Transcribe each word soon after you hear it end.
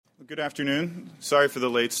Good afternoon. Sorry for the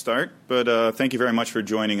late start, but thank you very much for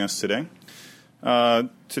joining us today.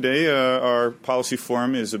 Today, our policy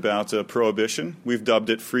forum is about prohibition. We've dubbed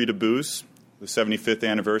it Free to Booze, the 75th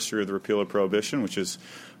anniversary of the repeal of prohibition, which is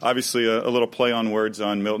obviously a little play on words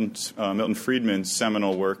on Milton Friedman's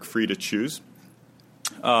seminal work, Free to Choose.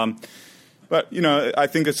 But, I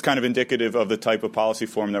think it's kind of indicative of the type of policy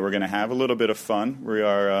forum that we're going to have, a little bit of fun. We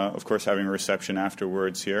are, of course, having a reception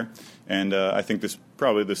afterwards here. And I think this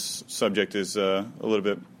subject is a little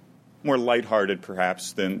bit more lighthearted,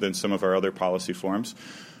 perhaps, than some of our other policy forums.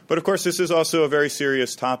 But, of course, this is also a very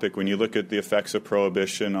serious topic. When you look at the effects of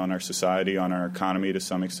prohibition on our society, on our economy to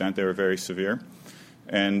some extent, they were very severe.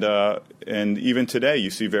 And even today, you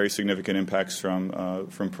see very significant impacts from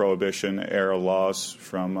prohibition-era laws,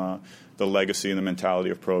 from the legacy and the mentality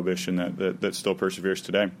of prohibition that still perseveres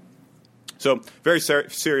today. So very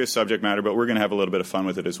serious subject matter, but we're going to have a little bit of fun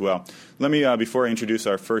with it as well. Let me, before I introduce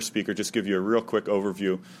our first speaker, just give you a real quick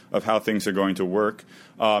overview of how things are going to work.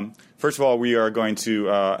 First of all, we are going to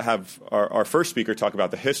have our first speaker talk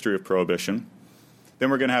about the history of prohibition.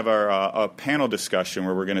 Then we're going to have a panel discussion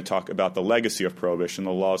where we're going to talk about the legacy of prohibition,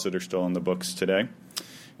 the laws that are still in the books today.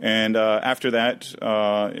 And after that,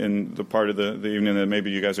 in the part of the evening that maybe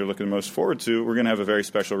you guys are looking most forward to, we're going to have a very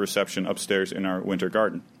special reception upstairs in our winter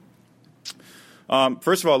garden.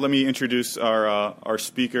 First of all, let me introduce our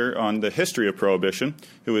speaker on the history of prohibition,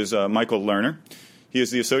 who is Michael Lerner. He is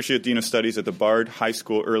the Associate Dean of Studies at the Bard High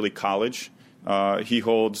School Early College. He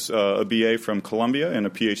holds a BA from Columbia and a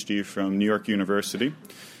PhD from New York University.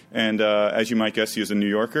 And as you might guess, he is a New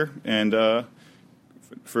Yorker. And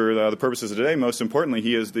for the purposes of today, most importantly,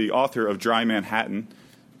 he is the author of Dry Manhattan,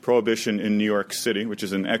 Prohibition in New York City, which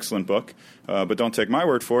is an excellent book. But don't take my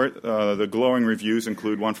word for it. The glowing reviews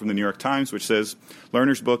include one from the New York Times, which says,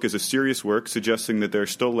 Lerner's book is a serious work suggesting that there are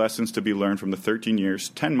still lessons to be learned from the 13 years,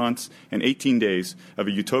 10 months, and 18 days of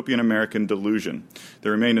a utopian American delusion.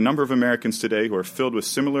 There remain a number of Americans today who are filled with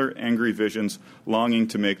similar angry visions, longing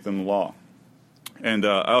to make them law. And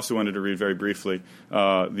I also wanted to read very briefly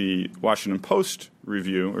the Washington Post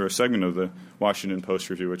review, or a segment of the Washington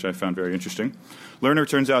Post review, which I found very interesting. Lerner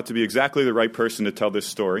turns out to be exactly the right person to tell this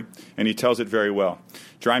story, and he tells it very well.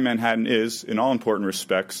 Dry Manhattan is, in all important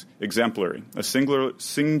respects, exemplary, a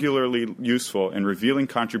singularly useful and revealing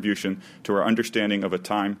contribution to our understanding of a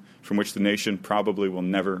time from which the nation probably will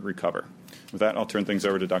never recover. With that, I'll turn things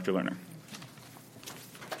over to Dr. Lerner.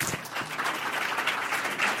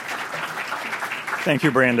 Thank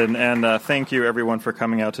you, Brandon, and thank you, everyone, for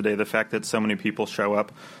coming out today. The fact that so many people show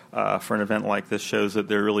up for an event like this shows that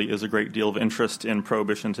there really is a great deal of interest in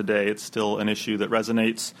prohibition today. It's still an issue that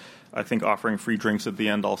resonates. I think offering free drinks at the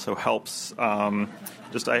end also helps.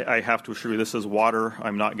 I have to assure you, this is water.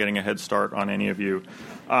 I'm not getting a head start on any of you.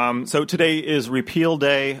 So today is Repeal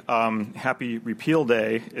Day. Happy Repeal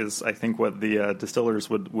Day is, I think, what the distillers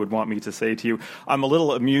would want me to say to you. I'm a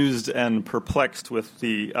little amused and perplexed with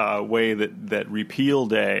the way that Repeal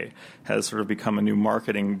Day has sort of become a new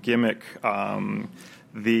marketing gimmick.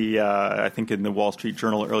 I think in the Wall Street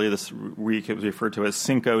Journal earlier this week, it was referred to as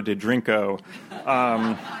Cinco de Drinko.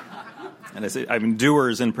 And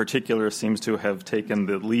Doers in particular seems to have taken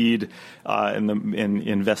the lead in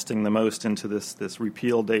investing the most into this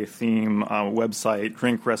Repeal Day theme website,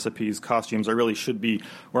 drink recipes, costumes. I really should be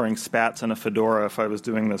wearing spats and a fedora if I was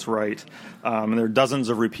doing this right. And there are dozens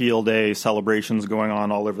of Repeal Day celebrations going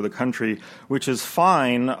on all over the country, which is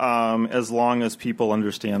fine as long as people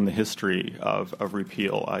understand the history of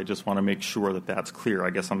repeal. I just want to make sure that that's clear. I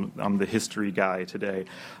guess I'm the history guy today.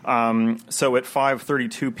 So at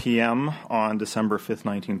 5:32 p.m. on December 5th,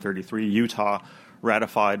 1933, Utah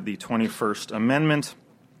ratified the 21st Amendment,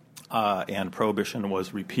 and prohibition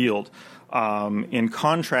was repealed. In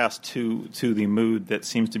contrast to the mood that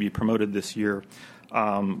seems to be promoted this year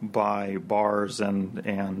by bars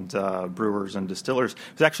and brewers and distillers,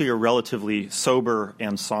 it's actually a relatively sober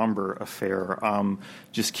and somber affair.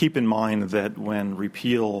 Just keep in mind that when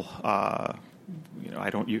repeal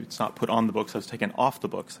it's not put on the books, it was taken off the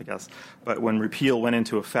books, I guess. But when repeal went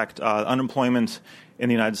into effect, unemployment in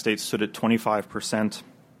the United States stood at 25%.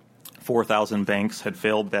 4,000 banks had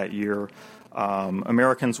failed that year.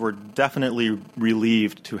 Americans were definitely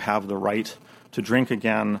relieved to have the right to drink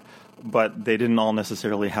again, but they didn't all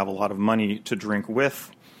necessarily have a lot of money to drink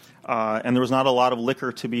with. And there was not a lot of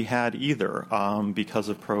liquor to be had either. Because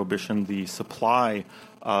of prohibition, the supply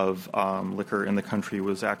of liquor in the country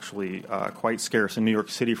was actually quite scarce. In New York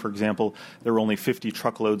City, for example, there were only 50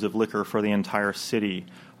 truckloads of liquor for the entire city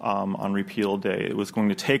on Repeal Day. It was going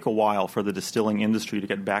to take a while for the distilling industry to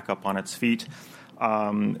get back up on its feet.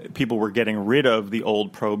 People were getting rid of the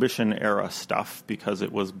old Prohibition-era stuff because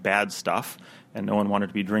it was bad stuff, and no one wanted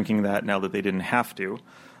to be drinking that now that they didn't have to.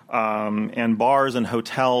 And bars and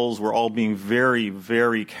hotels were all being very,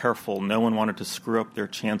 very careful. No one wanted to screw up their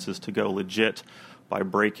chances to go legit by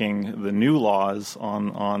breaking the new laws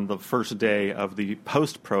on the first day of the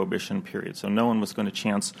post-Prohibition period. So no one was going to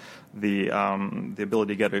chance the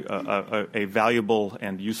ability to get a valuable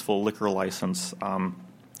and useful liquor license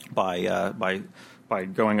by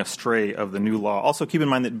going astray of the new law. Also, keep in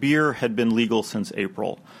mind that beer had been legal since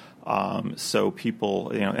April. So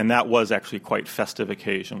people, and that was actually quite festive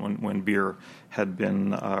occasion when beer had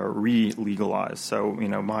been re-legalized. So,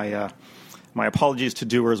 my apologies to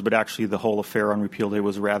doers, but actually the whole affair on Repeal Day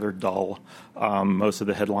was rather dull. Most of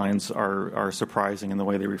the headlines are surprising in the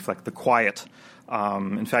way they reflect the quiet.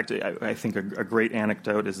 In fact, I think a great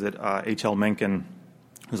anecdote is that H.L. Mencken,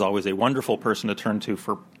 who's always a wonderful person to turn to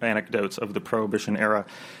for anecdotes of the Prohibition era,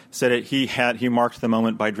 said he marked the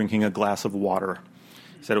moment by drinking a glass of water.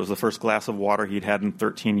 He said it was the first glass of water he'd had in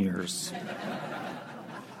 13 years.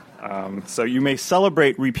 So you may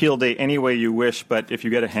celebrate Repeal Day any way you wish, but if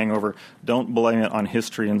you get a hangover, don't blame it on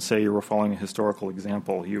history and say you were following a historical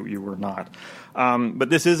example. You were not.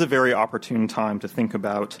 But this is a very opportune time to think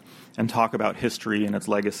about and talk about history and its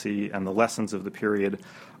legacy and the lessons of the period.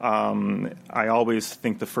 I always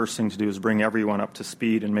think the first thing to do is bring everyone up to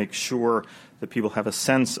speed and make sure that people have a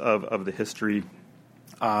sense of the history.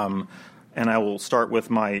 And I will start with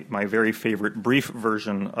my very favorite brief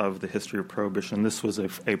version of the history of Prohibition. This was a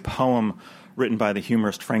poem written by the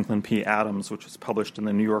humorist Franklin P. Adams, which was published in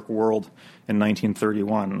the New York World in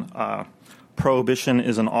 1931. Prohibition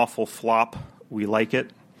is an awful flop. We like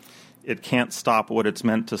it. It can't stop what it's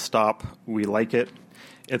meant to stop. We like it.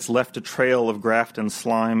 It's left a trail of graft and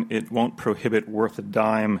slime. It won't prohibit worth a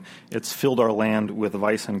dime. It's filled our land with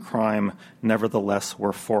vice and crime. Nevertheless,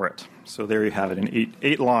 we're for it. So there you have it in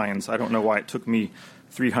eight lines. I don't know why it took me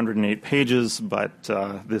 308 pages, but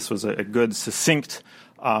this was a good, succinct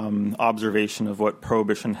observation of what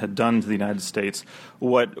Prohibition had done to the United States.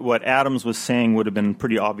 What Adams was saying would have been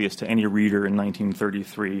pretty obvious to any reader in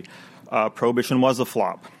 1933. Prohibition was a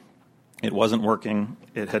flop. It wasn't working.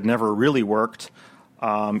 It had never really worked.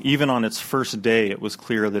 Even on its first day, it was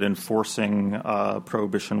clear that enforcing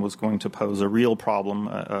Prohibition was going to pose a real problem,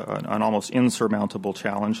 an almost insurmountable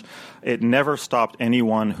challenge. It never stopped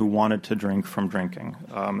anyone who wanted to drink from drinking.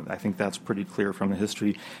 I think that's pretty clear from the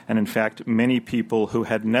history. And in fact, many people who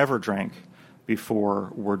had never drank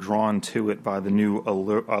before were drawn to it by the new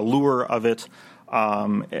allure of it.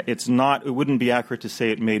 It wouldn't be accurate to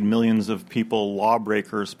say it made millions of people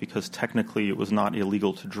lawbreakers because technically it was not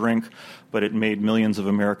illegal to drink, but it made millions of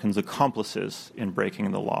Americans accomplices in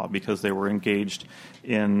breaking the law because they were engaged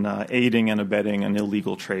in aiding and abetting an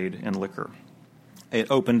illegal trade in liquor. It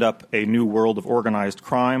opened up a new world of organized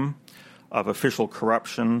crime, of official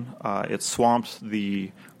corruption. It swamped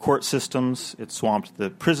the court systems. It swamped the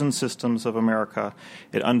prison systems of America.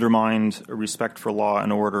 It undermined respect for law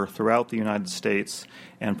and order throughout the United States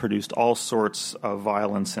and produced all sorts of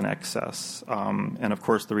violence and excess. And, of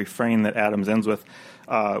course, the refrain that Adams ends with,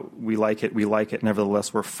 we like it,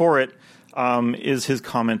 nevertheless we're for it, is his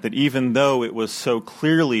comment that even though it was so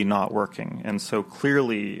clearly not working and so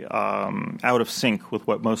clearly out of sync with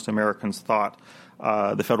what most Americans thought,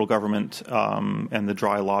 the federal government and the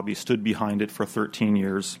dry lobby stood behind it for 13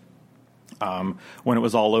 years. When it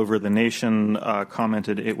was all over, the nation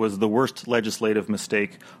commented it was the worst legislative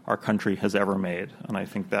mistake our country has ever made. And I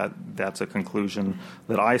think that's a conclusion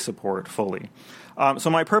that I support fully.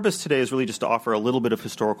 So my purpose today is really just to offer a little bit of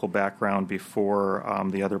historical background before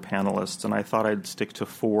the other panelists. And I thought I'd stick to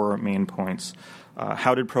four main points.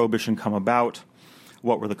 How did Prohibition come about?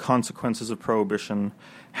 What were the consequences of Prohibition?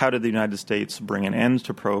 How did the United States bring an end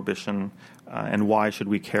to Prohibition? And why should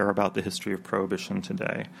we care about the history of Prohibition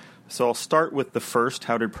today? So I'll start with the first,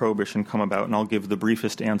 how did Prohibition come about? And I'll give the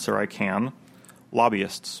briefest answer I can.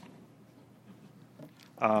 Lobbyists.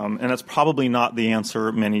 And that's probably not the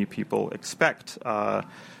answer many people expect.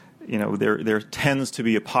 There tends to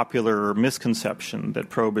be a popular misconception that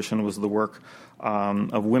Prohibition was the work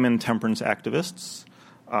of women temperance activists,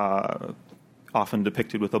 often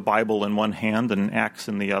depicted with a Bible in one hand and an axe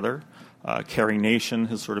in the other. Carrie Nation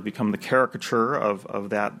has sort of become the caricature of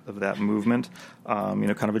that movement. Kind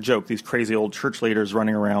of a joke. These crazy old church leaders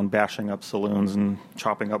running around bashing up saloons and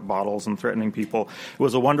chopping up bottles and threatening people. It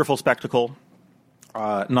was a wonderful spectacle,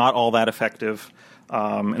 not all that effective,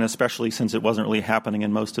 and especially since it wasn't really happening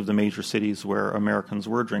in most of the major cities where Americans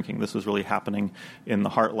were drinking. This was really happening in the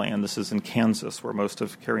heartland. This is in Kansas, where most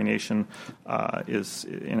of Carrie Nation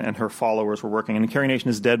and her followers were working. And Carrie Nation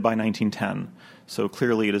is dead by 1910. So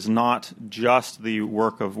clearly it is not just the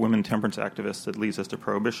work of women temperance activists that leads us to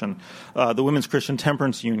prohibition. The Women's Christian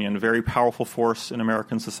Temperance Union, a very powerful force in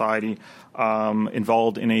American society,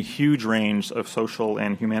 involved in a huge range of social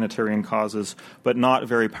and humanitarian causes, but not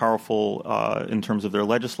very powerful in terms of their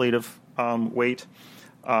legislative weight.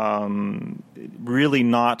 Really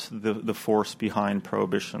not the force behind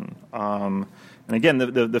prohibition. And again,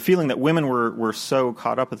 the feeling that women were so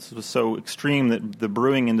caught up, this was so extreme that the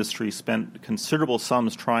brewing industry spent considerable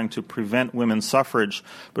sums trying to prevent women's suffrage,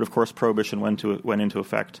 but of course prohibition went into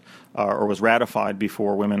effect or was ratified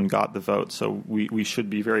before women got the vote. So we should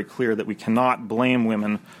be very clear that we cannot blame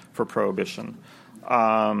women for prohibition.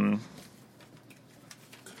 And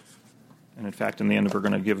in fact, in the end, we're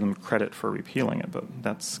going to give them credit for repealing it, but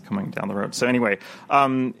that's coming down the road. So anyway,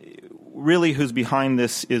 really who's behind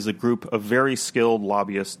this is a group of very skilled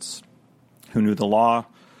lobbyists who knew the law,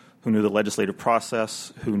 who knew the legislative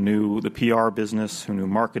process, who knew the PR business, who knew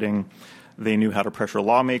marketing. They knew how to pressure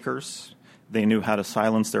lawmakers. They knew how to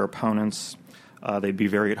silence their opponents. They'd be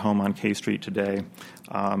very at home on K Street today.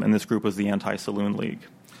 And this group was the Anti-Saloon League.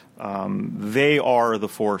 They are the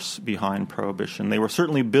force behind prohibition. They were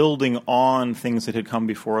certainly building on things that had come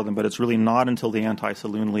before them, but it's really not until the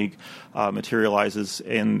Anti-Saloon League materializes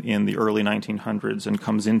in the early 1900s and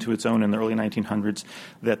comes into its own in the early 1900s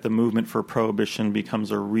that the movement for prohibition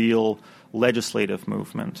becomes a real legislative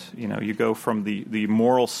movement. You know, you go from the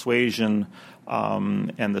moral suasion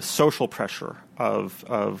and the social pressure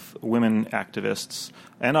of women activists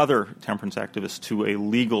and other temperance activists to a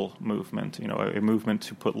legal movement, a movement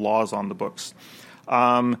to put laws on the books.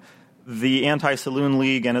 The Anti-Saloon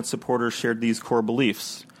League and its supporters shared these core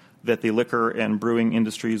beliefs: that the liquor and brewing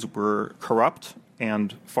industries were corrupt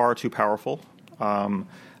and far too powerful,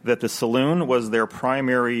 that the saloon was their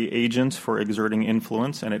primary agent for exerting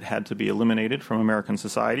influence and it had to be eliminated from American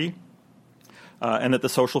society, and that the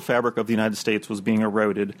social fabric of the United States was being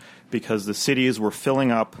eroded because the cities were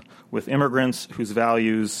filling up with immigrants whose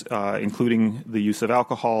values, including the use of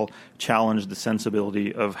alcohol, challenged the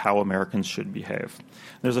sensibility of how Americans should behave.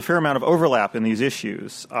 There's a fair amount of overlap in these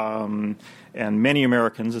issues, and many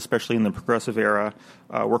Americans, especially in the progressive era,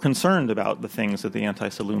 were concerned about the things that the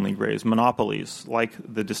Anti-Saloon League raised: monopolies, like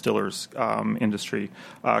the distillers' industry,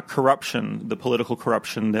 corruption, the political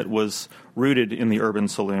corruption that was rooted in the urban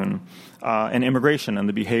saloon, and immigration and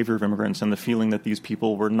the behavior of immigrants and the feeling that these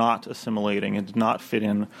people were not assimilating and did not fit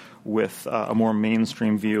in with a more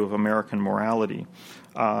mainstream view of American morality.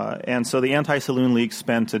 And so the Anti-Saloon League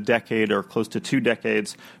spent a decade or close to 2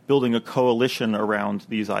 decades building a coalition around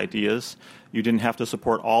these ideas. You didn't have to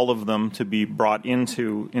support all of them to be brought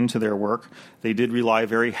into their work. They did rely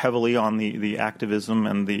very heavily on the activism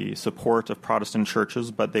and the support of Protestant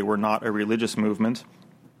churches, but they were not a religious movement.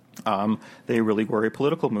 They really were a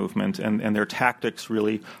political movement, and their tactics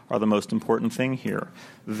really are the most important thing here.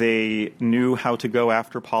 They knew how to go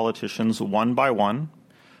after politicians one by one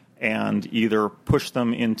and either push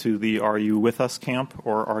them into the "Are you with us" camp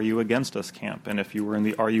or "Are you against us" camp. And if you were in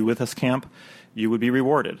the "Are you with us" camp, you would be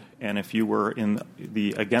rewarded. And if you were in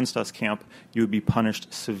the "Against us" camp, you would be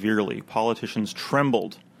punished severely. Politicians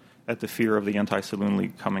trembled at the fear of the Anti-Saloon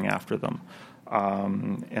League coming after them.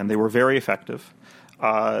 And they were very effective.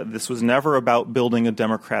 This was never about building a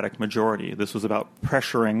Democratic majority. This was about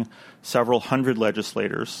pressuring several hundred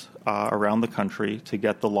legislators around the country to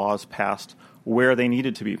get the laws passed where they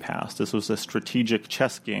needed to be passed. This was a strategic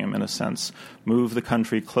chess game, in a sense. Move the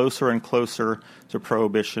country closer and closer to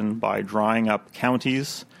prohibition by drying up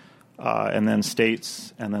counties and then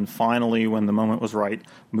states, and then finally, when the moment was right,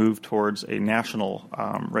 move towards a national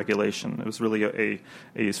regulation. It was really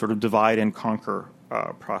a sort of divide and conquer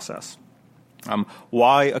process.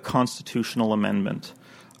 Why a constitutional amendment?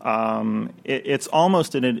 It's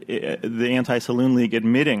almost the Anti-Saloon League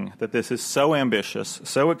admitting that this is so ambitious,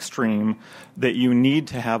 so extreme, that you need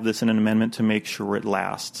to have this in an amendment to make sure it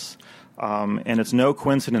lasts. And it's no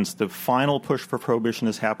coincidence the final push for prohibition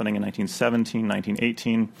is happening in 1917,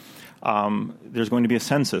 1918. There's going to be a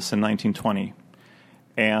census in 1920.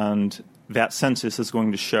 And that census is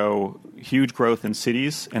going to show huge growth in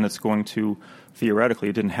cities, and it's going to, theoretically,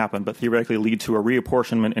 it didn't happen, but theoretically lead to a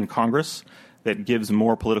reapportionment in Congress that gives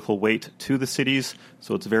more political weight to the cities.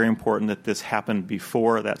 So it's very important that this happen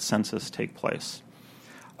before that census take place.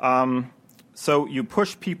 So you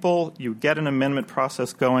push people, you get an amendment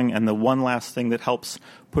process going, and the one last thing that helps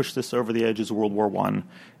push this over the edge is World War I.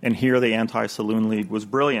 And here the Anti-Saloon League was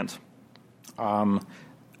brilliant.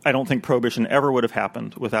 I don't think prohibition ever would have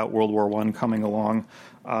happened without World War I coming along,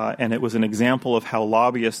 and it was an example of how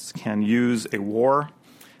lobbyists can use a war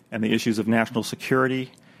and the issues of national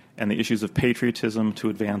security and the issues of patriotism to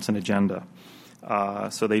advance an agenda.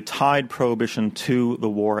 So they tied prohibition to the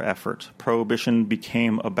war effort. Prohibition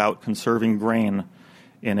became about conserving grain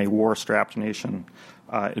in a war-strapped nation.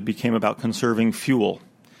 It became about conserving fuel.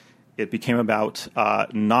 It became about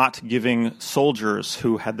not giving soldiers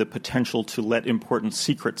who had the potential to let important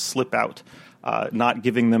secrets slip out, not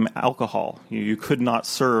giving them alcohol. You could not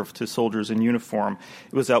serve to soldiers in uniform.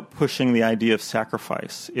 It was about pushing the idea of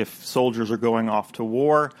sacrifice. If soldiers are going off to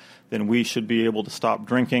war, then we should be able to stop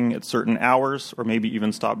drinking at certain hours or maybe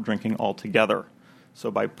even stop drinking altogether. So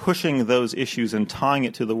by pushing those issues and tying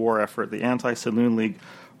it to the war effort, the Anti-Saloon League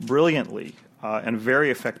brilliantly and very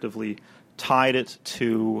effectively tied it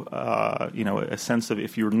to a sense of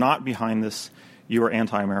if you're not behind this, you are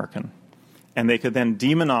anti-American. And they could then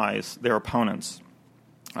demonize their opponents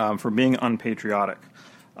for being unpatriotic.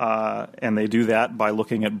 And they do that by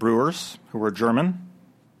looking at brewers, who are German,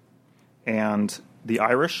 and the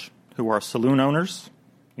Irish, who are saloon owners,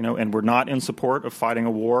 and were not in support of fighting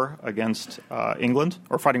a war against England,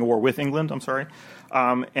 or fighting a war with England,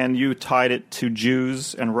 and you tied it to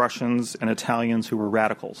Jews and Russians and Italians who were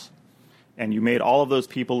radicals. And you made all of those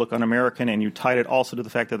people look un-American, and you tied it also to the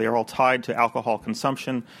fact that they are all tied to alcohol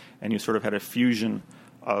consumption, and you sort of had a fusion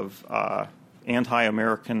of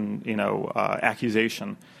anti-American,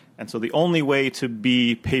 accusation. And so the only way to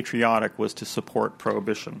be patriotic was to support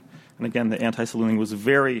prohibition. And again, the Anti-Saloon League was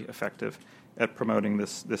very effective at promoting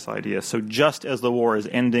this idea. So just as the war is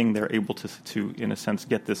ending, they're able to in a sense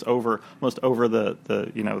get this almost over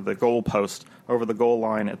the goal post, over the goal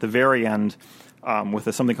line at the very end,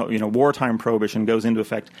 with something called wartime prohibition goes into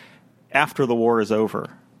effect after the war is over.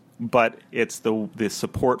 But it's the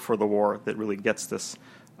support for the war that really gets this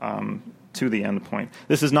to the end point.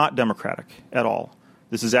 This is not democratic at all.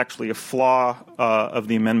 This is actually a flaw of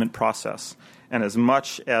the amendment process. And as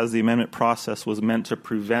much as the amendment process was meant to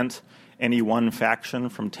prevent any one faction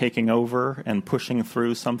from taking over and pushing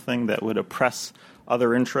through something that would oppress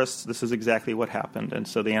other interests, this is exactly what happened. And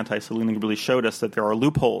so the Anti-Saloon League really showed us that there are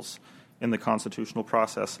loopholes in the constitutional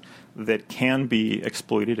process that can be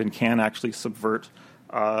exploited and can actually subvert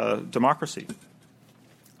democracy.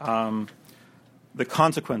 The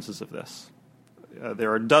consequences of this,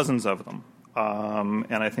 there are dozens of them.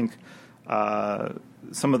 And I think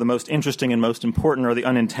some of the most interesting and most important are the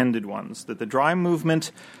unintended ones, that the dry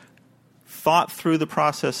movement thought through the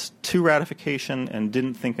process to ratification and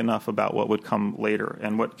didn't think enough about what would come later.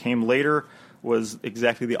 And what came later was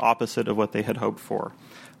exactly the opposite of what they had hoped for.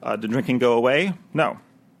 Did drinking go away? No.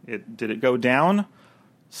 Did it go down?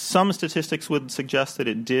 Some statistics would suggest that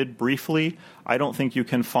it did briefly. I don't think you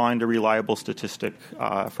can find a reliable statistic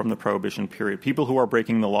from the Prohibition period. People who are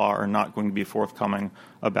breaking the law are not going to be forthcoming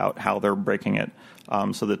about how they're breaking it.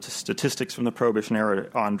 So the statistics from the Prohibition era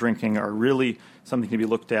on drinking are really something to be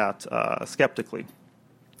looked at skeptically.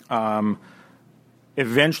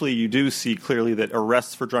 Eventually, you do see clearly that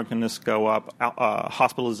arrests for drunkenness go up,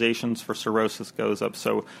 hospitalizations for cirrhosis goes up.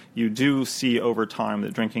 So you do see over time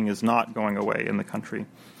that drinking is not going away in the country.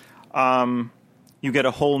 You get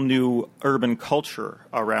a whole new urban culture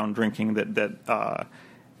around drinking that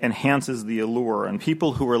enhances the allure. And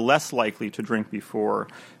people who were less likely to drink before,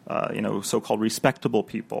 so-called respectable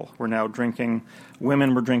people, were now drinking.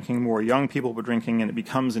 Women were drinking more. Young people were drinking. And it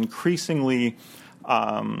becomes increasingly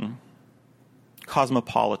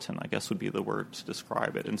cosmopolitan, I guess would be the word to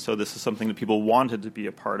describe it. And so this is something that people wanted to be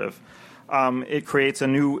a part of. It creates a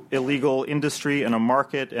new illegal industry and a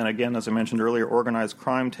market. And again, as I mentioned earlier, organized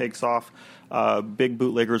crime takes off. Big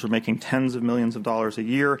bootleggers were making tens of millions of dollars a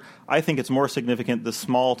year. I think it's more significant the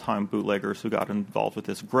small-time bootleggers who got involved with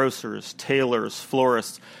this. Grocers, tailors,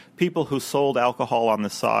 florists, people who sold alcohol on the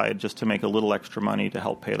side just to make a little extra money to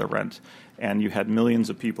help pay the rent. And you had millions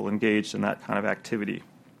of people engaged in that kind of activity.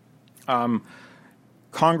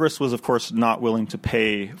 Congress was, of course, not willing to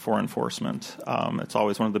pay for enforcement. It's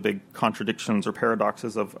always one of the big contradictions or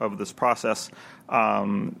paradoxes of this process.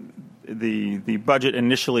 The budget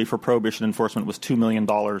initially for prohibition enforcement was $2 million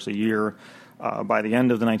a year. By the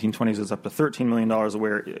end of the 1920s, it's up to $13 million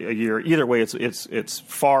a year. Either way, it's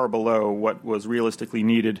far below what was realistically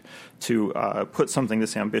needed to put something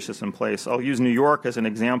this ambitious in place. I'll use New York as an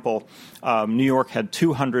example. New York had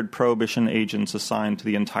 200 prohibition agents assigned to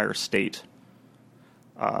the entire state.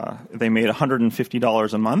 They made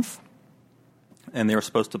 $150 a month, and they were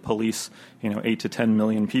supposed to police, 8 to 10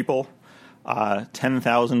 million people,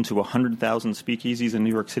 10,000 to 100,000 speakeasies in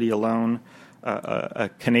New York City alone,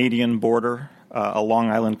 a Canadian border, a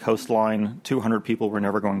Long Island coastline. 200 people were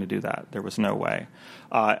never going to do that. There was no way.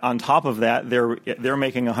 On top of that, they're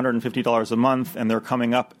making $150 a month, and they're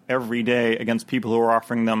coming up every day against people who are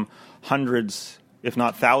offering them hundreds, if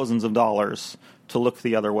not thousands, of dollars to look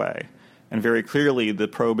the other way. And very clearly, the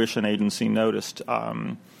Prohibition Agency noticed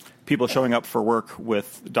people showing up for work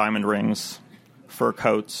with diamond rings, fur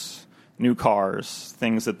coats, new cars,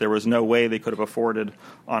 things that there was no way they could have afforded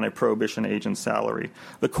on a Prohibition agent's salary.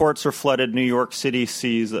 The courts are flooded. New York City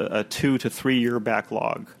sees a 2 to 3 year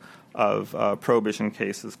backlog of Prohibition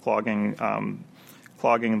cases clogging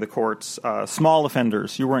the courts. Small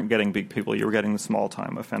offenders, you weren't getting big people, you were getting the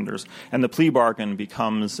small-time offenders. And the plea bargain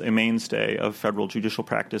becomes a mainstay of federal judicial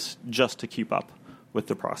practice just to keep up with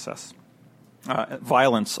the process.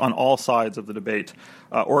 Violence on all sides of the debate.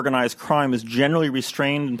 Organized crime is generally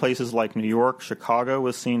restrained in places like New York. Chicago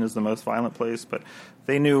was seen as the most violent place, but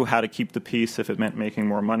they knew how to keep the peace if it meant making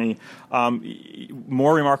more money.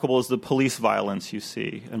 More remarkable is the police violence you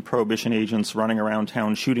see, and Prohibition agents running around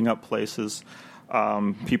town shooting up places,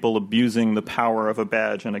 people abusing the power of a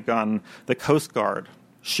badge and a gun. The Coast Guard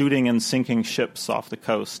shooting and sinking ships off the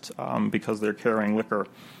coast because they're carrying liquor.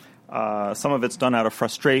 Some of it's done out of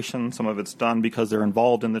frustration. Some of it's done because they're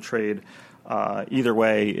involved in the trade. Either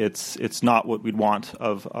way, it's not what we'd want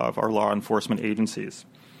of our law enforcement agencies.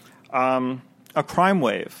 A crime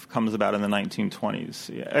wave comes about in the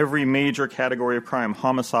 1920s. Every major category of crime,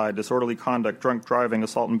 homicide, disorderly conduct, drunk driving,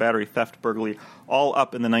 assault and battery, theft, burglary, all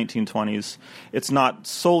up in the 1920s. It's not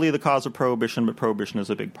solely the cause of Prohibition, but Prohibition is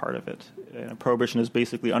a big part of it. Prohibition is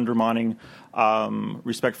basically undermining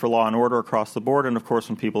respect for law and order across the board, and of course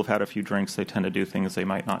when people have had a few drinks, they tend to do things they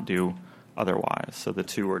might not do otherwise. So the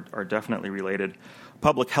two are definitely related.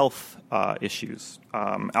 Public health issues.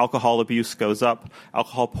 Alcohol abuse goes up.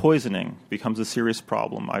 Alcohol poisoning becomes a serious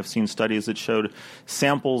problem. I've seen studies that showed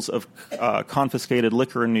samples of confiscated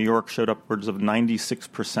liquor in New York showed upwards of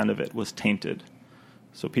 96% of it was tainted.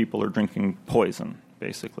 So people are drinking poison,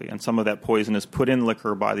 basically. And some of that poison is put in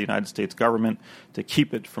liquor by the United States government to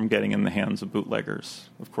keep it from getting in the hands of bootleggers.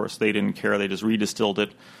 Of course, they didn't care. They just redistilled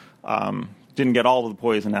it. Didn't get all of the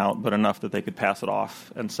poison out, but enough that they could pass it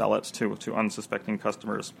off and sell it to unsuspecting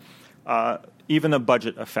customers. Even a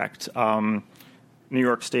budget effect. New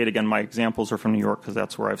York State, again, my examples are from New York because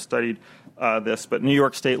that's where I've studied this, but New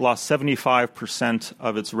York State lost 75%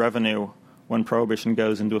 of its revenue when Prohibition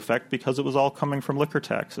goes into effect because it was all coming from liquor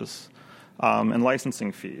taxes and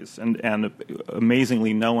licensing fees. And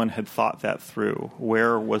amazingly, no one had thought that through.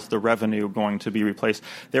 Where was the revenue going to be replaced?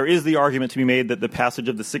 There is the argument to be made that the passage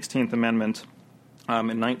of the 16th Amendment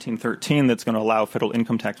in 1913 that's going to allow federal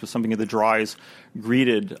income tax was something that the Dries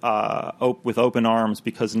greeted with open arms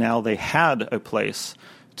because now they had a place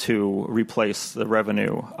to replace the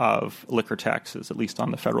revenue of liquor taxes, at least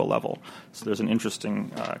on the federal level. So there's an interesting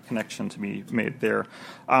connection to be made there.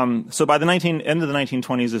 So by the end of the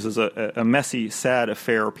 1920s, this is a messy, sad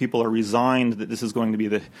affair. People are resigned that this is going to be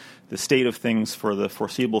the state of things for the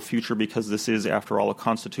foreseeable future because this is, after all, a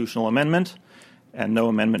constitutional amendment, and no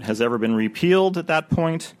amendment has ever been repealed at that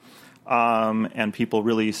point. And people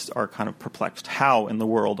really are kind of perplexed. How in the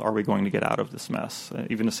world are we going to get out of this mess?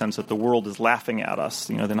 Even a sense that the world is laughing at us.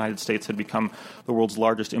 The United States had become the world's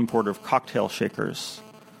largest importer of cocktail shakers.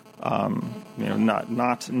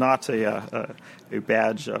 Not a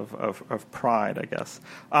badge of pride, I guess.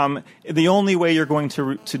 The only way you're going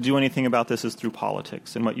to do anything about this is through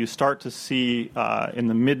politics. And what you start to see in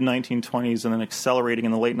the mid-1920s and then accelerating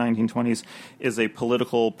in the late 1920s is a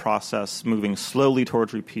political process moving slowly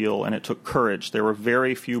towards repeal, and it took courage. There were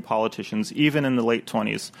very few politicians, even in the late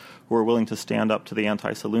 20s, who were willing to stand up to the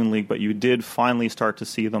Anti-Saloon League, but you did finally start to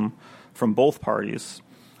see them from both parties.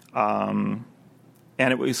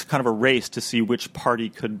 And it was kind of a race to see which party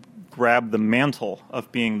could grab the mantle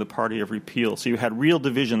of being the party of repeal. So you had real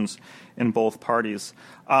divisions in both parties.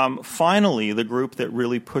 Finally, the group that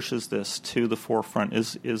really pushes this to the forefront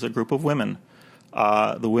is a group of women.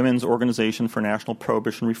 The Women's Organization for National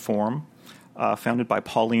Prohibition Reform, founded by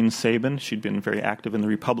Pauline Sabin. She'd been very active in the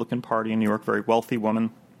Republican Party in New York, very wealthy woman,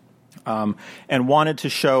 and wanted to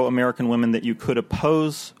show American women that you could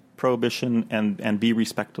oppose Prohibition and be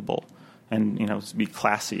respectable. And be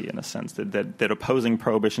classy in a sense, that opposing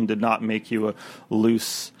Prohibition did not make you a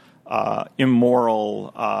loose,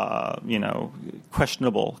 immoral,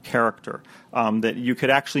 questionable character. That you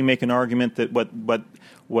could actually make an argument that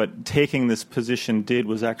what taking this position did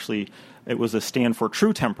was actually it was a stand for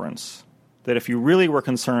true temperance. That if you really were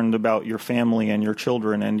concerned about your family and your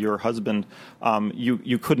children and your husband,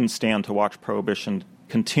 you couldn't stand to watch Prohibition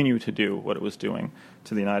continue to do what it was doing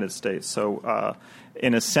to the United States. So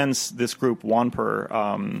in a sense, this group,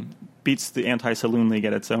 WANPR, beats the Anti-Saloon League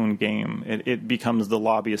at its own game. It becomes the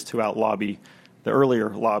lobbyist to out-lobby earlier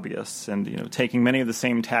lobbyists, and taking many of the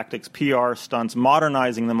same tactics, PR stunts,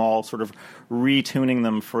 modernizing them all, sort of retuning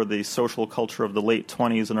them for the social culture of the late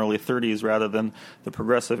 20s and early 30s rather than the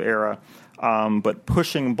progressive era, but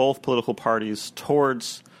pushing both political parties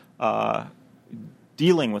towards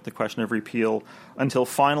dealing with the question of repeal until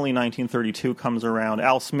finally 1932 comes around.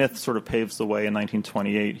 Al Smith sort of paves the way in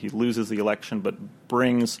 1928. He loses the election but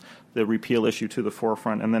brings the repeal issue to the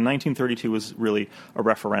forefront. And then 1932 was really a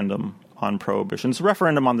referendum on prohibition. It's a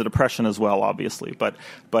referendum on the Depression as well, obviously, but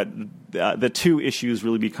the two issues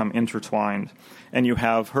really become intertwined. And you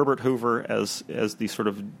have Herbert Hoover as the sort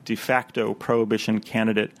of de facto prohibition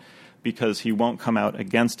candidate because he won't come out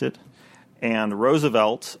against it. And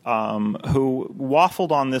Roosevelt, who waffled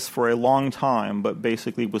on this for a long time, but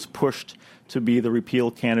basically was pushed to be the repeal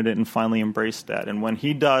candidate and finally embraced that. And when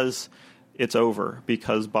he does, it's over,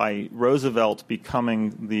 because by Roosevelt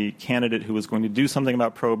becoming the candidate who was going to do something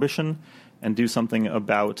about prohibition and do something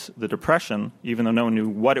about the Depression, even though no one knew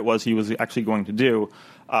what it was he was actually going to do,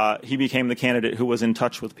 he became the candidate who was in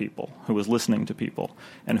touch with people, who was listening to people.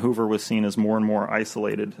 And Hoover was seen as more and more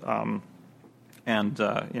isolated and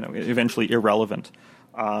eventually irrelevant.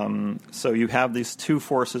 So you have these two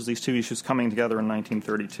forces, these two issues coming together in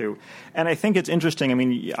 1932. And I think it's interesting. I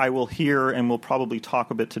mean, I will hear and we'll probably talk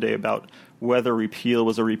a bit today about whether repeal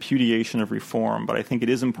was a repudiation of reform. But I think it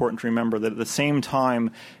is important to remember that at the same time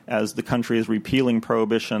as the country is repealing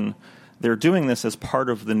prohibition, they're doing this as part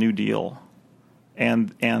of the New Deal.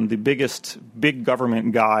 And the biggest big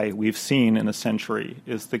government guy we've seen in a century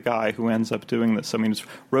is the guy who ends up doing this. I mean,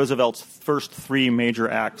 Roosevelt's first three major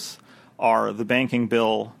acts are the Banking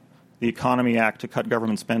Bill, the Economy Act to cut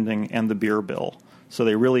government spending, and the Beer Bill. So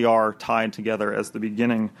they really are tied together as the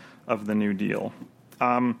beginning of the New Deal.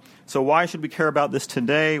 So why should we care about this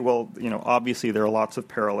today? Well, obviously there are lots of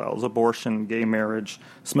parallels: abortion, gay marriage,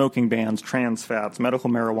 smoking bans, trans fats, medical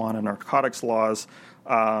marijuana, narcotics laws.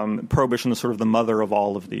 Prohibition is sort of the mother of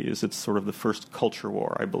all of these. It's sort of the first culture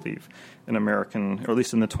war, I believe, in American, or at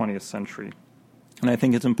least in the 20th century. And I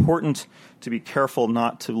think it's important to be careful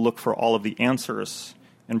not to look for all of the answers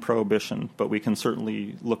in prohibition, but we can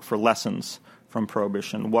certainly look for lessons from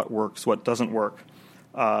prohibition: what works, what doesn't work,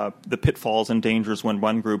 the pitfalls and dangers when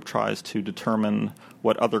one group tries to determine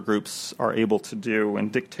what other groups are able to do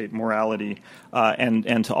and dictate morality,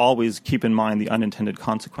 and to always keep in mind the unintended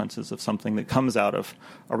consequences of something that comes out of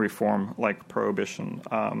a reform like prohibition.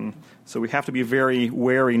 So we have to be very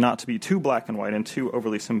wary not to be too black and white and too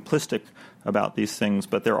overly simplistic about these things,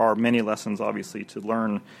 but there are many lessons, obviously, to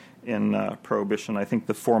learn in prohibition. I think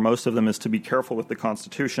the foremost of them is to be careful with the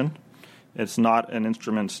Constitution. It's not an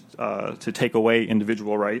instrument to take away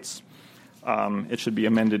individual rights. It should be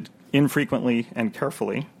amended infrequently and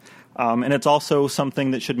carefully. And it's also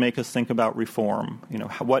something that should make us think about reform.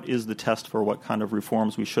 What is the test for what kind of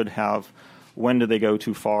reforms we should have? When do they go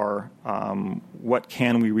too far? What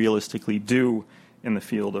can we realistically do in the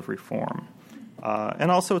field of reform? And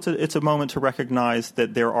also it's a moment to recognize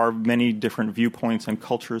that there are many different viewpoints and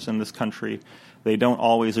cultures in this country. They don't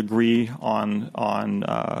always agree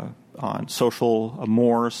on social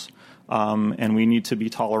mores, and we need to be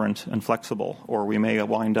tolerant and flexible, or we may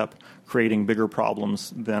wind up creating bigger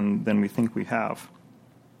problems than we think we have.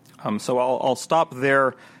 So I'll stop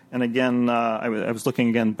there. And again, I was looking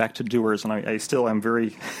again back to doers, and I still am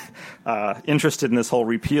very interested in this whole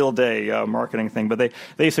Repeal Day marketing thing. But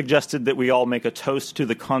they suggested that we all make a toast to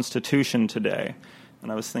the Constitution today.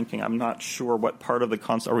 And I was thinking, I'm not sure what part of the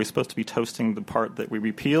Constitution. Are we supposed to be toasting the part that we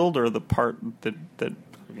repealed or the part that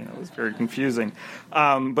is very confusing?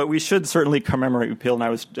 But we should certainly commemorate repeal,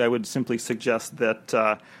 and I would simply suggest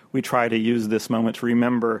that we try to use this moment to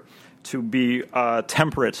remember to be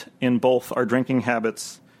temperate in both our drinking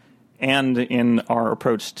habits and in our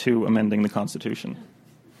approach to amending the Constitution.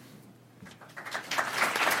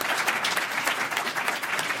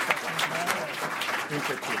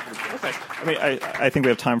 Okay. I think we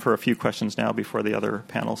have time for a few questions now before the other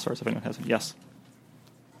panel starts, if anyone has any. Yes?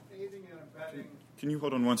 Aiding and abetting. Can you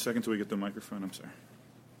hold on 1 second till we get the microphone? I'm sorry.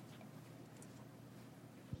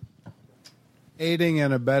 Aiding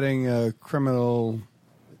and abetting a criminal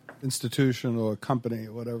institution or company,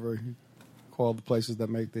 whatever you call the places that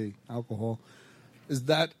make the alcohol. Was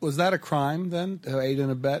that a crime then, to aid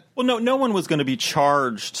and abet? Well, no one was going to be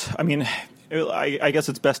charged. I mean, I guess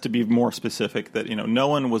it's best to be more specific that, no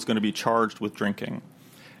one was going to be charged with drinking.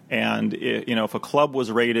 And, if a club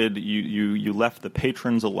was raided, you left the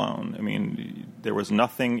patrons alone. I mean, there was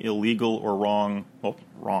nothing illegal or wrong. Well,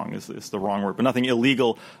 wrong is the wrong word, but nothing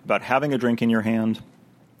illegal about having a drink in your hand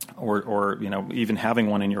or even having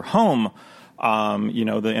one in your home.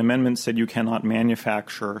 The amendment said you cannot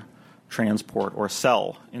manufacture, transport, or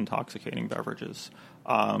sell intoxicating beverages.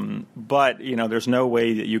 But there's no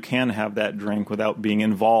way that you can have that drink without being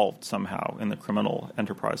involved somehow in the criminal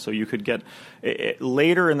enterprise. So you could get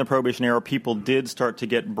later in the Prohibition era, people did start to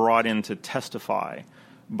get brought in to testify.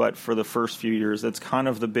 But for the first few years, it's kind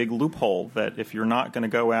of the big loophole that if you're not going to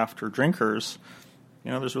go after drinkers,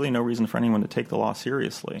 there's really no reason for anyone to take the law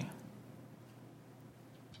seriously.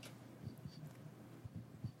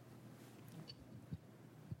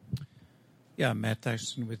 Yeah, Matt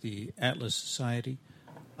Tyson with the Atlas Society.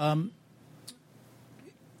 Thank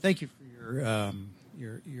you for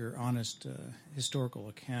your honest historical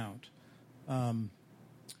account.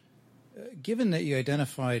 Given that you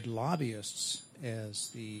identified lobbyists as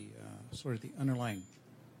the sort of the underlying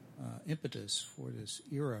impetus for this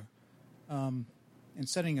era, and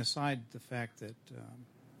setting aside the fact that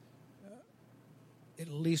it at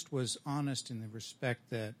least was honest in the respect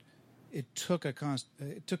that it took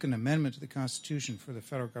an amendment to the Constitution for the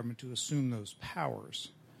federal government to assume those powers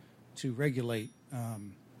to regulate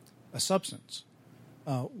a substance.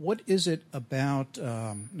 What is it about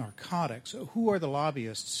narcotics? Who are the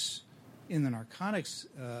lobbyists in the narcotics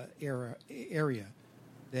area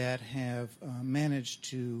that have managed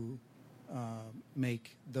to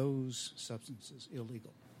make those substances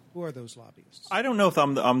illegal? Who are those lobbyists? I don't know if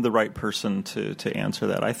I'm the right person to answer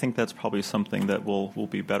that. I think that's probably something that will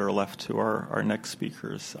be better left to our next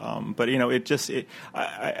speakers. But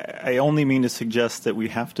I only mean to suggest that we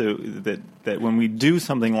have to that when we do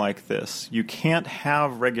something like this, you can't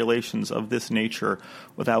have regulations of this nature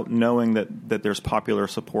without knowing that there's popular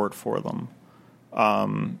support for them.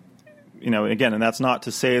 Again, and that's not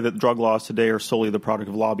to say that drug laws today are solely the product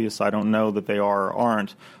of lobbyists. I don't know that they are or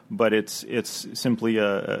aren't, but it's simply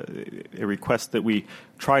a request that we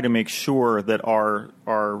try to make sure that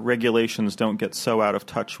our regulations don't get so out of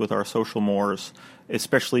touch with our social mores,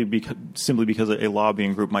 especially simply because a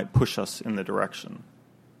lobbying group might push us in the direction.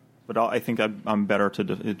 But I think it's better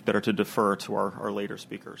to defer to our later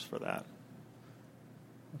speakers for that.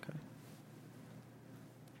 Okay.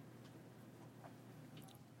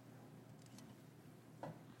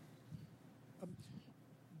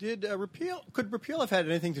 Could repeal have had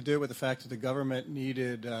anything to do with the fact that the government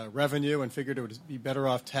needed revenue and figured it would be better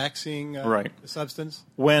off taxing the substance?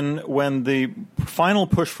 When the final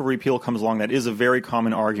push for repeal comes along, that is a very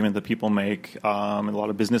common argument that people make. And a lot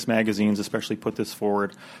of business magazines especially put this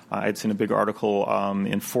forward. I'd seen a big article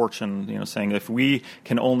in Fortune, saying if we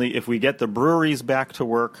get the breweries back to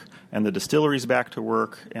work and the distilleries back to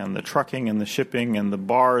work and the trucking and the shipping and the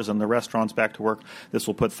bars and the restaurants back to work, this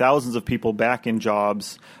will put thousands of people back in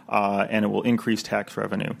jobs and it will increase tax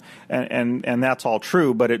revenue. And that's all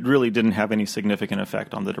true, but it really didn't have any significant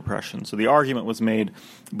effect on the Depression. So the argument was made,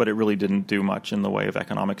 but it really didn't do much in the way of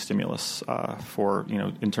economic stimulus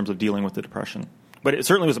in terms of dealing with the Depression. But it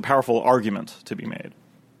certainly was a powerful argument to be made.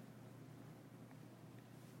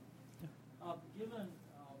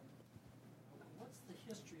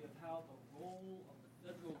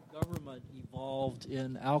 Government evolved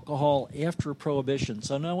in alcohol after Prohibition.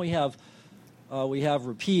 So now we have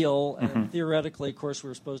repeal, and theoretically, of course,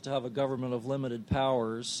 we're supposed to have a government of limited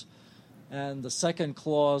powers. And the second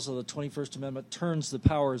clause of the 21st Amendment turns the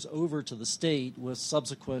powers over to the state with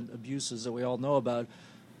subsequent abuses that we all know about.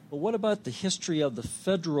 But what about the history of the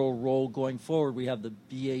federal role going forward? We have the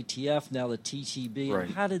BATF, now the TTB.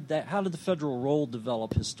 Right. How did the federal role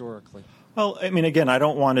develop historically? Well, I mean, again, I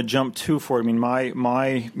don't want to jump too forward. I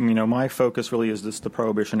mean, my focus really is the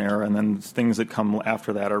Prohibition era, and then things that come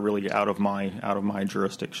after that are really out of my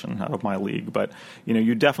jurisdiction, out of my league. But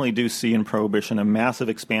you definitely do see in Prohibition a massive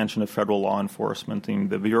expansion of federal law enforcement. I mean,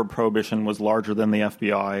 the Bureau of Prohibition was larger than the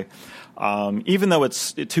FBI, even though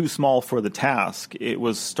it's too small for the task. It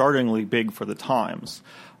was startlingly big for the times.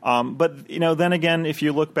 But then again, if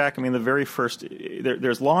you look back, I mean, the very first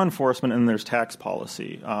there's law enforcement and there's tax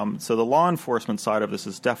policy. So the law enforcement side of this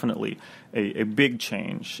is definitely a big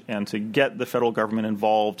change, and to get the federal government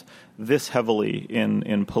involved this heavily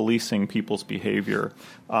in policing people's behavior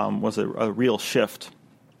was a real shift.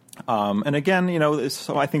 And again,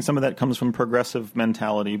 so I think some of that comes from progressive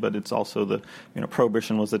mentality, but it's also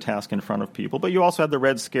Prohibition was the task in front of people. But you also had the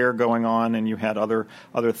Red Scare going on, and you had other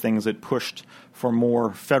things that pushed for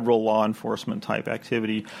more federal law enforcement type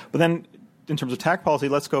activity. But then, in terms of tax policy,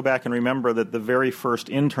 let's go back and remember that the very first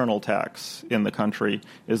internal tax in the country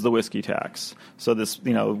is the whiskey tax. So this,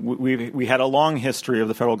 we had a long history of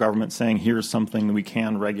the federal government saying, here's something that we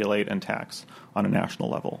can regulate and tax on a national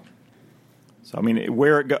level. So, I mean,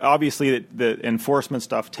 obviously the enforcement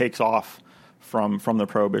stuff takes off from the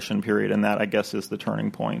Prohibition period, and that, I guess, is the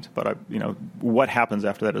turning point. But, what happens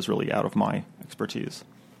after that is really out of my expertise.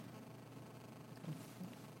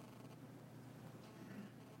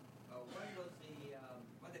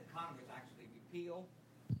 Congress actually repeal?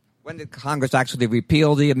 When did Congress actually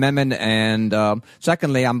repeal the amendment? And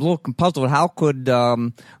secondly, I'm a little puzzled. How could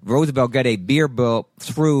Roosevelt get a beer bill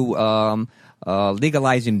through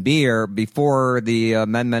legalizing beer before the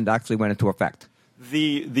amendment actually went into effect?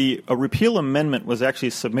 The repeal amendment was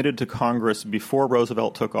actually submitted to Congress before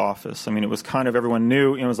Roosevelt took office. I mean, it was kind of everyone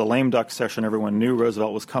knew, it was a lame duck session. Everyone knew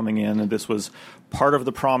Roosevelt was coming in, and this was part of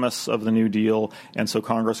the promise of the New Deal. And so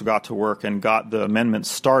Congress got to work and got the amendment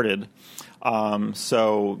started.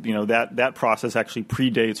 So, that process actually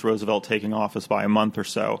predates Roosevelt taking office by a month or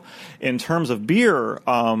so. In terms of beer,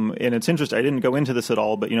 and it's interesting, I didn't go into this at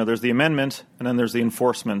all, but, there's the amendment, and then there's the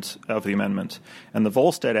enforcement of the amendment. And the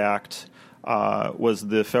Volstead Act was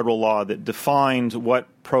the federal law that defined what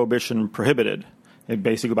prohibition prohibited.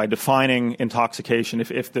 Basically, by defining intoxication,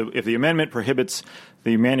 if the amendment prohibits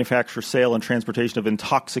the manufacture, sale, and transportation of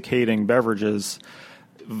intoxicating beverages,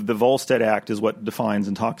 the Volstead Act is what defines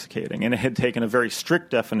intoxicating. And it had taken a very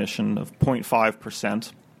strict definition of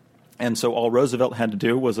 0.5%. And so all Roosevelt had to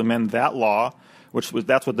do was amend that law,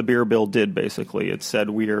 that's what the beer bill did, basically. It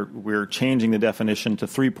said we're changing the definition to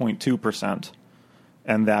 3.2%.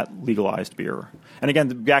 And that legalized beer. And again,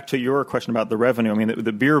 back to your question about the revenue, I mean,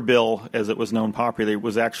 the beer bill, as it was known popularly,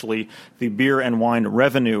 was actually the Beer and Wine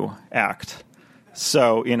Revenue Act.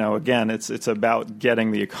 So, again, it's about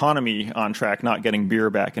getting the economy on track, not getting beer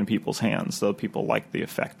back in people's hands. So people liked the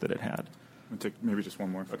effect that it had. I'll take maybe just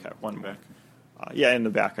one more. Okay, one back. In the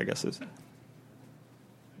back, I guess.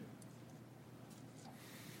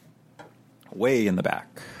 Way in the back.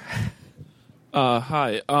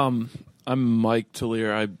 Hi. I'm Mike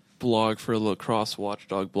Tallier. I blog for Lacrosse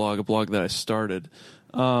Watchdog blog, a blog that I started.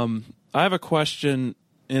 I have a question,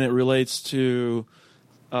 and it relates to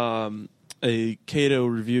a Cato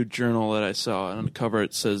Reviewed journal that I saw. And on the cover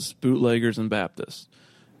it says Bootleggers and Baptists.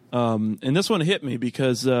 And this one hit me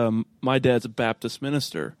because my dad's a Baptist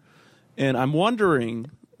minister. And I'm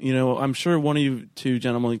wondering, I'm sure one of you two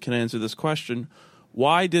gentlemen can answer this question.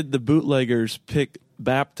 Why did the bootleggers pick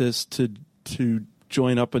Baptists to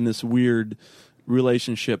join up in this weird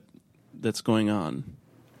relationship that's going on?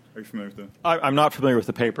 Are you familiar with I'm not familiar with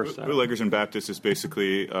the paper. Bootleggers and Baptists is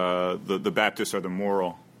basically the Baptists are the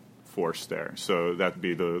moral force there. So that would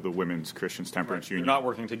be the Women's Christians Temperance Union. They're not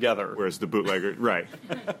working together. Whereas the bootleggers, right.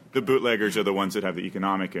 The bootleggers are the ones that have the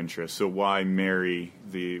economic interest. So why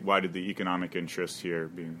did the economic interest here,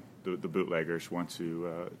 being the bootleggers, want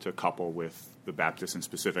to couple with the Baptists in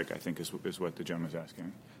specific, I think is what the gentleman is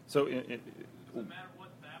asking. So does it matter what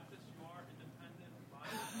Baptist you are,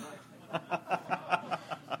 independent?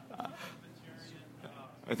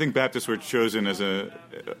 I think Baptists were chosen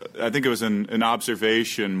I think it was an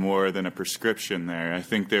observation more than a prescription there. I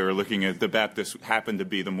think they were looking at the Baptists happened to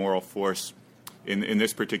be the moral force in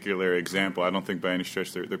this particular example. I don't think by any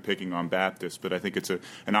stretch they're picking on Baptists, but I think it's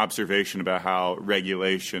an observation about how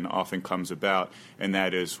regulation often comes about, and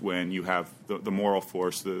that is when you have the moral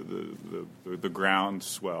force, the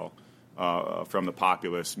groundswell from the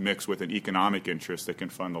populace mixed with an economic interest that can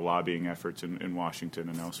fund the lobbying efforts in Washington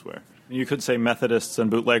and elsewhere. You could say Methodists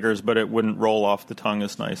and bootleggers, but it wouldn't roll off the tongue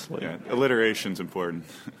as nicely. Yeah, alliteration's important.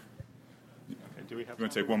 Okay, do we have you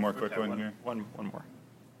want to take one more quick one here? One more.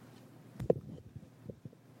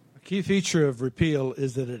 A key feature of repeal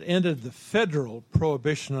is that it ended the federal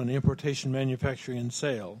prohibition on importation, manufacturing, and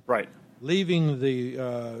sale. Right. Leaving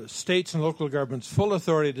the states and local governments full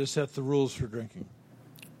authority to set the rules for drinking.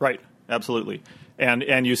 Right. Absolutely.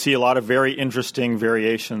 And you see a lot of very interesting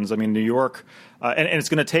variations. I mean, New York, and it's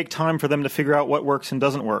going to take time for them to figure out what works and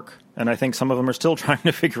doesn't work. And I think some of them are still trying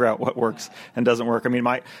to figure out what works and doesn't work. I mean,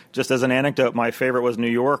 just as an anecdote, my favorite was New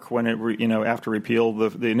York when after repeal,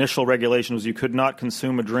 the initial regulation was you could not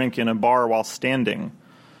consume a drink in a bar while standing.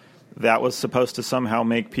 That was supposed to somehow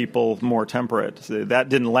make people more temperate. That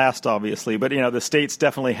didn't last, obviously. But, the states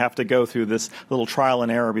definitely have to go through this little trial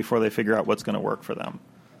and error before they figure out what's going to work for them.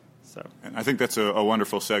 So. And I think that's a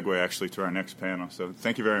wonderful segue, actually, to our next panel. So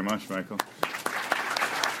thank you very much, Michael.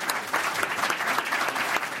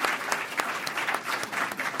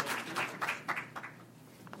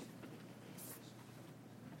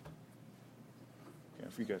 Yeah,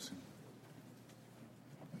 if you guys...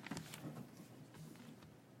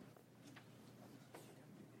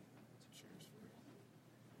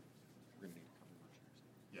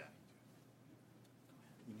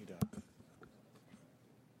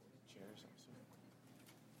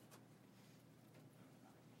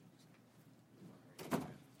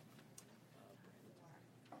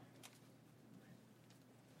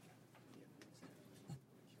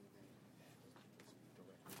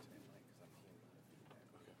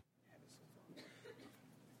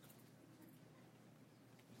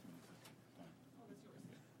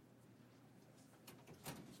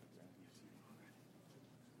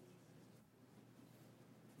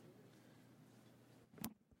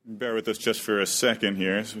 Bear with us just for a second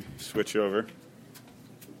here as we switch over.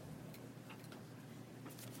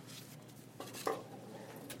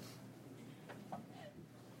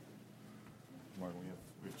 Mark, we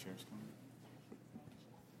have chairs coming?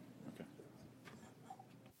 Okay.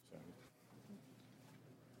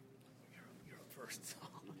 You're up first.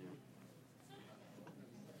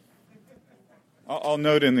 I'll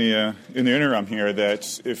note in the interim here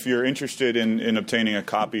that if you're interested in obtaining a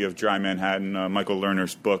copy of Dry Manhattan, Michael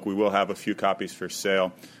Lerner's book, we will have a few copies for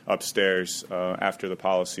sale upstairs after the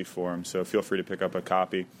policy forum. So feel free to pick up a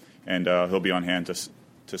copy, and he'll be on hand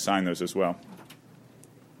to sign those as well.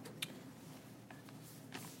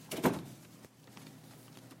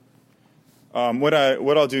 What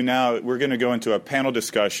I'll do now, we're going to go into a panel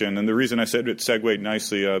discussion, and the reason I said it segued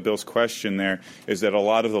nicely, Bill's question there, is that a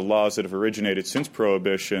lot of the laws that have originated since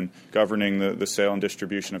Prohibition governing the sale and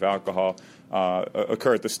distribution of alcohol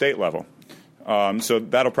occur at the state level. So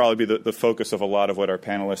that'll probably be the focus of a lot of what our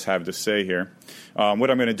panelists have to say here. What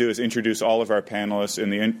I'm going to do is introduce all of our panelists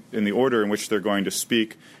in the order in which they're going to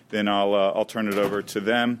speak. Then I'll turn it over to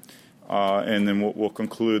them, and then we'll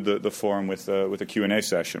conclude the forum with a Q&A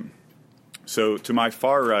session. So to my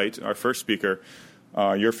far right, our first speaker,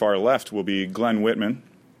 your far left, will be Glenn Whitman.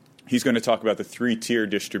 He's going to talk about the three-tier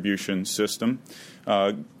distribution system.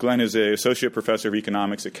 Glenn is an associate professor of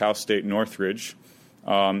economics at Cal State Northridge.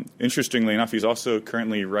 Interestingly enough, he's also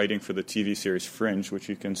currently writing for the TV series Fringe, which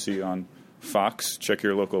you can see on Fox. Check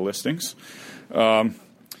your local listings.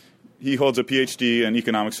 He holds a PhD in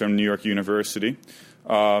economics from New York University,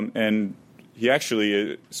 and he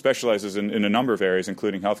actually specializes in a number of areas,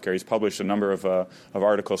 including healthcare. He's published a number of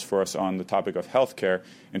articles for us on the topic of healthcare.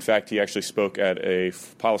 In fact, he actually spoke at a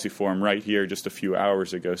policy forum right here just a few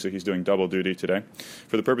hours ago, so he's doing double duty today.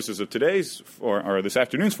 For the purposes of today's or this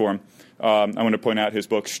afternoon's forum, I want to point out his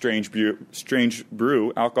book, Strange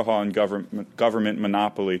Brew, Alcohol and Government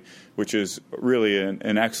Monopoly, which is really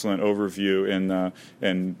an excellent overview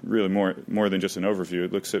and really more than just an overview.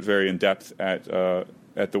 It looks at very in-depth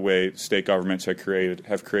at the way state governments have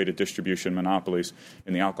created distribution monopolies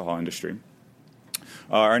in the alcohol industry.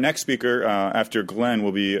 Our next speaker after Glenn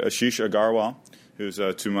will be Ashish Agarwal, who's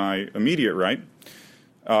to my immediate right.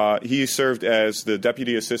 He served as the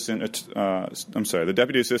Deputy Assistant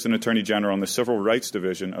Attorney General in the Civil Rights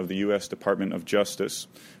Division of the U.S. Department of Justice.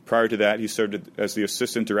 Prior to that, he served as the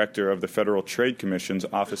Assistant Director of the Federal Trade Commission's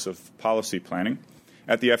Office of Policy Planning.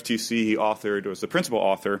 At the FTC, he was the principal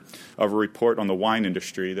author of a report on the wine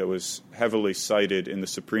industry that was heavily cited in the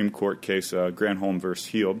Supreme Court case Granholm v.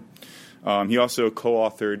 Heald. He also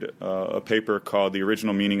co-authored a paper called The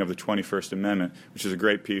Original Meaning of the 21st Amendment, which is a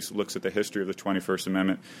great piece. It looks at the history of the 21st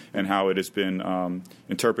Amendment and how it has been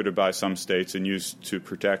interpreted by some states and used to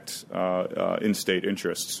protect in-state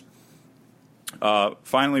interests.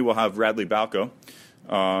 Finally, we'll have Radley Balko.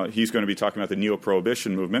 He's going to be talking about the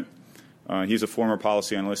neo-prohibition movement. He's a former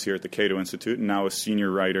policy analyst here at the Cato Institute and now a senior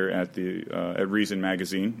writer at Reason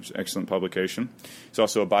Magazine, which is an excellent publication. He's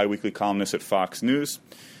also a biweekly columnist at Fox News.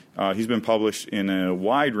 He's been published in a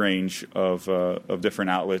wide range of different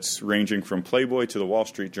outlets, ranging from Playboy to the Wall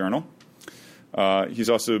Street Journal. He's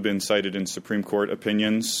also been cited in Supreme Court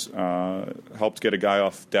opinions, helped get a guy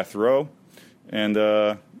off death row,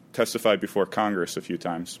 and testified before Congress a few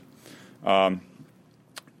times.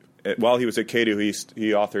 While he was at Cato, he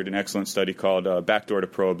authored an excellent study called Backdoor to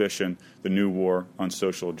Prohibition, The New War on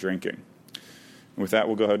Social Drinking. And with that,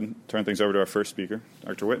 we'll go ahead and turn things over to our first speaker,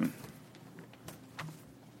 Dr. Whitman.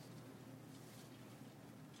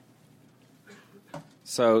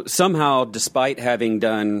 So somehow, despite having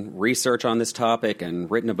done research on this topic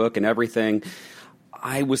and written a book and everything,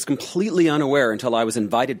 I was completely unaware until I was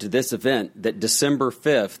invited to this event that December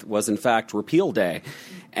 5th was, in fact, Repeal Day.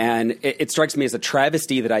 And it strikes me as a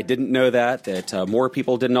travesty that I didn't know that more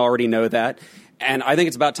people didn't already know that. And I think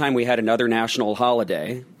it's about time we had another national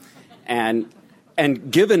holiday. And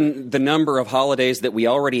given the number of holidays that we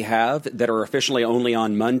already have that are officially only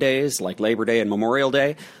on Mondays, like Labor Day and Memorial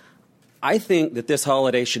Day, I think that this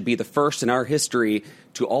holiday should be the first in our history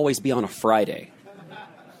to always be on a Friday.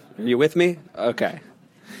 Are you with me? Okay.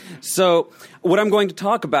 So what I'm going to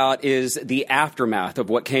talk about is the aftermath of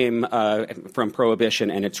what came from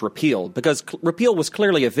Prohibition and its repeal, because repeal was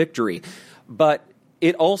clearly a victory, but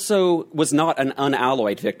it also was not an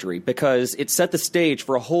unalloyed victory because it set the stage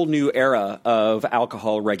for a whole new era of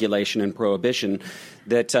alcohol regulation and prohibition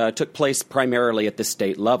that took place primarily at the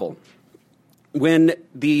state level. When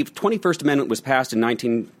the 21st Amendment was passed in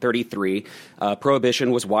 1933,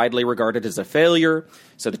 prohibition was widely regarded as a failure,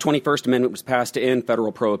 so the 21st Amendment was passed to end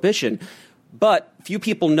federal prohibition. But few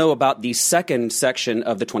people know about the second section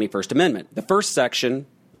of the 21st Amendment. The first section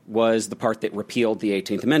was the part that repealed the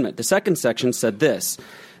 18th Amendment. The second section said this: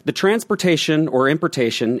 the transportation or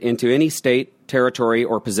importation into any state, territory,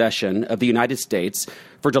 or possession of the United States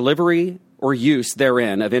for delivery or use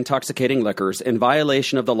therein of intoxicating liquors in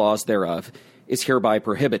violation of the laws thereof is hereby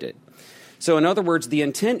prohibited. So in other words, the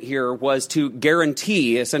intent here was to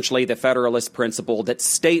guarantee essentially the Federalist principle that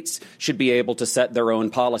states should be able to set their own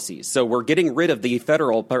policies. So we're getting rid of the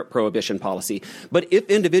federal prohibition policy. But if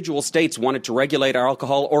individual states wanted to regulate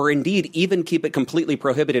alcohol or indeed even keep it completely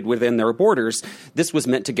prohibited within their borders, this was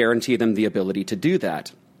meant to guarantee them the ability to do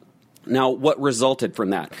that. Now, what resulted from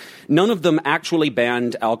that? None of them actually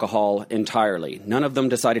banned alcohol entirely. None of them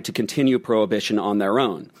decided to continue prohibition on their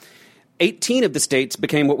own. 18 of the states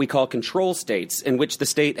became what we call control states, in which the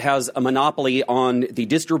state has a monopoly on the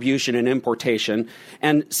distribution and importation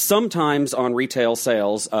and sometimes on retail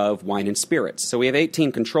sales of wine and spirits. So we have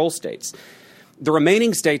 18 control states. The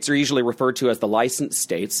remaining states are usually referred to as the licensed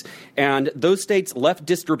states, and those states left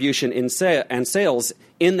distribution and sales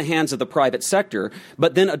in the hands of the private sector,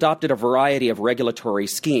 but then adopted a variety of regulatory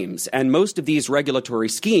schemes. And most of these regulatory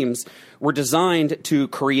schemes were designed to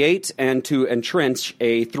create and to entrench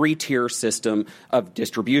a three-tier system of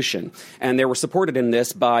distribution. And they were supported in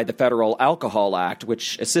this by the Federal Alcohol Act,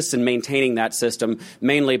 which assists in maintaining that system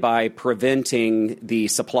mainly by preventing the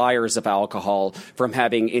suppliers of alcohol from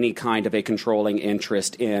having any kind of a controlling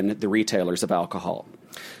interest in the retailers of alcohol.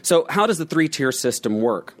 So how does the three-tier system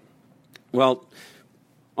work? Well,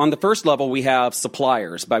 on the first level, we have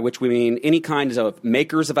suppliers, by which we mean any kinds of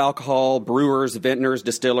makers of alcohol, brewers, vintners,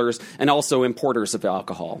 distillers, and also importers of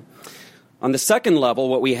alcohol. On the second level,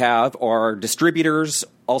 what we have are distributors,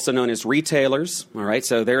 also known as retailers. All right,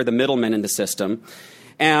 so they're the middlemen in the system.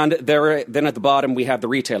 And then at the bottom, we have the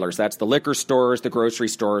retailers. That's the liquor stores, the grocery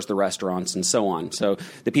stores, the restaurants, and so on. So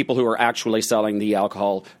the people who are actually selling the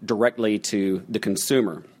alcohol directly to the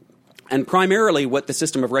consumer. And primarily what the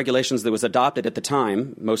system of regulations that was adopted at the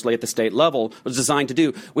time, mostly at the state level, was designed to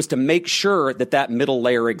do was to make sure that that middle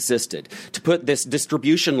layer existed, to put this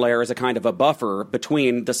distribution layer as a kind of a buffer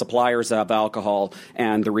between the suppliers of alcohol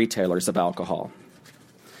and the retailers of alcohol.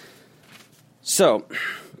 So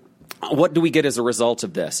what do we get as a result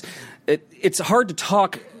of this? It's hard to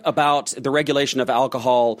talk about the regulation of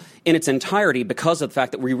alcohol in its entirety because of the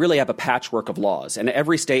fact that we really have a patchwork of laws, and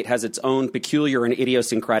every state has its own peculiar and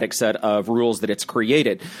idiosyncratic set of rules that it's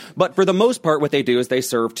created. But for the most part, what they do is they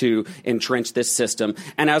serve to entrench this system,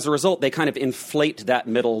 and as a result, they kind of inflate that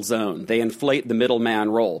middle zone. They inflate the middleman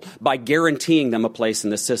role by guaranteeing them a place in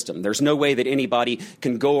the system. There's no way that anybody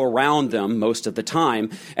can go around them most of the time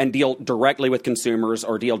and deal directly with consumers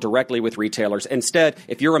or deal directly with retailers. Instead,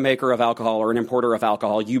 if you're a maker of alcohol or an importer of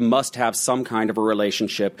alcohol, you must have some kind of a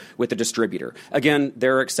relationship with the distributor. Again,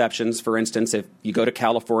 there are exceptions. For instance, if you go to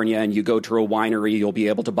California and you go to a winery, you'll be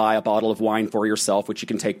able to buy a bottle of wine for yourself, which you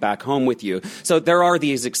can take back home with you. So there are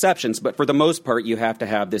these exceptions, but for the most part, you have to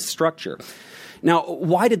have this structure. Now,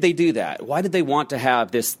 why did they do that? Why did they want to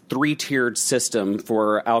have this three-tiered system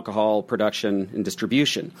for alcohol production and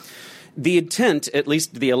distribution? The intent, at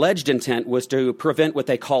least the alleged intent, was to prevent what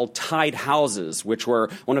they called tied houses, which were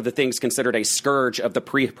one of the things considered a scourge of the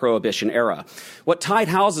pre-Prohibition era. What tied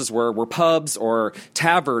houses were pubs or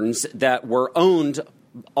taverns that were owned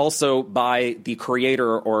also by the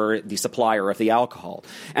creator or the supplier of the alcohol.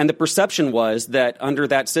 And the perception was that under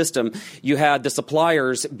that system, you had the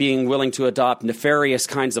suppliers being willing to adopt nefarious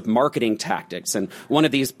kinds of marketing tactics. And one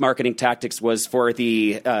of these marketing tactics was for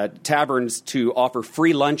the taverns to offer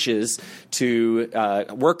free lunches to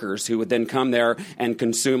workers who would then come there and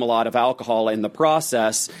consume a lot of alcohol in the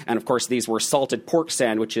process. And of course, these were salted pork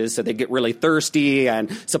sandwiches, so they'd get really thirsty,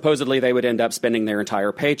 and supposedly they would end up spending their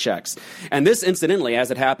entire paychecks. And this, incidentally, as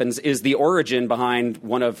it happens, is the origin behind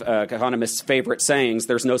one of economists' favorite sayings: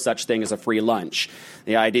 there's no such thing as a free lunch.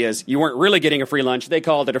 The idea is you weren't really getting a free lunch. They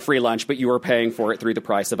called it a free lunch, but you were paying for it through the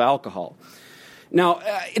price of alcohol. Now,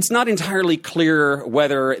 it's not entirely clear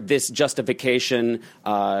whether this justification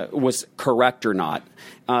was correct or not.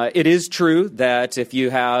 It is true that if you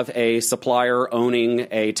have a supplier owning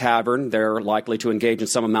a tavern, they're likely to engage in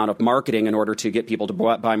some amount of marketing in order to get people to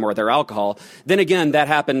buy more of their alcohol. Then again, that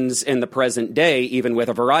happens in the present day, even with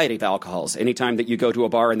a variety of alcohols. Anytime that you go to a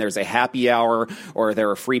bar and there's a happy hour or there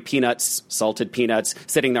are free peanuts, salted peanuts,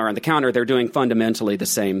 sitting there on the counter, they're doing fundamentally the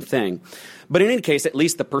same thing. But in any case, at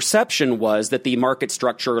least the perception was that the market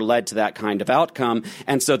structure led to that kind of outcome,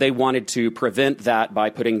 and so they wanted to prevent that by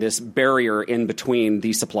putting this barrier in between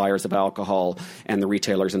the suppliers of alcohol and the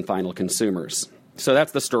retailers and final consumers. So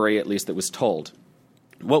that's the story, at least, that was told.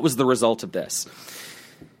 What was the result of this?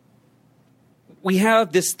 we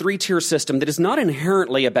have this three-tier system that is not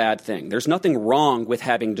inherently a bad thing. There's nothing wrong with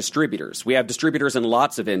having distributors. We have distributors in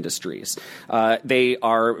lots of industries. They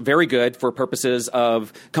are very good for purposes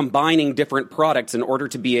of combining different products in order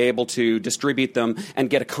to be able to distribute them and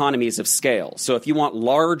get economies of scale. So if you want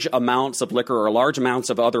large amounts of liquor or large amounts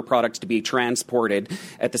of other products to be transported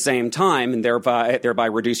at the same time and thereby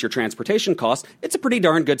reduce your transportation costs, it's a pretty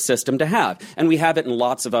darn good system to have. And we have it in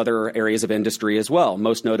lots of other areas of industry as well,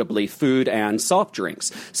 most notably food and soft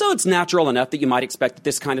drinks. So it's natural enough that you might expect that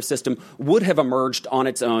this kind of system would have emerged on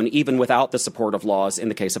its own even without the support of laws in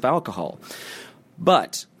the case of alcohol.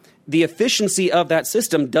 But the efficiency of that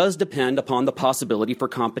system does depend upon the possibility for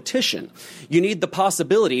competition. You need the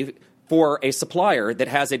possibility for a supplier that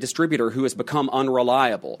has a distributor who has become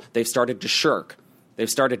unreliable. They've started to shirk. They've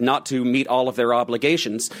started not to meet all of their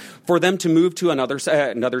obligations, for them to move to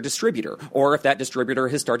another distributor, or if that distributor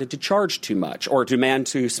has started to charge too much or demand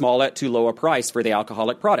too low a price for the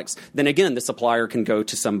alcoholic products, then again the supplier can go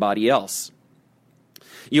to somebody else.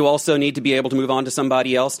 You also need to be able to move on to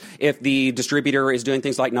somebody else if the distributor is doing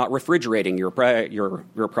things like not refrigerating your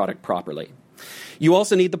product properly. You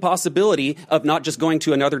also need the possibility of not just going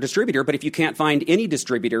to another distributor, but if you can't find any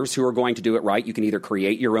distributors who are going to do it right, you can either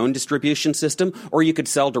create your own distribution system or you could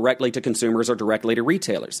sell directly to consumers or directly to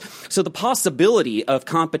retailers. So the possibility of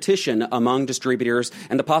competition among distributors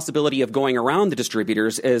and the possibility of going around the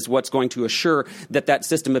distributors is what's going to assure that that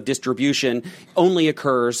system of distribution only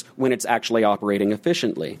occurs when it's actually operating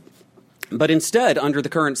efficiently. But instead, under the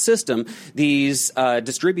current system, these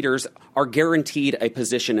distributors are guaranteed a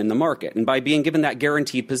position in the market. And by being given that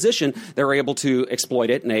guaranteed position, they're able to exploit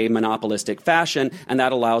it in a monopolistic fashion, and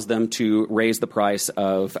that allows them to raise the price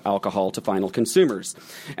of alcohol to final consumers.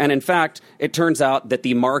 And in fact, it turns out that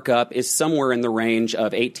the markup is somewhere in the range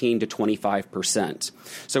of 18 to 25%.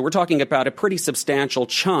 So we're talking about a pretty substantial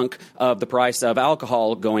chunk of the price of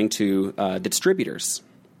alcohol going to the distributors.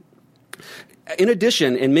 In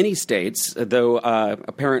addition, in many states, though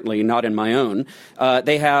apparently not in my own,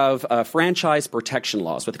 they have franchise protection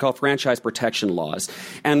laws, what they call franchise protection laws.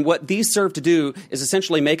 And what these serve to do is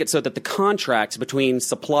essentially make it so that the contracts between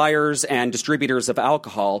suppliers and distributors of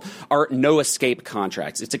alcohol are no-escape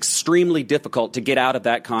contracts. It's extremely difficult to get out of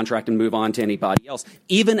that contract and move on to anybody else,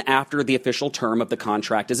 even after the official term of the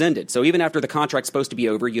contract is ended. So even after the contract's supposed to be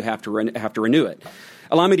over, you have to renew it.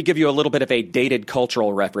 Allow me to give you a little bit of a dated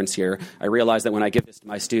cultural reference here. I realize that when I give this to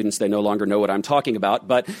my students, they no longer know what I'm talking about.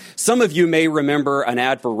 But some of you may remember an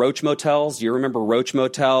ad for Roach Motels. Do you remember Roach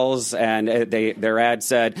Motels? And their ad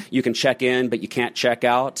said, you can check in, but you can't check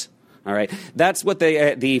out. All right. That's what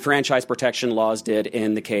the franchise protection laws did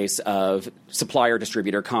in the case of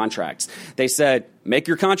supplier-distributor contracts. They said, make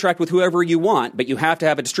your contract with whoever you want, but you have to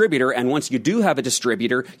have a distributor, and once you do have a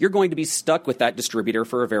distributor, you're going to be stuck with that distributor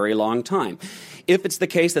for a very long time. If it's the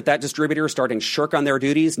case that that distributor is starting to shirk on their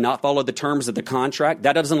duties, not follow the terms of the contract,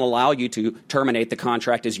 that doesn't allow you to terminate the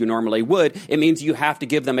contract as you normally would. It means you have to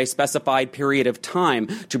give them a specified period of time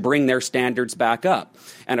to bring their standards back up.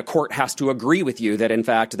 And a court has to agree with you that, in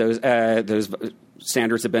fact, those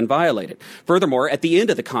standards have been violated. Furthermore, at the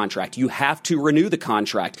end of the contract, you have to renew the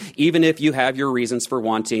contract, even if you have your reasons for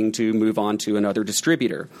wanting to move on to another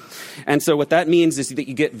distributor. And so what that means is that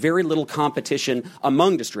you get very little competition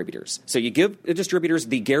among distributors. So you give the distributors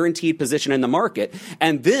the guaranteed position in the market,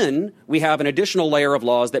 and then we have an additional layer of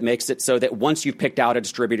laws that makes it so that once you've picked out a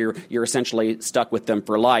distributor, you're essentially stuck with them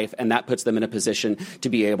for life, and that puts them in a position to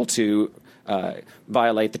be able to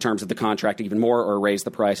violate the terms of the contract even more, or raise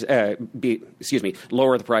the price,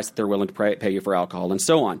 lower the price that they're willing to pay you for alcohol, and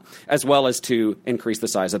so on, as well as to increase the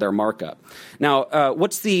size of their markup. Now,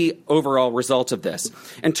 what's the overall result of this?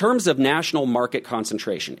 In terms of national market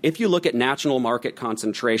concentration, if you look at national market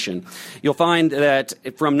concentration, you'll find that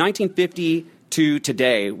from 1950 to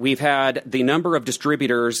today, we've had the number of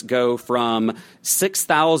distributors go from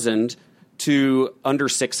 6,000 to under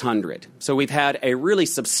 600. So we've had a really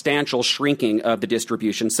substantial shrinking of the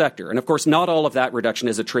distribution sector. And of course, not all of that reduction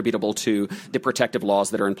is attributable to the protective laws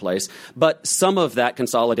that are in place, but some of that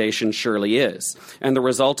consolidation surely is. And the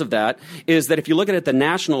result of that is that if you look at it at the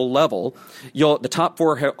national level, the top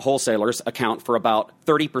four wholesalers account for about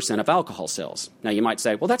 30% of alcohol sales. Now you might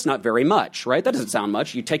say, well, that's not very much, right? That doesn't sound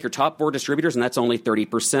much. You take your top four distributors and that's only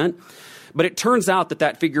 30%. But it turns out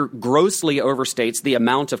that figure grossly overstates the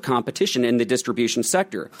amount of competition in the distribution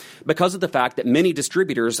sector because of the fact that many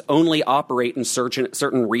distributors only operate in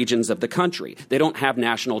certain regions of the country. They don't have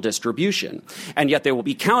national distribution, and yet they will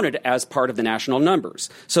be counted as part of the national numbers.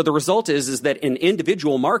 So the result is that in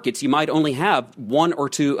individual markets, you might only have one or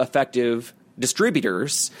two effective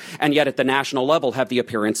distributors, and yet at the national level have the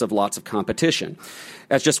appearance of lots of competition.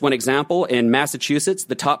 As just one example, in Massachusetts,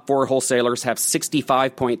 the top 4 wholesalers have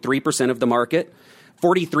 65.3% of the market.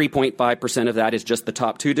 43.5% of that is just the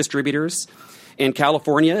top 2 distributors. In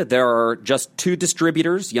California, there are just 2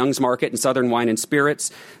 distributors, Young's Market and Southern Wine and Spirits,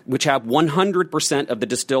 which have 100% of the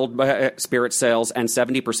distilled spirit sales and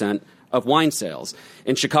 70% of wine sales.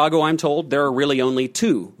 In Chicago, I'm told, there are really only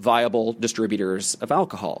 2 viable distributors of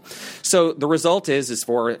alcohol. So the result is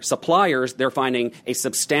for suppliers, they're finding a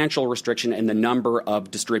substantial restriction in the number of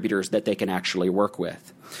distributors that they can actually work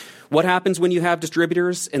with. What happens when you have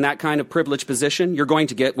distributors in that kind of privileged position? You're going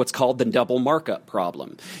to get what's called the double markup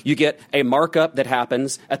problem. You get a markup that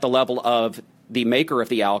happens at the level of the maker of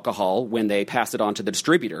the alcohol when they pass it on to the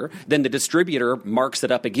distributor. Then the distributor marks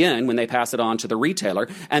it up again when they pass it on to the retailer.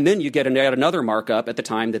 And then you get another markup at the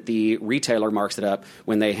time that the retailer marks it up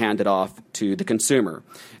when they hand it off to the consumer.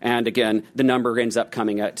 And again, the number ends up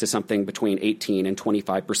coming to something between 18 and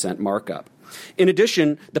 25% markup. In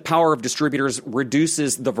addition, the power of distributors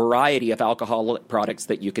reduces the variety of alcoholic products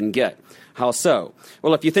that you can get. How so?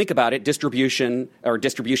 Well, if you think about it, distribution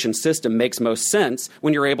system makes most sense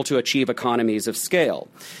when you're able to achieve economies of scale.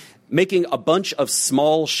 Making a bunch of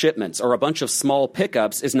small shipments or a bunch of small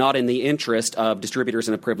pickups is not in the interest of distributors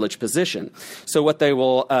in a privileged position. So what they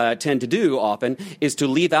will tend to do often is to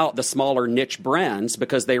leave out the smaller niche brands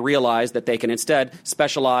because they realize that they can instead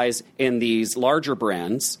specialize in these larger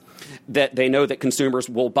brands that they know that consumers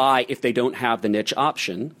will buy if they don't have the niche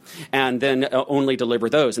option, and then only deliver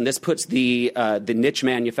those. And this puts the niche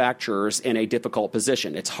manufacturers in a difficult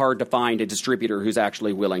position. It's hard to find a distributor who's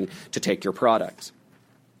actually willing to take your products.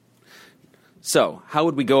 So, how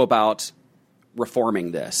would we go about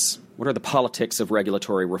reforming this? What are the politics of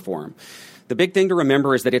regulatory reform? The big thing to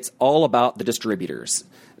remember is that it's all about the distributors.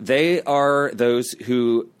 They are those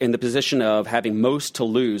who, in the position of having most to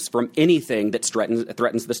lose from anything that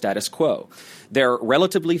threatens the status quo. They're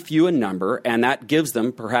relatively few in number, and that gives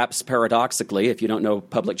them, perhaps paradoxically, if you don't know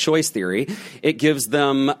public choice theory, it gives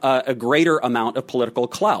them a greater amount of political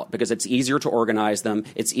clout because it's easier to organize them.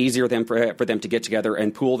 It's easier for them to get together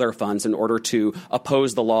and pool their funds in order to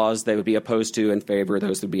oppose the laws they would be opposed to and favor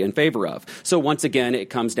those would be in favor of. So once again, it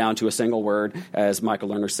comes down to a single word, as Michael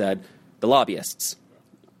Lerner said, the lobbyists.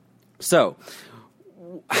 So,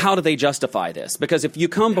 how do they justify this? Because if you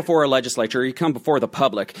come before a legislature, you come before the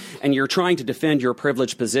public, and you're trying to defend your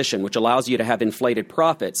privileged position, which allows you to have inflated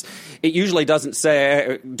profits, it usually doesn't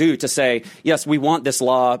say, yes, we want this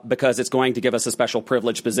law because it's going to give us a special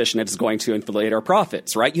privileged position. It's going to inflate our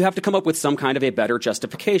profits, right? You have to come up with some kind of a better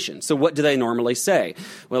justification. So what do they normally say?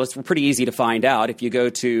 Well, it's pretty easy to find out. If you go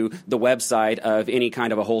to the website of any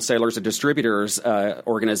kind of a wholesalers or distributors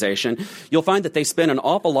organization, you'll find that they spend an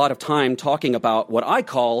awful lot of time talking about what I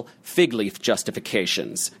call fig leaf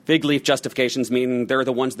justifications. Fig leaf justifications mean they're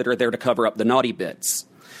the ones that are there to cover up the naughty bits.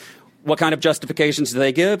 What kind of justifications do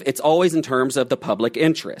they give? It's always in terms of the public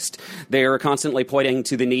interest. They are constantly pointing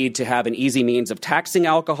to the need to have an easy means of taxing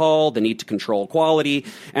alcohol, the need to control quality,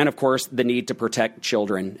 and, of course, the need to protect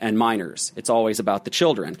children and minors. It's always about the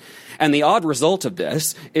children. And the odd result of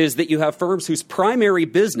this is that you have firms whose primary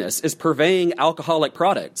business is purveying alcoholic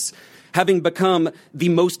products, having become the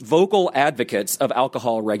most vocal advocates of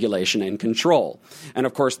alcohol regulation and control. And,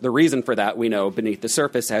 of course, the reason for that, we know, beneath the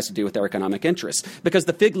surface has to do with their economic interests, because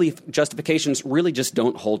the fig leaf justifications really just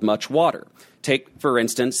don't hold much water. Take, for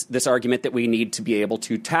instance, this argument that we need to be able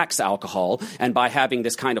to tax alcohol, and by having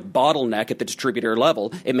this kind of bottleneck at the distributor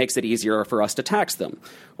level, it makes it easier for us to tax them.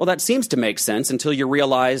 Well, that seems to make sense until you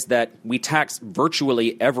realize that we tax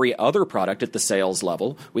virtually every other product at the sales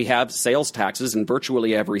level. We have sales taxes in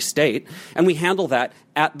virtually every state, and we handle that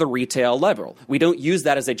at the retail level. We don't use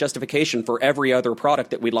that as a justification for every other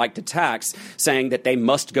product that we'd like to tax, saying that they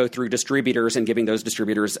must go through distributors and giving those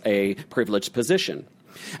distributors a privileged position.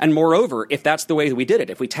 And moreover, if that's the way we did it,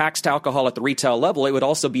 if we taxed alcohol at the retail level, it would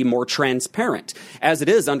also be more transparent. As it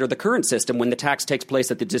is under the current system, when the tax takes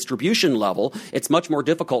place at the distribution level, it's much more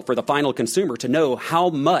difficult for the final consumer to know how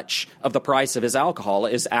much of the price of his alcohol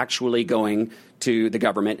is actually going to the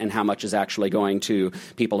government and how much is actually going to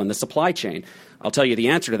people in the supply chain. I'll tell you the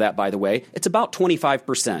answer to that, by the way. It's about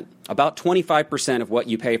 25%. About 25% of what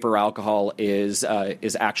you pay for alcohol is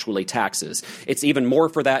actually taxes. It's even more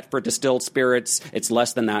for that for distilled spirits. It's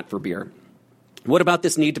less than that for beer. What about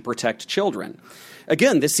this need to protect children?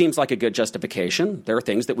 Again, this seems like a good justification. There are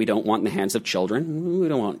things that we don't want in the hands of children. We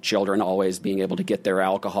don't want children always being able to get their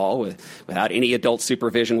alcohol without any adult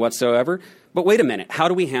supervision whatsoever. But wait a minute. How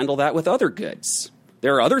do we handle that with other goods?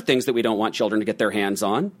 There are other things that we don't want children to get their hands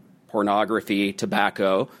on. pornography,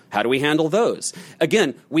 tobacco. How do we handle those?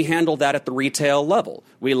 Again, we handle that at the retail level.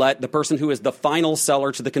 We let the person who is the final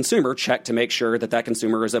seller to the consumer check to make sure that that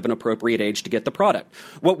consumer is of an appropriate age to get the product.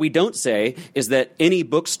 What we don't say is that any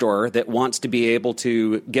bookstore that wants to be able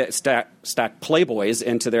to get stack Playboys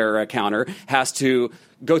into their counter has to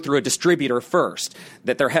go through a distributor first,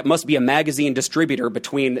 that there must be a magazine distributor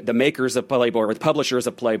between the makers of Playboy or the publishers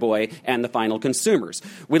of Playboy and the final consumers.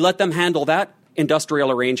 We let them handle that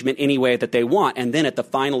industrial arrangement any way that they want, and then at the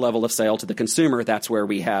final level of sale to the consumer, that's where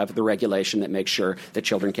we have the regulation that makes sure that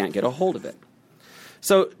children can't get a hold of it.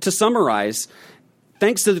 So to summarize,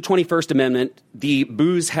 thanks to the 21st Amendment, the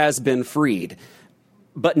booze has been freed.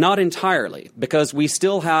 But not entirely, because we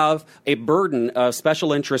still have a burden of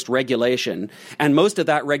special interest regulation, and most of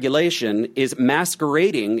that regulation is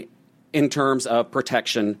masquerading in terms of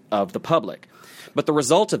protection of the public. But the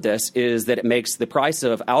result of this is that it makes the price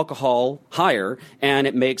of alcohol higher, and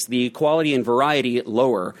it makes the quality and variety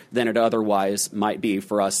lower than it otherwise might be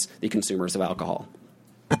for us, the consumers of alcohol.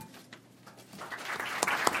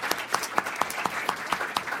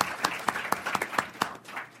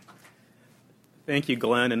 Thank you,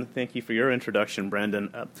 Glenn, and thank you for your introduction,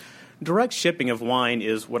 Brendan. Direct shipping of wine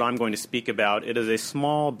is what I'm going to speak about. It is a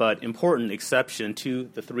small but important exception to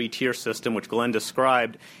the three-tier system which Glenn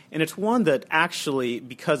described, and it's one that actually,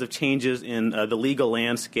 because of changes in the legal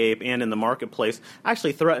landscape and in the marketplace,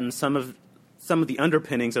 actually threatens some of the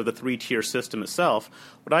underpinnings of the three-tier system itself.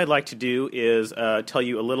 What I'd like to do is tell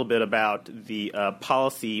you a little bit about the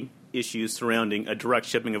policy issues surrounding direct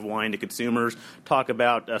shipping of wine to consumers, talk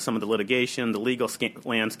about some of the litigation, the legal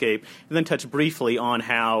landscape, and then touch briefly on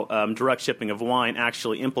how direct shipping of wine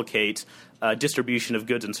actually implicates distribution of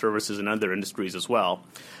goods and services in other industries as well.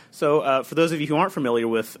 So for those of you who aren't familiar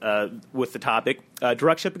with the topic,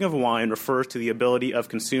 direct shipping of wine refers to the ability of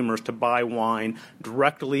consumers to buy wine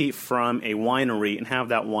directly from a winery and have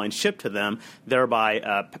that wine shipped to them,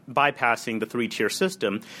 thereby bypassing the three-tier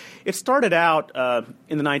system. It started out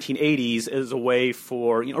in the 1980s as a way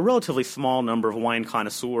for a relatively small number of wine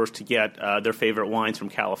connoisseurs to get their favorite wines from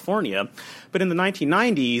California. But in the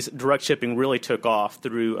 1990s, direct shipping really took off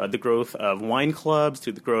through the growth of wine clubs,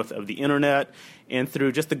 through the growth of the Internet, and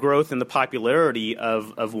through just the growth and the popularity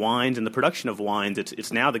of wines and the production of wines.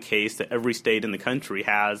 It's now the case that every state in the country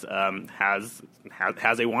has a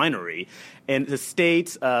winery. And the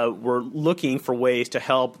states were looking for ways to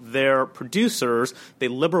help their producers. They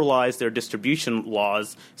liberalized their distribution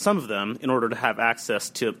laws, some of them, in order to have access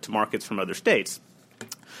to markets from other states.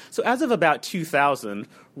 So as of about 2000,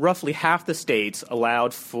 roughly half the states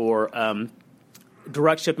allowed for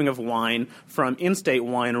direct shipping of wine from in-state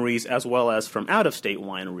wineries as well as from out-of-state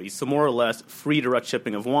wineries. So more or less free direct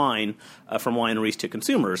shipping of wine from wineries to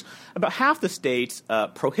consumers. About half the states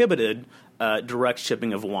prohibited direct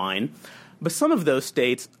shipping of wine, but some of those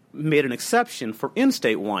states made an exception for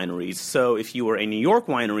in-state wineries. So if you were a New York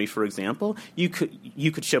winery, for example, you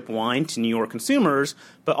could ship wine to New York consumers,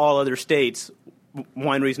 but all other states,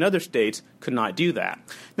 wineries in other states, could not do that.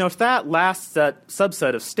 Now, it's that last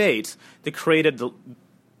subset of states that created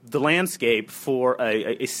the landscape for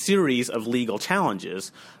a series of legal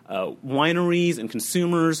challenges. Wineries and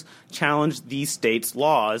consumers challenged these states'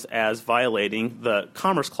 laws as violating the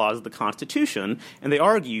Commerce Clause of the Constitution, and they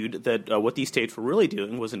argued that what these states were really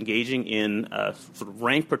doing was engaging in sort of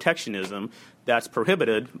rank protectionism that's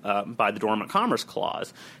prohibited by the Dormant Commerce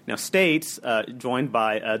Clause. Now, states, joined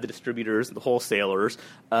by the distributors, the wholesalers,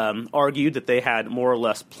 argued that they had more or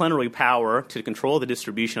less plenary power to control the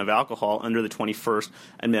distribution of alcohol under the 21st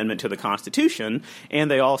Amendment to the Constitution,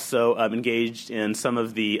 and they also engaged in some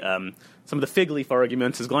of the fig leaf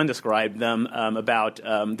arguments, as Glenn described them, about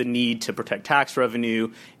the need to protect tax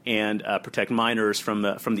revenue and protect minors from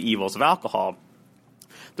the evils of alcohol.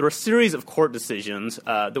 There were a series of court decisions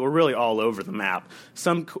that were really all over the map.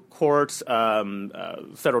 Some courts,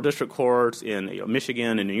 federal district courts in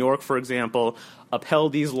Michigan and New York, for example,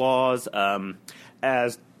 upheld these laws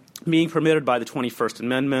as being permitted by the 21st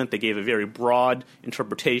Amendment. They gave a very broad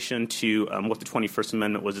interpretation to what the 21st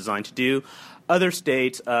Amendment was designed to do. Other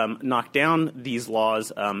states knocked down these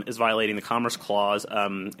laws as violating the Commerce Clause.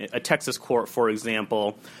 A Texas court, for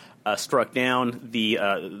example, struck down the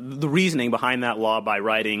reasoning behind that law by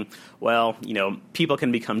writing, well, people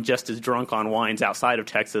can become just as drunk on wines outside of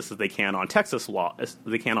Texas as they can on Texas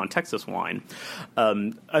wine,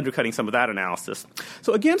 undercutting some of that analysis.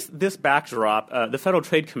 So against this backdrop, the Federal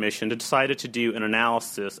Trade Commission decided to do an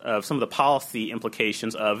analysis of some of the policy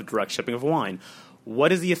implications of direct shipping of wine.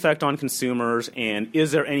 What is the effect on consumers, and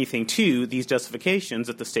is there anything to these justifications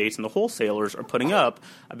that the states and the wholesalers are putting up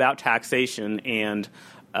about taxation and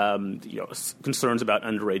concerns about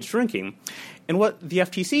underage drinking. And what the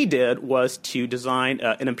FTC did was to design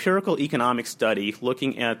an empirical economic study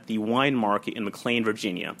looking at the wine market in McLean,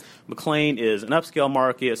 Virginia. McLean is an upscale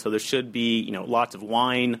market, so there should be lots of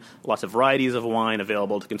wine, lots of varieties of wine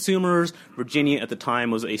available to consumers. Virginia at the time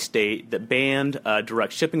was a state that banned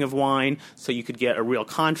direct shipping of wine, so you could get a real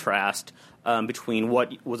contrast between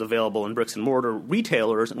what was available in bricks and mortar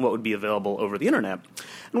retailers and what would be available over the internet.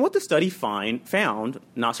 And what the study found,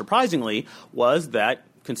 not surprisingly, was that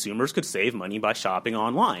consumers could save money by shopping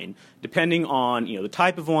online. Depending on the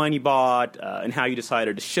type of wine you bought and how you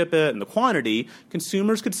decided to ship it and the quantity,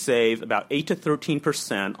 consumers could save about 8 to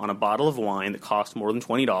 13% on a bottle of wine that cost more than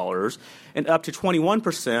 $20 and up to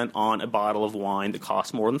 21% on a bottle of wine that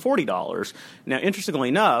cost more than $40. Now, interestingly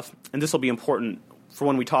enough, and this will be important for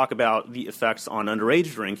when we talk about the effects on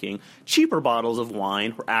underage drinking, cheaper bottles of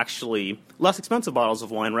wine were actually, less expensive bottles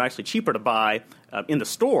of wine were actually cheaper to buy in the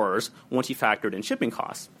stores once you factored in shipping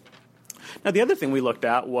costs. Now, the other thing we looked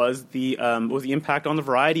at was the impact on the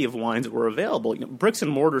variety of wines that were available. Bricks and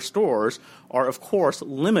mortar stores are, of course,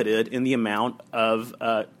 limited in the amount of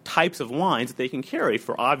types of wines that they can carry.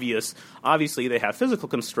 Obviously, they have physical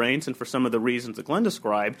constraints, and for some of the reasons that Glenn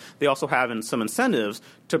described, they also have some incentives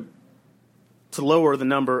to lower the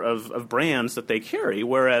number of brands that they carry,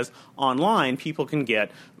 whereas online people can get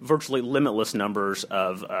virtually limitless numbers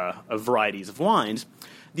of varieties of wines.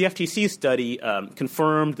 The FTC study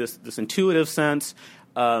confirmed this intuitive sense.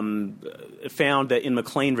 Found that in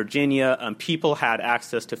McLean, Virginia, people had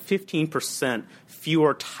access to 15%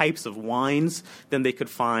 fewer types of wines than they could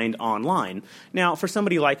find online. Now, for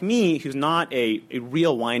somebody like me who's not a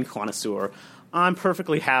real wine connoisseur, I'm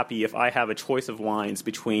perfectly happy if I have a choice of wines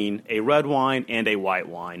between a red wine and a white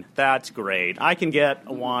wine. That's great. I can get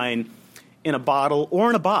a wine in a bottle or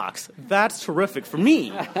in a box. That's terrific for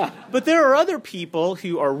me. But there are other people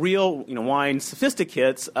who are real, wine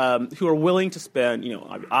sophisticates who are willing to spend,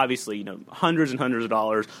 obviously, hundreds and hundreds of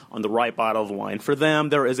dollars on the right bottle of wine. For them,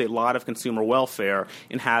 there is a lot of consumer welfare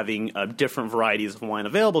in having different varieties of wine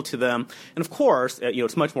available to them. And of course,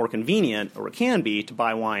 it's much more convenient, or it can be, to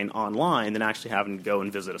buy wine online than actually having to go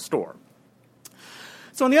and visit a store.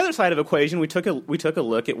 So on the other side of the equation, we took a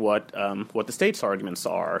look at what the state's arguments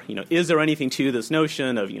are. Is there anything to this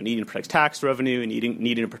notion of needing to protect tax revenue and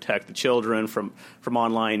needing to protect the children from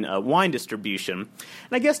online wine distribution? And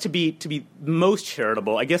I guess to be most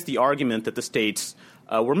charitable, I guess the argument that the states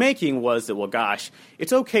were making was that, well, gosh,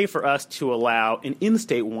 it's okay for us to allow an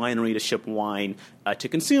in-state winery to ship wine to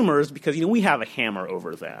consumers because, we have a hammer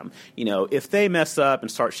over them. If they mess up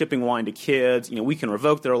and start shipping wine to kids, we can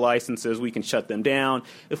revoke their licenses, we can shut them down.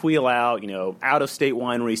 If we allow, out-of-state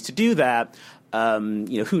wineries to do that,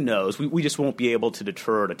 who knows? We just won't be able to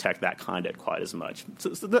deter or detect that conduct quite as much. So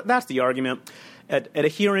that's the argument. At a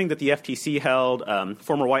hearing that the FTC held,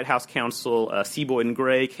 former White House counsel C. Boyden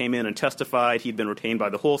Gray came in and testified. He'd been retained by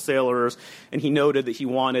the wholesalers, and he noted that he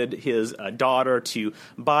wanted his daughter to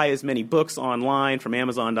buy as many books online from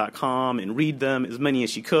Amazon.com and read them, as many as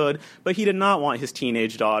she could, but he did not want his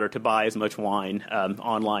teenage daughter to buy as much wine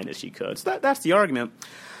online as she could. So that's the argument.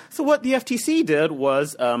 So what the FTC did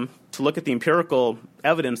was to look at the empirical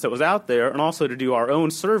evidence that was out there and also to do our own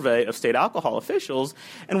survey of state alcohol officials.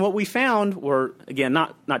 And what we found were, again,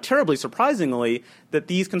 not terribly surprisingly, that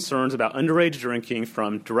these concerns about underage drinking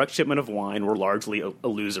from direct shipment of wine were largely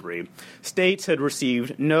illusory. States had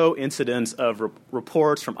received no incidents of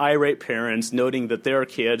reports from irate parents noting that their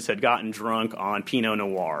kids had gotten drunk on Pinot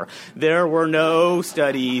Noir. There were no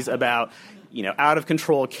studies about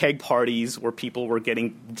out-of-control keg parties where people were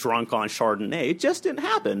getting drunk on Chardonnay. It just didn't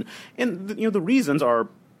happen. And, the reasons are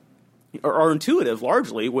intuitive,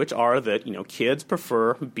 largely, which are that, kids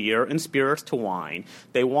prefer beer and spirits to wine.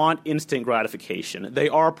 They want instant gratification. They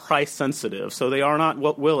are price-sensitive, so they are not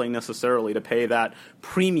willing necessarily to pay that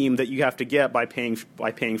premium that you have to get by paying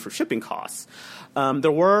for shipping costs.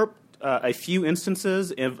 There were a few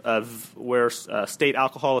instances of where state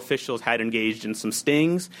alcohol officials had engaged in some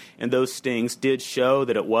stings, and those stings did show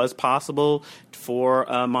that it was possible for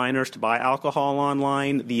minors to buy alcohol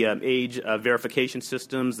online. The age verification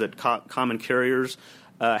systems that common carriers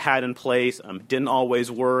had in place didn't always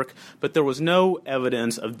work, but there was no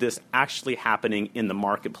evidence of this actually happening in the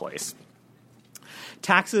marketplace.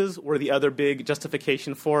 Taxes were the other big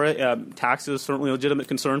justification for it. Taxes, certainly a legitimate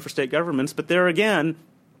concern for state governments, but there again,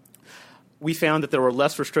 we found that there were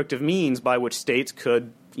less restrictive means by which states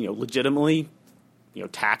could, legitimately,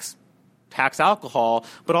 tax tax alcohol,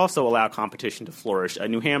 but also allow competition to flourish.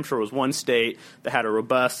 New Hampshire was one state that had a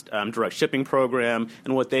robust direct shipping program,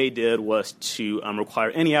 and what they did was to require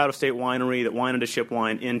any out-of-state winery that wanted to ship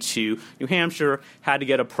wine into New Hampshire had to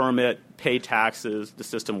get a permit, pay taxes. The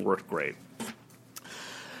system worked great.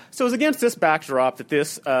 So it was against this backdrop that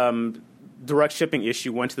this direct shipping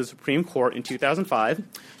issue went to the Supreme Court in 2005.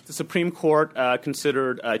 The Supreme Court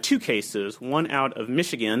considered two cases, one out of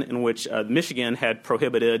Michigan, in which Michigan had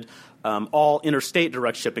prohibited all interstate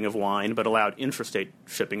direct shipping of wine, but allowed intrastate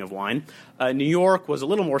shipping of wine. New York was a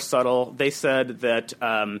little more subtle. They said that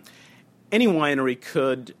any winery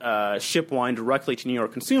could ship wine directly to New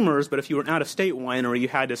York consumers, but if you were an out-of-state winery, you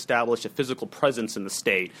had to establish a physical presence in the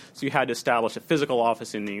state. So you had to establish a physical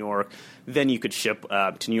office in New York. Then you could ship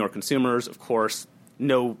to New York consumers. Of course,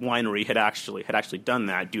 no winery had actually done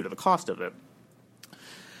that due to the cost of it.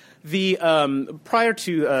 The prior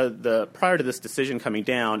to this decision coming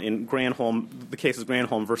down in Granholm, the case of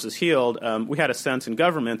Granholm versus Heald, we had a sense in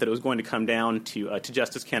government that it was going to come down to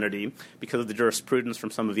Justice Kennedy because of the jurisprudence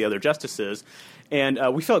from some of the other justices, and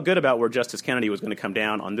we felt good about where Justice Kennedy was going to come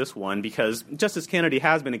down on this one because Justice Kennedy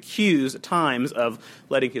has been accused at times of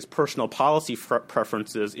letting his personal policy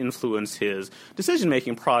preferences influence his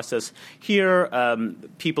decision-making process. Here,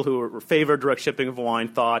 people who favored direct shipping of wine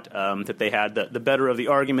thought that they had the better of the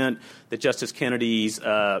argument, that Justice Kennedy's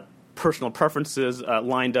personal preferences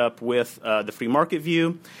lined up with the free market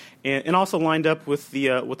view, and also lined up with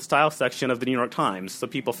the style section of the New York Times. So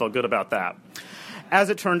people felt good about that. As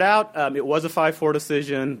it turned out, it was a 5-4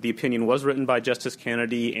 decision. The opinion was written by Justice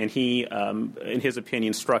Kennedy, and he, in his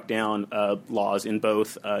opinion, struck down laws in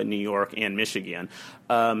both New York and Michigan.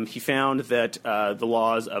 He found that the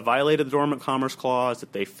laws violated the Dormant Commerce Clause,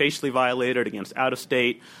 that they facially violated against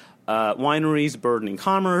out-of-state wineries burdening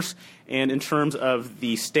commerce, and in terms of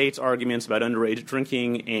the state's arguments about underage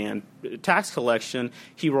drinking and tax collection,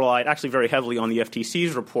 he relied actually very heavily on the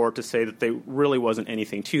FTC's report to say that there really wasn't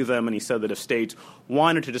anything to them, and he said that if states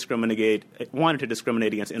wanted to discriminate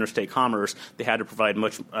against interstate commerce, they had to provide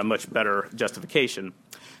a much better justification.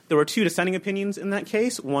 There were two dissenting opinions in that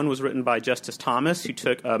case. One was written by Justice Thomas, who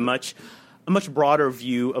took a much broader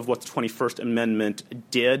view of what the 21st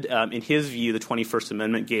Amendment did. In his view, the 21st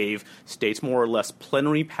Amendment gave states more or less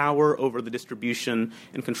plenary power over the distribution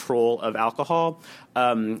and control of alcohol.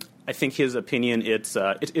 I think his opinion, it's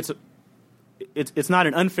not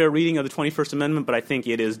an unfair reading of the 21st Amendment, but I think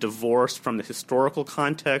it is divorced from the historical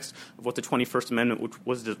context of what the 21st Amendment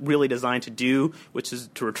was really designed to do, which is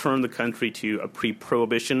to return the country to a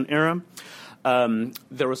pre-Prohibition era.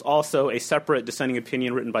 There was also a separate dissenting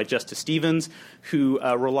opinion written by Justice Stevens, who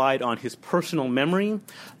relied on his personal memory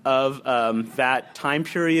of that time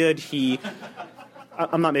period.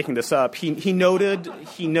 I'm not making this up. He noted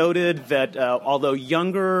that although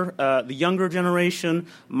the younger generation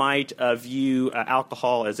might view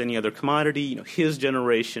alcohol as any other commodity, his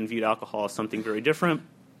generation viewed alcohol as something very different.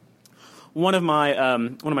 One of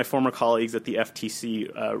my former colleagues at the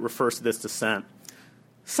FTC refers to this dissent,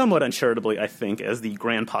 somewhat uncharitably, I think, as the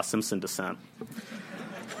Grandpa Simpson dissent.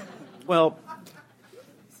 Well,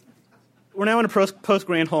 we're now in a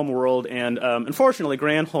post-Granholm world, and unfortunately,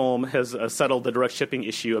 Granholm has settled the direct shipping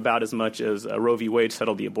issue about as much as Roe v. Wade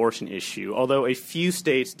settled the abortion issue. Although a few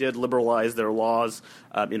states did liberalize their laws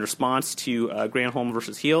in response to Granholm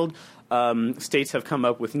versus Heald, states have come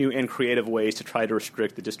up with new and creative ways to try to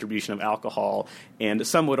restrict the distribution of alcohol, and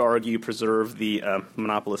some would argue preserve the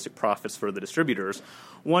monopolistic profits for the distributors.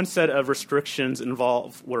 One set of restrictions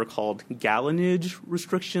involve what are called gallonage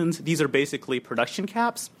restrictions. These are basically production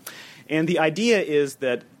caps. And the idea is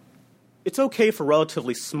that it's okay for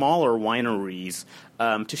relatively smaller wineries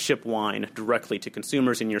to ship wine directly to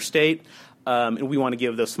consumers in your state. And we want to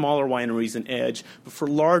give those smaller wineries an edge. But for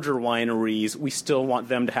larger wineries, we still want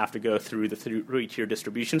them to have to go through the three-tier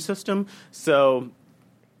distribution system. So,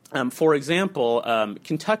 for example,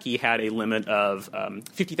 Kentucky had a limit of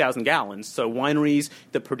 50,000 gallons. So wineries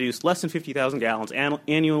that produce less than 50,000 gallons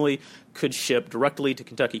annually could ship directly to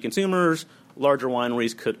Kentucky consumers. Larger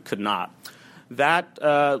wineries could not. That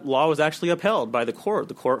law was actually upheld by the court.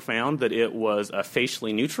 The court found that it was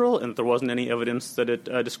facially neutral and that there wasn't any evidence that it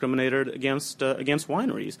discriminated against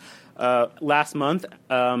wineries. Last month,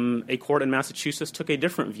 a court in Massachusetts took a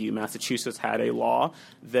different view. Massachusetts had a law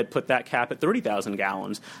that put that cap at 30,000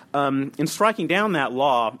 gallons. In striking down that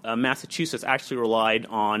law, Massachusetts actually relied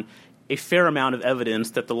on a fair amount of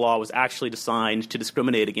evidence that the law was actually designed to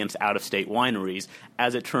discriminate against out-of-state wineries.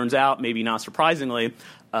 As it turns out, maybe not surprisingly,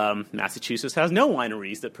 Massachusetts has no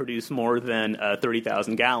wineries that produce more than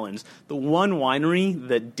 30,000 gallons. The one winery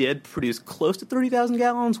that did produce close to 30,000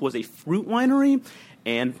 gallons was a fruit winery,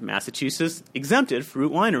 and Massachusetts exempted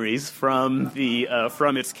fruit wineries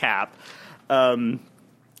from its cap.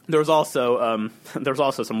 There was also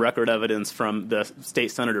some record evidence from the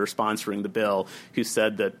state senator sponsoring the bill who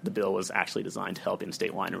said that the bill was actually designed to help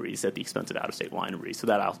in-state wineries at the expense of out-of-state wineries. So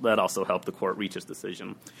that also helped the court reach its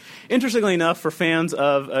decision. Interestingly enough, for fans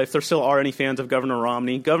of, if there still are any fans of Governor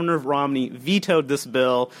Romney vetoed this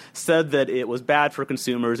bill, said that it was bad for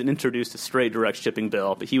consumers, and introduced a straight direct shipping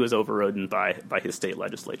bill, but he was overridden by his state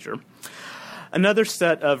legislature. Another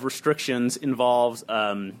set of restrictions involves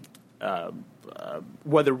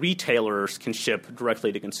whether retailers can ship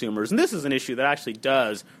directly to consumers. And this is an issue that actually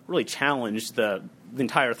does really challenge the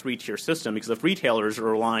entire three-tier system, because if retailers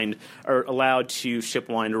are allowed to ship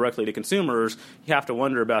wine directly to consumers, you have to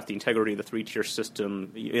wonder about the integrity of the three-tier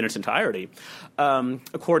system in its entirety. A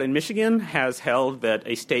court in Michigan has held that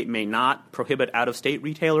a state may not prohibit out-of-state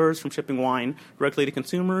retailers from shipping wine directly to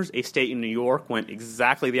consumers. A state in New York went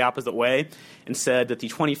exactly the opposite way and said that the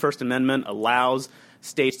 21st Amendment allows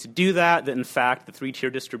states to do that in fact the three-tier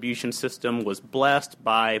distribution system was blessed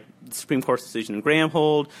by the Supreme Court's decision in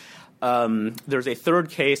Gramhold. There's a third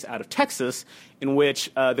case out of Texas in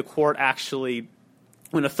which the court actually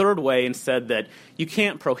went a third way and said that you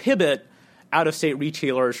can't prohibit out-of-state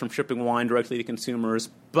retailers from shipping wine directly to consumers,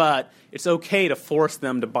 but it's okay to force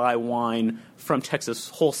them to buy wine from Texas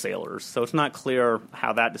wholesalers. So it's not clear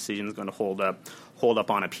how that decision is going to hold up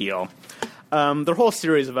on appeal. There are a whole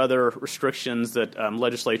series of other restrictions that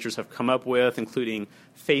legislatures have come up with, including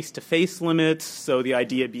face-to-face limits. So the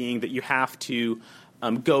idea being that you have to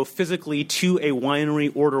go physically to a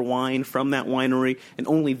winery, order wine from that winery, and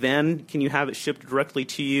only then can you have it shipped directly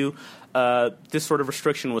to you. This sort of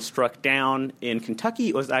restriction was struck down in Kentucky.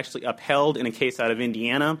 It was actually upheld in a case out of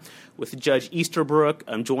Indiana with Judge Easterbrook,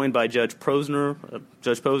 joined by Judge Posner.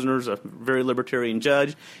 Judge Posner is a very libertarian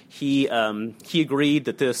judge. He agreed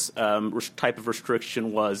that this type of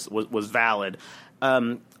restriction was valid.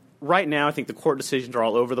 Right now, I think the court decisions are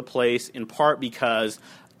all over the place, in part because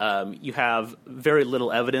you have very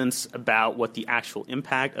little evidence about what the actual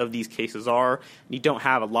impact of these cases are. You don't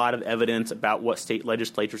have a lot of evidence about what state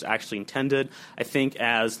legislatures actually intended. I think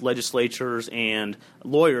as legislatures and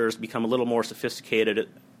lawyers become a little more sophisticated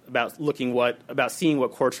about seeing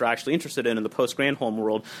what courts are actually interested in the post-Granholm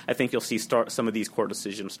world, I think you'll see some of these court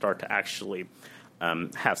decisions start to actually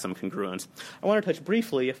have some congruence. I want to touch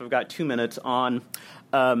briefly, if I've got 2 minutes, on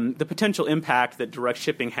the potential impact that direct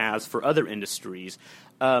shipping has for other industries.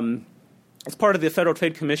 As part of the Federal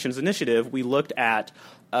Trade Commission's initiative, we looked at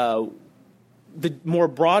the more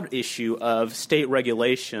broad issue of state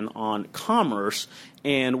regulation on commerce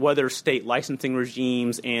and whether state licensing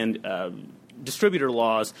regimes and distributor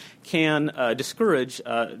laws can discourage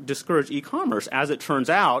e-commerce. As it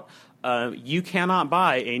turns out, you cannot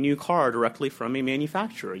buy a new car directly from a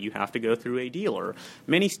manufacturer. You have to go through a dealer.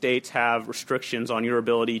 Many states have restrictions on your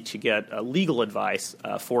ability to get legal advice,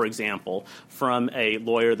 for example, from a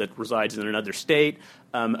lawyer that resides in another state.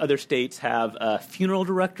 Other states have funeral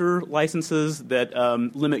director licenses that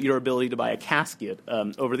limit your ability to buy a casket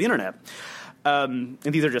over the Internet. And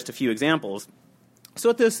these are just a few examples. So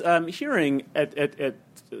at this hearing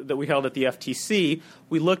that we held at the FTC,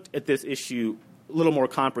 we looked at this issue a little more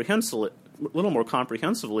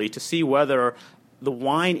comprehensively to see whether the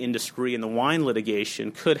wine industry and the wine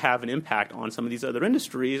litigation could have an impact on some of these other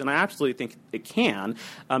industries, and I absolutely think it can,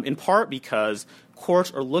 in part because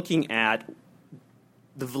courts are looking at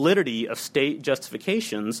the validity of state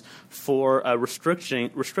justifications for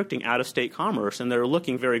restricting out-of-state commerce, and they're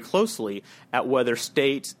looking very closely at whether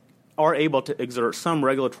states are able to exert some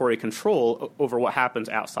regulatory control over what happens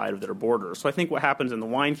outside of their borders. So I think what happens in the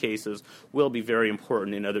wine cases will be very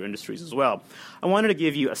important in other industries as well. I wanted to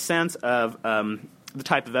give you a sense of the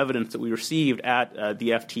type of evidence that we received at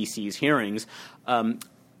the FTC's hearings.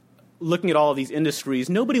 Looking at all of these industries,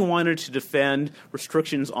 nobody wanted to defend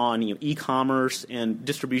restrictions on e-commerce and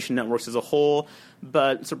distribution networks as a whole,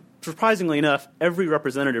 but surprisingly enough, every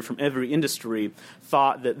representative from every industry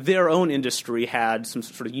thought that their own industry had some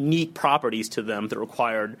sort of unique properties to them that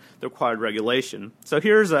required regulation. So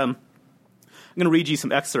here's I'm going to read you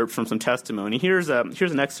some excerpts from some testimony. Here's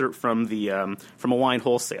an excerpt from a wine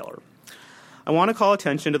wholesaler. I want to call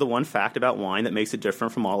attention to the one fact about wine that makes it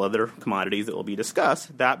different from all other commodities that will be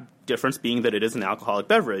discussed, that difference being that it is an alcoholic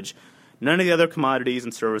beverage. None of the other commodities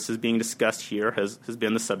and services being discussed here has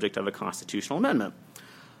been the subject of a constitutional amendment.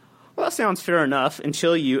 Well, that sounds fair enough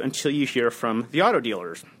until you hear from the auto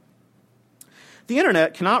dealers. The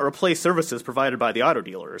Internet cannot replace services provided by the auto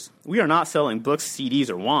dealers. We are not selling books,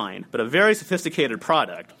 CDs, or wine, but a very sophisticated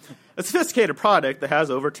product. A sophisticated product that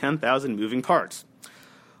has over 10,000 moving parts.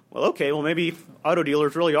 Well, okay, maybe auto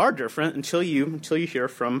dealers really are different until you hear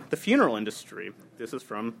from the funeral industry. This is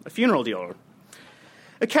from a funeral dealer.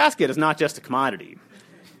 A casket is not just a commodity.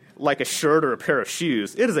 Like a shirt or a pair of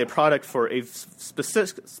shoes, it is a product for a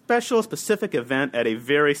specific event at a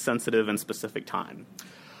very sensitive and specific time.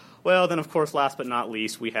 Well, then, of course, last but not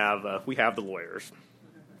least, we have the lawyers.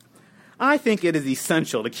 I think it is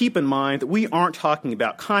essential to keep in mind that we aren't talking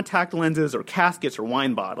about contact lenses or caskets or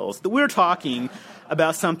wine bottles, that we're talking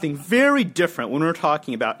about something very different when we're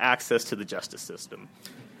talking about access to the justice system.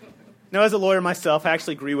 Now, as a lawyer myself, I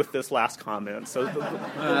actually agree with this last comment. So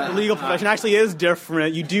the legal profession actually is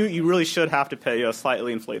different. You really should have to pay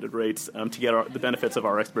slightly inflated rates to get the benefits of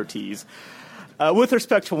our expertise. With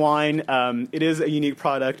respect to wine, it is a unique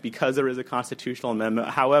product because there is a constitutional amendment.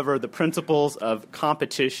 However, the principles of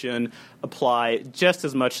competition apply just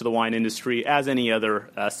as much to the wine industry as any other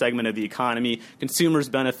segment of the economy. Consumers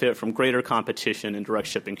benefit from greater competition, and direct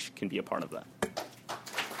shipping can be a part of that.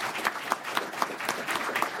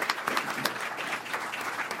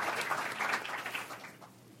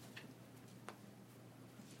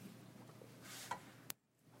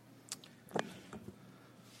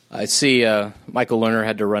 I see Michael Lerner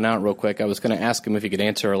had to run out real quick. I was going to ask him if he could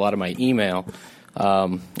answer a lot of my email.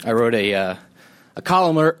 I wrote a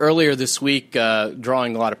column earlier this week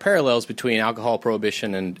drawing a lot of parallels between alcohol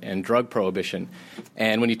prohibition and drug prohibition.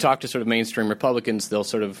 And when you talk to sort of mainstream Republicans, they'll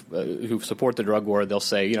sort of who support the drug war, they'll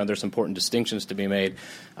say, there's important distinctions to be made.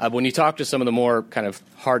 But when you talk to some of the more kind of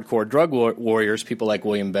hardcore drug warriors, people like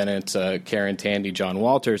William Bennett, Karen Tandy, John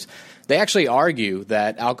Walters, they actually argue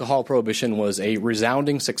that alcohol prohibition was a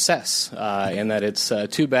resounding success and that it's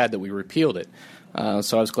too bad that we repealed it.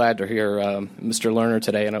 So I was glad to hear Mr. Lerner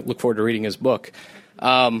today, and I look forward to reading his book.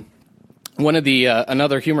 One of the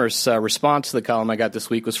another humorous response to the column I got this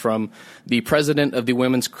week was from the president of the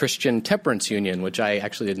Women's Christian Temperance Union, which I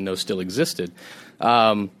actually didn't know still existed.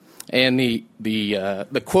 And the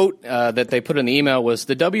quote that they put in the email was,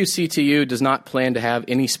 "The WCTU does not plan to have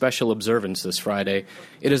any special observance this Friday.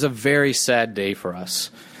 It is a very sad day for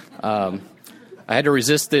us." I had to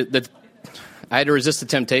resist the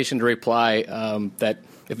temptation to reply that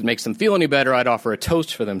if it makes them feel any better, I'd offer a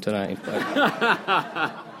toast for them tonight.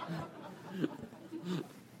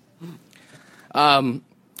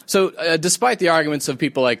 So despite the arguments of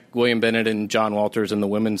people like William Bennett and John Walters and the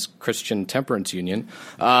Women's Christian Temperance Union,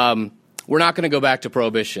 we're not going to go back to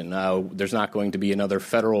prohibition. There's not going to be another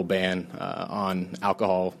federal ban on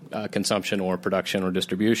alcohol consumption or production or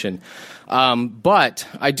distribution. But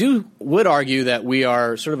I would argue that we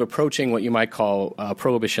are sort of approaching what you might call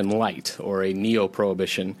prohibition light or a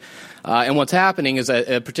neo-prohibition. And what's happening is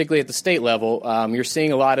that, particularly at the state level, you're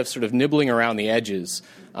seeing a lot of sort of nibbling around the edges.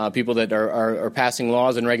 People that are passing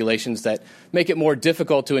laws and regulations that make it more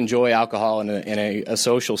difficult to enjoy alcohol in a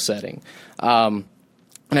social setting. And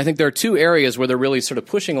I think there are two areas where they're really sort of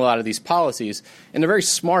pushing a lot of these policies, and they're very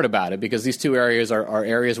smart about it because these two areas are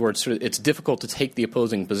areas where it's difficult to take the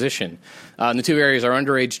opposing position. And the two areas are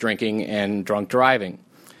underage drinking and drunk driving.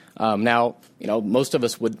 Now, most of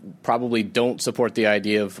us probably don't support the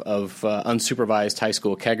idea of unsupervised high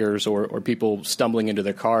school keggers or people stumbling into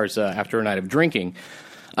their cars after a night of drinking.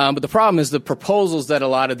 But the problem is the proposals that a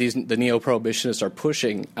lot of the neo-prohibitionists are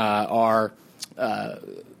pushing are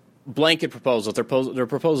blanket proposals. They're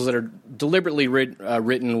proposals that are deliberately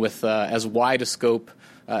written with as wide a scope,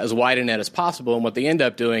 as wide a net as possible, and what they end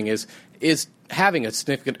up doing is having a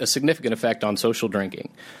significant effect on social drinking.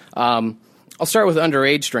 I'll start with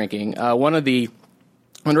underage drinking.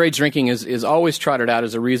 Underage drinking is always trotted out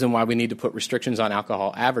as a reason why we need to put restrictions on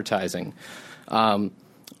alcohol advertising.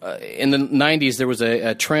 In the 90s, there was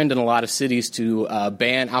a trend in a lot of cities to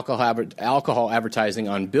ban alcohol advertising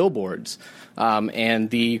on billboards. And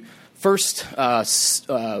the first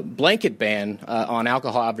blanket ban on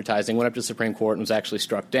alcohol advertising went up to the Supreme Court and was actually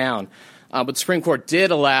struck down. But the Supreme Court did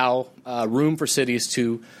allow room for cities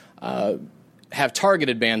to have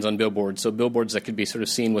targeted bans on billboards. So billboards that could be sort of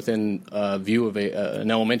seen within view of an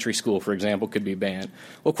elementary school, for example, could be banned.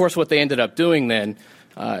 Well, of course, what they ended up doing then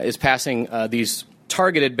is passing these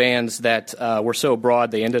targeted bans that were so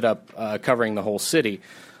broad they ended up covering the whole city.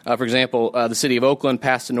 For example, the city of Oakland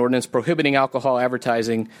passed an ordinance prohibiting alcohol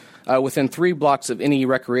advertising within 3 blocks of any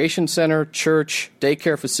recreation center, church,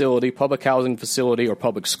 daycare facility, public housing facility, or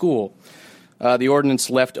public school. The ordinance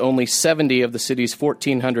left only 70 of the city's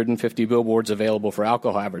 1,450 billboards available for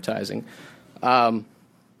alcohol advertising.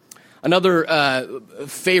 Another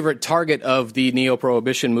favorite target of the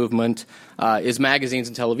neo-prohibition movement is magazines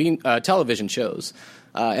and television shows.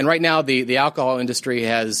 And right now, the alcohol industry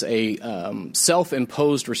has a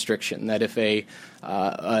self-imposed restriction that if a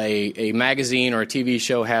magazine or a TV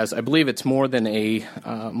show has, I believe it's more than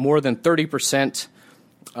 30%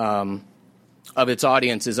 of its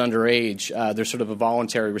audience is underage, there's sort of a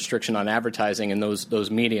voluntary restriction on advertising in those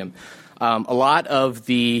medium. A lot of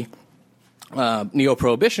the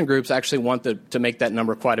neo-prohibition groups actually want to make that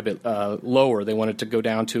number quite a bit lower. They want it to go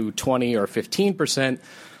down to 20 or 15%,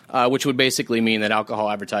 which would basically mean that alcohol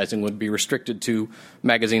advertising would be restricted to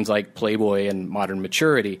magazines like Playboy and Modern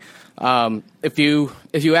Maturity. If you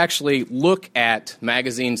actually look at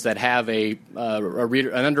magazines that have an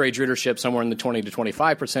underage readership somewhere in the 20 to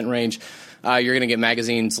 25% range, you're going to get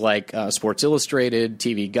magazines like Sports Illustrated,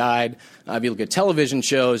 TV Guide. If you look at television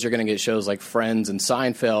shows, you're going to get shows like Friends and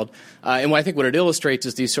Seinfeld. And I think what it illustrates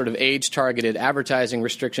is these sort of age-targeted advertising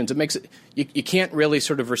restrictions. It makes it you can't really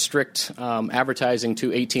sort of restrict advertising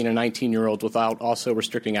to 18 and 19-year-olds without also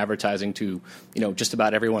restricting advertising to just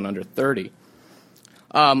about everyone under 30.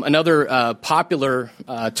 Another popular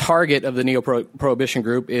target of the neo-prohibition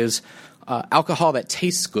group is alcohol that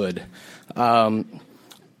tastes good. One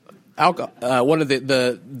of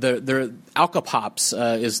the Alka-Pops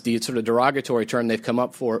is the sort of derogatory term they've come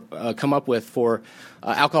up with for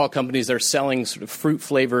alcohol companies that are selling sort of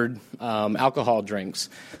fruit-flavored alcohol drinks.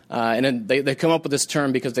 And then they come up with this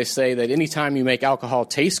term because they say that anytime you make alcohol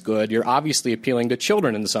taste good, you're obviously appealing to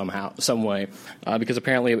children in some way, because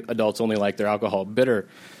apparently adults only like their alcohol bitter.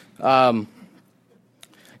 The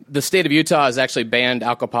state of Utah has actually banned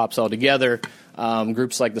Alka-Pops altogether.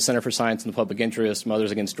 Groups like the Center for Science and the Public Interest,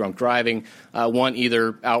 Mothers Against Drunk Driving, want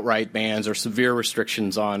either outright bans or severe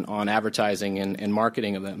restrictions on advertising and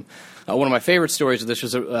marketing of them. One of my favorite stories of this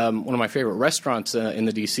was one of my favorite restaurants in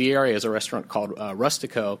the D.C. area is a restaurant called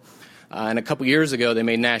Rustico. And a couple years ago, they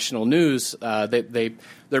made national news.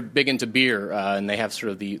 They're big into beer, and they have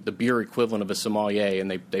sort of the beer equivalent of a sommelier, and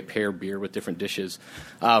they pair beer with different dishes.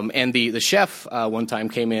 And the chef one time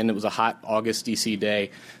came in. It was a hot August D.C. day,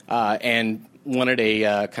 and wanted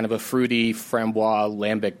a kind of a fruity framboise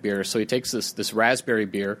lambic beer. So he takes this raspberry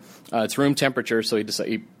beer. It's room temperature, so he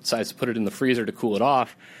decides to put it in the freezer to cool it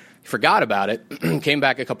off. He forgot about it, came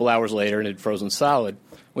back a couple hours later, and it had frozen solid.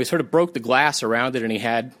 We sort of broke the glass around it, and he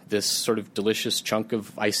had this sort of delicious chunk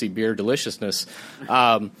of icy beer deliciousness,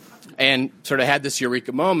 and sort of had this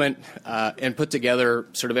eureka moment and put together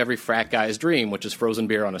sort of every frat guy's dream, which is frozen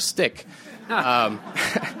beer on a stick.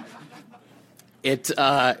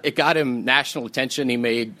 It got him national attention. He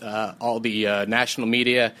made all the national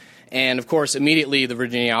media, and of course, immediately the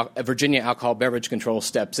Virginia Alcohol Beverage Control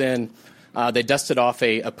steps in. They dusted off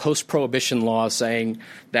a post-prohibition law saying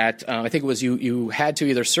that I think it was you had to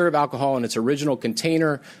either serve alcohol in its original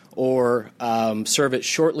container or serve it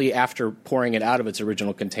shortly after pouring it out of its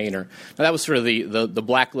original container. Now that was sort of the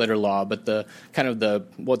black letter law, but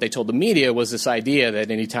what they told the media was this idea that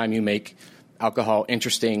anytime you make alcohol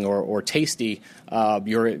interesting or tasty,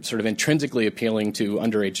 you're sort of intrinsically appealing to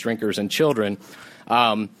underage drinkers and children.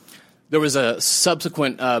 There was a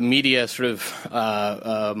subsequent media sort of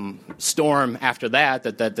storm after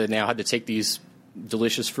that they now had to take these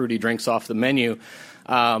delicious fruity drinks off the menu.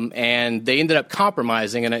 And they ended up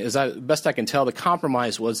compromising, and best I can tell, the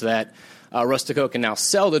compromise was that Rustico can now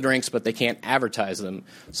sell the drinks, but they can't advertise them.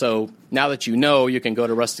 So now that you can go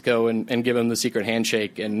to Rustico and give them the secret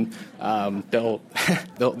handshake, and they'll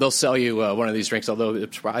sell you one of these drinks, although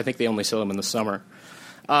I think they only sell them in the summer.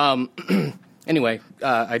 Anyway,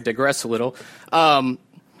 I digress a little. The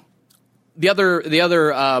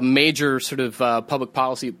other major sort of public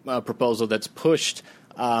policy proposal that's pushed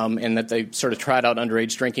and that they sort of tried out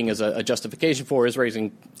underage drinking as a justification for is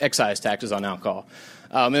raising excise taxes on alcohol.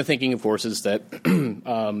 And the thinking, of course, is that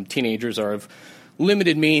teenagers are of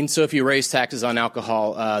limited means, so if you raise taxes on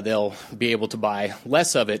alcohol, they'll be able to buy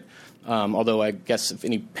less of it. Although I guess if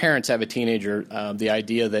any parents have a teenager, the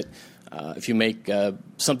idea that if you make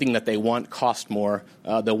something that they want cost more,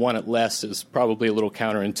 they'll want it less is probably a little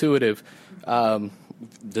counterintuitive.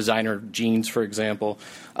 Designer jeans, for example.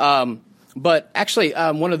 But actually,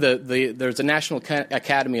 there's a National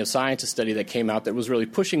Academy of Sciences study that came out that was really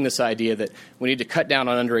pushing this idea that we need to cut down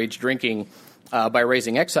on underage drinking by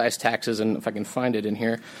raising excise taxes, and if I can find it in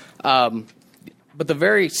here. But the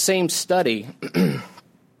very same study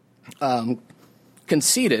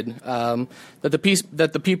conceded that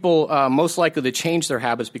the people most likely to change their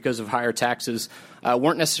habits because of higher taxes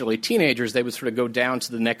weren't necessarily teenagers. They would sort of go down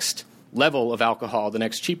to the next level of alcohol, the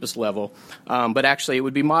next cheapest level, but actually it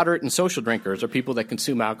would be moderate and social drinkers or people that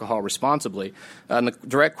consume alcohol responsibly. And the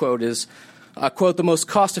direct quote is, quote, "The most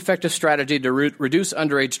cost-effective strategy to reduce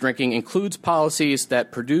underage drinking includes policies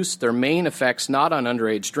that produce their main effects not on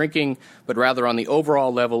underage drinking, but rather on the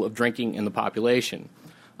overall level of drinking in the population."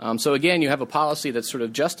 So again, you have a policy that's sort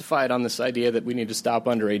of justified on this idea that we need to stop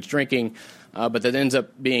underage drinking, but that ends up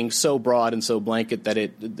being so broad and so blanket that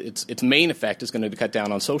its main effect is going to cut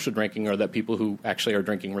down on social drinking or that people who actually are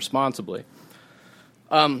drinking responsibly.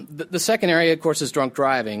 The second area, of course, is drunk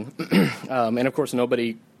driving. And, of course,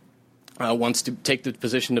 nobody wants to take the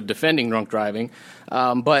position of defending drunk driving.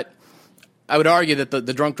 But I would argue that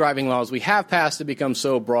the drunk driving laws we have passed have become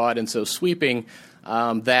so broad and so sweeping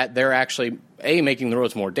that they're actually, A, making the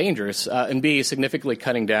roads more dangerous, and B, significantly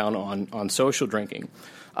cutting down on social drinking.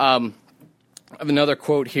 I have another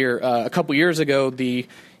quote here. A couple years ago, the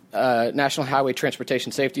National Highway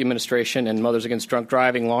Transportation Safety Administration and Mothers Against Drunk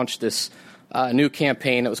Driving launched this new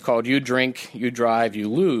campaign that was called "You Drink, You Drive, You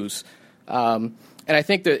Lose." And I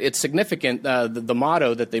think that it's significant, the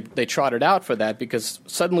motto that they trotted out for that, because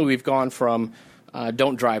suddenly we've gone from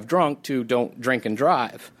don't drive drunk to don't drink and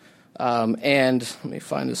drive. And let me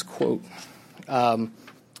find this quote.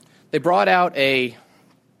 They brought out I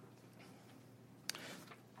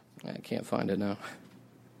can't find it now.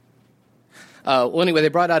 Well, anyway, they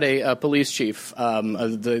brought out a police chief,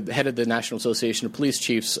 the head of the National Association of Police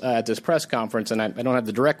Chiefs, at this press conference, and I don't have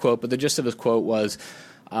the direct quote, but the gist of his quote was,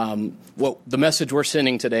 the message we're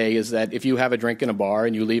sending today is that if you have a drink in a bar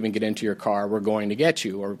and you leave and get into your car, we're going to get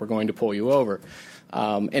you, or we're going to pull you over.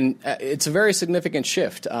 And it's a very significant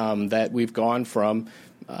shift that we've gone from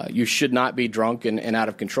you should not be drunk and out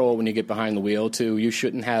of control when you get behind the wheel to you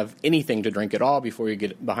shouldn't have anything to drink at all before you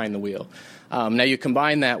get behind the wheel. Now you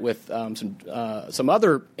combine that with some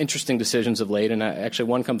other interesting decisions of late, and actually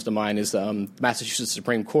one comes to mind is Massachusetts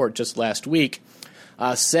Supreme Court just last week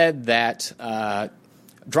said that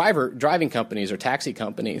driving companies or taxi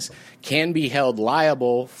companies can be held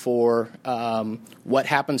liable for what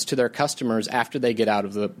happens to their customers after they get out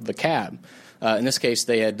of the cab. In this case,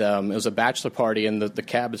 they had it was a bachelor party, and the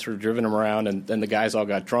cab had sort of driven them around, and the guys all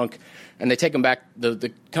got drunk, and they take them back.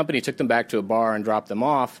 The company took them back to a bar and dropped them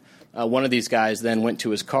off. One of these guys then went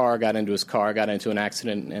to his car, got into an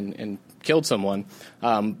accident, and killed someone.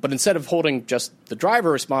 But instead of holding just the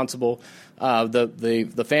driver responsible,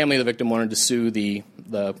 the family of the victim wanted to sue the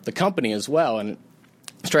company as well. And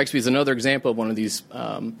it strikes me as another example of one of these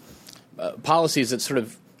policies that's sort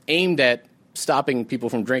of aimed at stopping people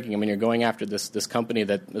from drinking. I mean, you're going after this company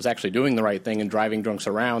that is actually doing the right thing and driving drunks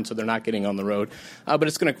around so they're not getting on the road. But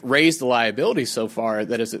it's going to raise the liability so far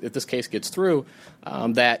that if this case gets through,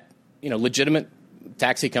 that legitimate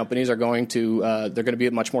taxi companies are going to they're going to be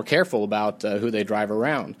much more careful about who they drive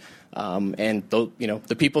around. And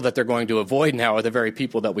the people that they're going to avoid now are the very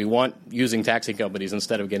people that we want using taxi companies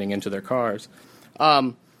instead of getting into their cars.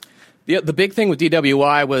 The big thing with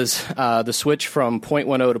DWI was the switch from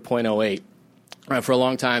 0.10 to 0.08. For a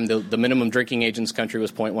long time, the minimum drinking age in this country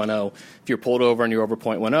was 0.10. If you're pulled over and you're over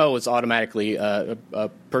 0.10, it's automatically,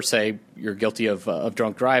 per se, you're guilty of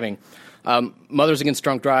drunk driving. Mothers Against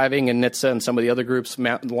Drunk Driving and NHTSA and some of the other groups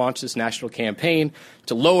launched this national campaign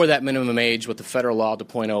to lower that minimum age with the federal law to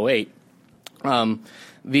 0.08.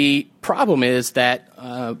 The problem is that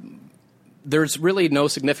there's really no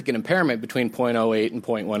significant impairment between 0.08 and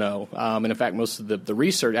 0.10. And in fact, most of the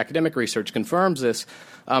research, academic research, confirms this.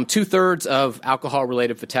 2/3 of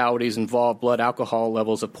alcohol-related fatalities involve blood alcohol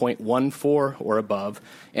levels of 0.14 or above,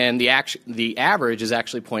 and the average is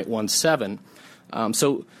actually 0.17.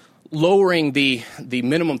 So lowering the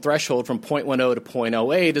minimum threshold from 0.10 to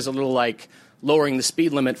 0.08 is a little like lowering the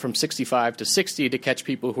speed limit from 65 to 60 to catch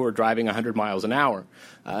people who are driving 100 miles an hour.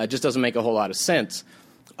 It just doesn't make a whole lot of sense.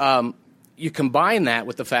 You combine that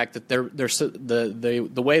with the fact that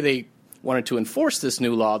the way they wanted to enforce this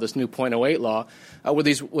new law, this new 0.08 law,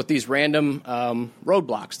 with these random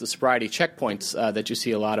roadblocks, the sobriety checkpoints that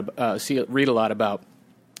you read a lot about.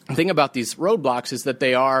 The thing about these roadblocks is that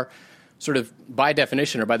they are sort of by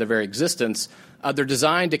definition or by their very existence, they're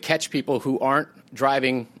designed to catch people who aren't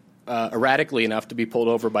driving erratically enough to be pulled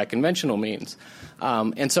over by conventional means.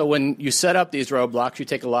 And so when you set up these roadblocks, you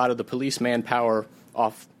take a lot of the police manpower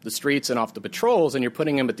off the streets and off the patrols, and you're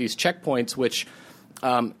putting them at these checkpoints, which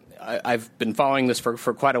I've been following this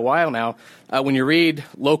for quite a while now. When you read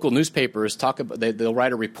local newspapers, they'll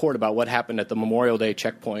write a report about what happened at the Memorial Day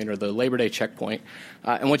checkpoint or the Labor Day checkpoint,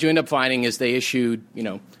 and what you end up finding is they issued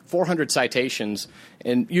 400 citations,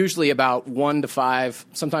 and usually about 1 to 5,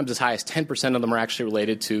 sometimes as high as 10% of them are actually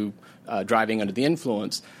related to driving under the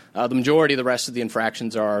influence. The majority of the rest of the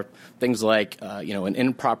infractions are things like, an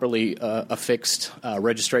improperly affixed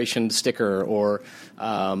registration sticker, or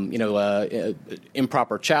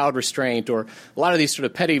improper child restraint, or a lot of these sort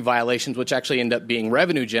of petty violations, which actually end up being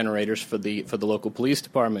revenue generators for the local police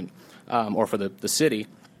department or for the city.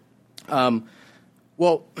 Let's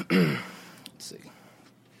see.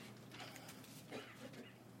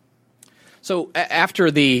 So after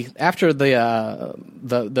the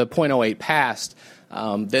 .08 passed,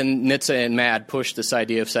 then NHTSA and MAD pushed this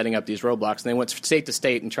idea of setting up these roadblocks. And they went state to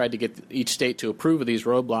state and tried to get each state to approve of these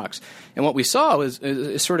roadblocks. And what we saw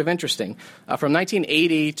is sort of interesting. From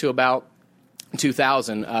 1980 to about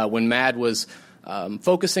 2000, when MAD was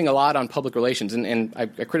focusing a lot on public relations, and I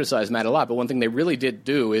criticize MAD a lot, but one thing they really did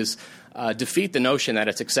do is defeat the notion that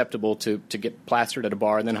it's acceptable to get plastered at a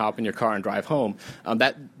bar and then hop in your car and drive home.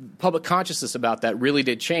 That public consciousness about that really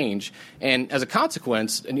did change, and as a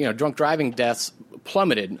consequence, drunk driving deaths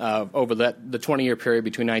plummeted over the 20-year period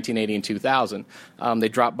between 1980 and 2000. They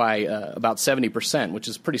dropped by about 70%, which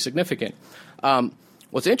is pretty significant.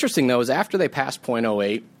 What's interesting, though, is after they passed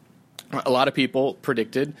 .08, a lot of people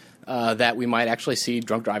predicted that we might actually see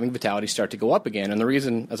drunk driving fatalities start to go up again. And the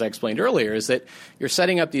reason, as I explained earlier, is that you're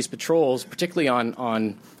setting up these patrols, particularly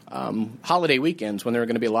on holiday weekends when there are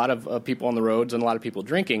going to be a lot of people on the roads and a lot of people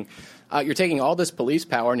drinking. You're taking all this police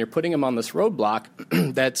power and you're putting them on this roadblock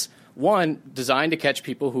that's, one, designed to catch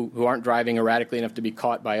people who aren't driving erratically enough to be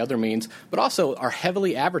caught by other means, but also are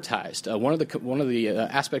heavily advertised. One of the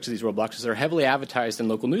aspects of these roadblocks is they're heavily advertised in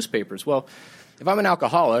local newspapers. Well, if I'm an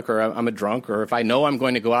alcoholic or I'm a drunk, or if I know I'm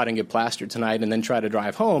going to go out and get plastered tonight and then try to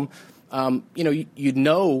drive home, you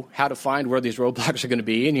know how to find where these roadblocks are going to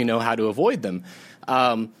be, and you know how to avoid them.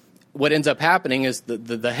 What ends up happening is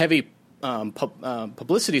the heavy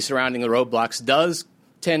publicity surrounding the roadblocks does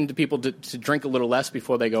tend to people to drink a little less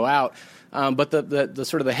before they go out. But the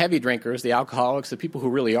sort of the heavy drinkers, the alcoholics, the people who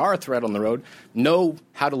really are a threat on the road, know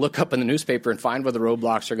how to look up in the newspaper and find where the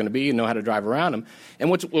roadblocks are going to be and know how to drive around them.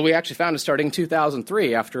 And what we actually found is starting in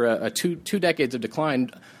 2003, after two decades of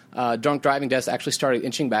decline, drunk driving deaths actually started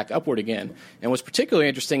inching back upward again. And what's particularly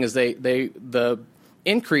interesting is the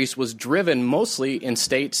increase was driven mostly in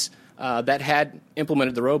states that had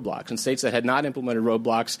implemented the roadblocks. In states that had not implemented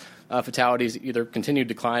roadblocks, fatalities either continued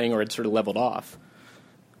declining or had sort of leveled off.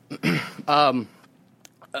 A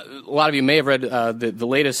lot of you may have read the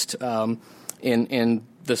latest in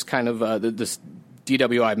this kind of this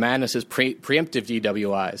DWI madness is preemptive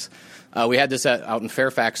DWIs. We had this out in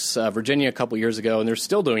Fairfax, Virginia, a couple years ago, and they're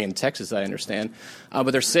still doing it in Texas, I understand. But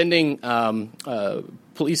they're sending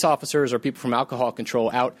police officers or people from alcohol control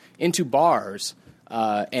out into bars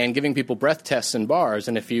and giving people breath tests in bars.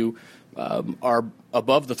 And if you are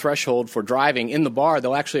above the threshold for driving in the bar,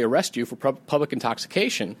 they'll actually arrest you for public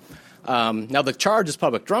intoxication. Now, the charge is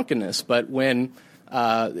public drunkenness, but when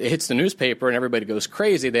it hits the newspaper and everybody goes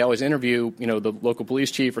crazy, they always interview, the local police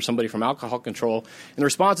chief or somebody from alcohol control, and the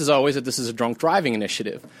response is always that this is a drunk driving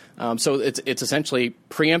initiative. So it's essentially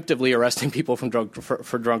preemptively arresting people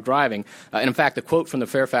for drunk driving. And in fact, the quote from the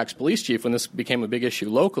Fairfax police chief when this became a big issue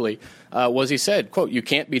locally was he said, quote, "You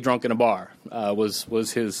can't be drunk in a bar,"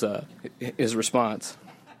 was his response.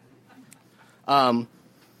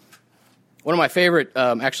 One of my favorite,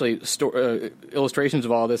 illustrations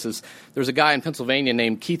of all this is there's a guy in Pennsylvania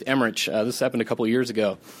named Keith Emmerich. This happened a couple of years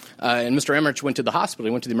ago. And Mr. Emmerich went to the hospital.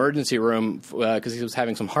 He went to the emergency room because he was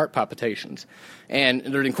having some heart palpitations. And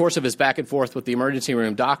during the course of his back and forth with the emergency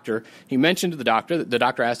room doctor, he mentioned to the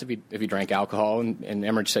doctor asked if he drank alcohol, and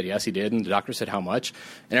Emmerich said yes, he did. And the doctor said how much.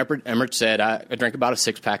 And Emmerich said, I drink about a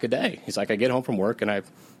 6-pack a day. He's like, I get home from work and I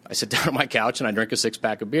sit down on my couch and I drink a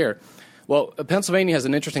 6-pack of beer. Well, Pennsylvania has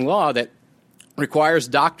an interesting law that requires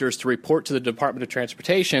doctors to report to the Department of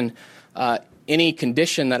Transportation any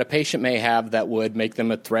condition that a patient may have that would make them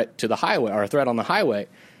a threat to the highway or a threat on the highway.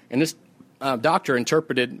 And this doctor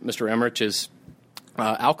interpreted Mr. Emmerich's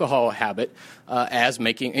alcohol habit as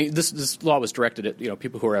making this law was directed at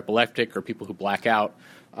people who are epileptic or people who black out.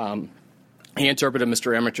 He interpreted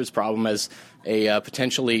Mr. Emmerich's problem as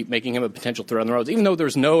potentially making him a potential threat on the roads, even though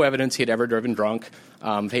there's no evidence he had ever driven drunk.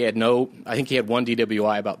 I think he had one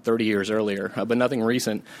DWI about 30 years earlier, but nothing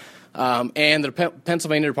recent. And the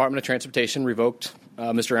Pennsylvania Department of Transportation revoked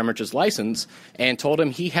Mr. Emmerich's license and told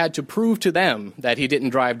him he had to prove to them that he didn't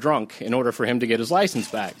drive drunk in order for him to get his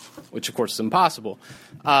license back, which, of course, is impossible.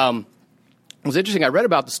 It was interesting. I read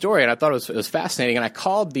about the story, and I thought it was fascinating, and I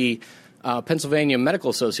called the Pennsylvania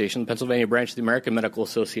Medical Association, the Pennsylvania branch of the American Medical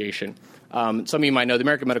Association. Some of you might know the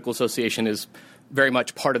American Medical Association is very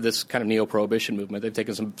much part of this kind of neo-prohibition movement. They've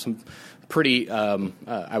taken some pretty,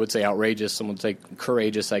 I would say, outrageous, some would say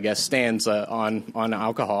courageous, I guess, stands on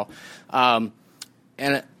alcohol.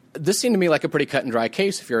 And this seemed to me like a pretty cut and dry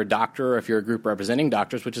case if you're a doctor or if you're a group representing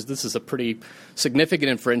doctors, this is a pretty significant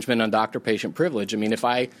infringement on doctor-patient privilege. I mean,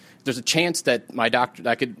 there's a chance that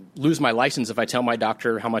I could lose my license if I tell my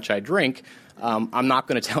doctor how much I drink. I'm not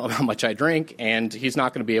going to tell him how much I drink, and he's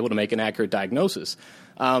not going to be able to make an accurate diagnosis.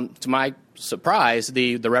 To my surprise,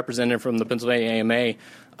 the representative from the Pennsylvania AMA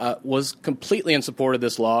was completely in support of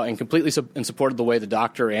this law and completely in support of the way the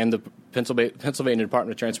doctor and the Pennsylvania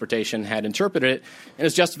Department of Transportation had interpreted it. And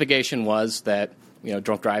his justification was that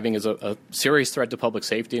drunk driving is a serious threat to public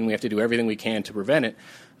safety, and we have to do everything we can to prevent it,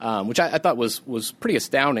 which I thought was pretty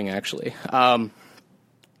astounding, actually.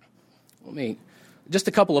 Just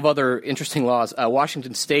a couple of other interesting laws.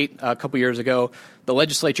 Washington State, a couple years ago, the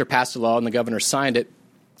legislature passed a law and the governor signed it,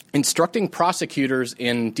 instructing prosecutors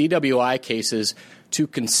in DWI cases to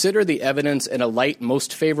consider the evidence in a light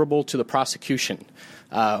most favorable to the prosecution,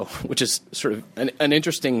 which is sort of an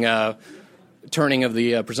interesting turning of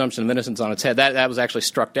the presumption of innocence on its head. That was actually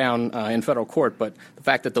struck down in federal court, but the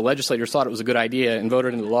fact that the legislators thought it was a good idea and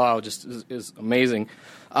voted into law just is amazing.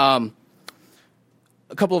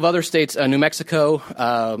 A couple of other states, New Mexico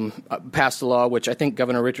passed a law which I think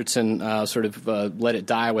Governor Richardson sort of let it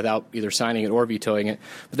die without either signing it or vetoing it.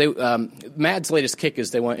 But MAD's latest kick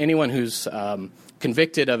is they want anyone who's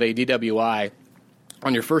convicted of a DWI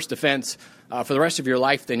on your first offense for the rest of your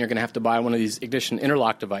life, then you're going to have to buy one of these ignition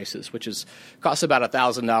interlock devices, which costs about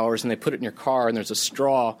 $1,000, and they put it in your car, and there's a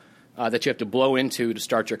straw that you have to blow into to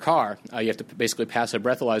start your car. You have to basically pass a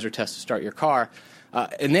breathalyzer test to start your car.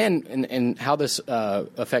 And then, and how this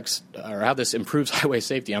affects or how this improves highway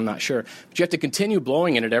safety, I'm not sure. But you have to continue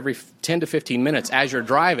blowing in it every 10 to 15 minutes as you're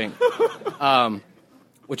driving,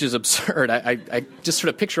 which is absurd. I just sort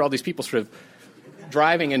of picture all these people sort of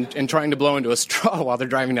driving and trying to blow into a straw while they're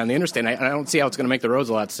driving down the interstate. I don't see how it's going to make the roads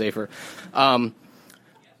a lot safer.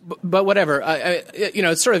 But whatever,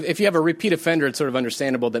 it's sort of, if you have a repeat offender, it's sort of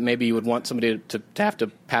understandable that maybe you would want somebody to have to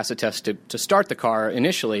pass a test to start the car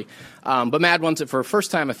initially. But MAD wants it for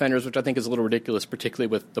first-time offenders, which I think is a little ridiculous, particularly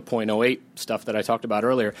with the .08 stuff that I talked about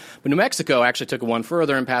earlier. But New Mexico actually took it one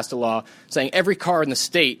further and passed a law saying every car in the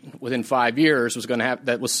state within 5 years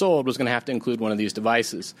that was sold was going to have to include one of these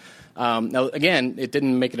devices. Now, again, it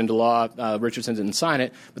didn't make it into law. Richardson didn't sign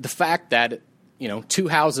it. But the fact that two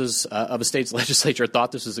houses of a state's legislature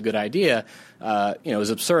thought this was a good idea, is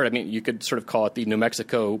absurd. I mean, you could sort of call it the New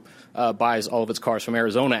Mexico buys all of its cars from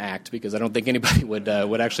Arizona Act, because I don't think anybody would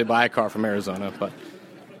actually buy a car from Arizona. But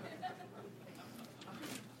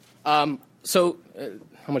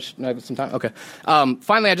how much? I have some time? Okay.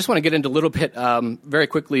 Finally, I just want to get into a little bit, very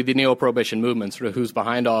quickly, the neo-prohibition movement, sort of who's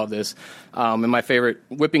behind all of this. And my favorite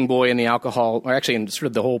whipping boy in the alcohol, or actually in sort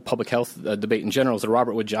of the whole public health debate in general, is the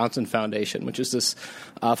Robert Wood Johnson Foundation, which is this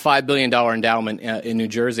 $5 billion endowment in New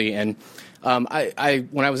Jersey. And when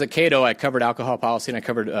I was at Cato, I covered alcohol policy and I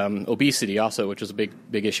covered obesity also, which was a big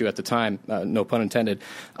issue at the time, no pun intended.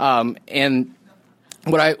 And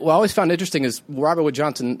what I always found interesting is Robert Wood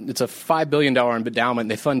Johnson, it's a $5 billion endowment.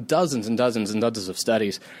 They fund dozens and dozens and dozens of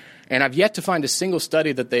studies. And I've yet to find a single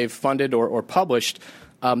study that they've funded or published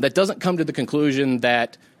that doesn't come to the conclusion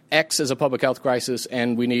that X is a public health crisis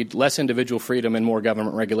and we need less individual freedom and more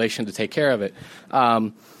government regulation to take care of it.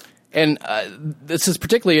 This is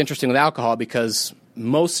particularly interesting with alcohol because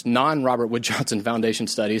most non-Robert Wood Johnson Foundation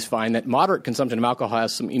studies find that moderate consumption of alcohol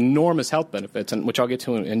has some enormous health benefits, and which I'll get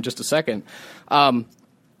to in just a second.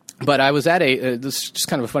 But I was at this is just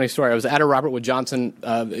kind of a funny story. I was at a Robert Wood Johnson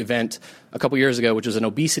event a couple years ago, which was an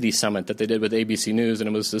obesity summit that they did with ABC News, and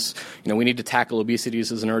it was this, we need to tackle obesity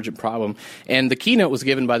as an urgent problem. And the keynote was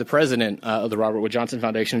given by the president of the Robert Wood Johnson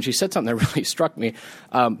Foundation, and she said something that really struck me.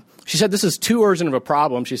 She said, "This is too urgent of a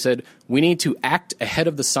problem." She said, "We need to act ahead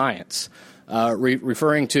of the science."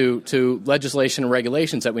 Referring to legislation and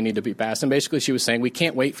regulations that we need to be passed. And basically she was saying we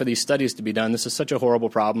can't wait for these studies to be done. This is such a horrible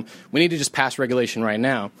problem. We need to just pass regulation right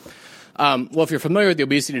now. Well, if you're familiar with the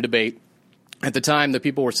obesity debate, at the time the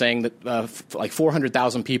people were saying that like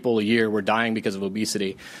 400,000 people a year were dying because of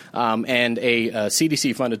obesity. And a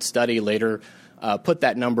CDC-funded study later put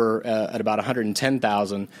that number at about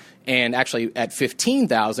 110,000. And actually at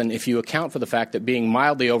 15,000 if you account for the fact that being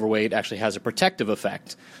mildly overweight actually has a protective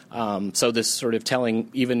effect. So this sort of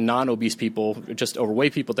telling even non-obese people, just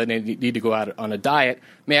overweight people, that they need to go out on a diet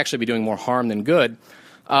may actually be doing more harm than good.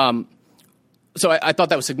 So I thought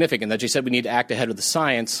that was significant that she said we need to act ahead of the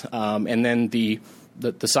science. And then the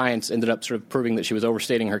the science ended up sort of proving that she was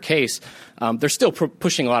overstating her case. They're still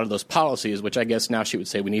pushing a lot of those policies, which I guess now she would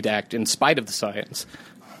say we need to act in spite of the science.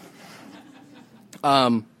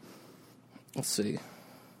 Let's see.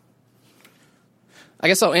 I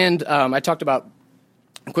guess I'll end. I talked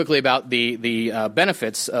quickly about the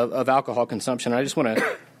benefits of alcohol consumption. I just want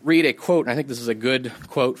to read a quote, and I think this is a good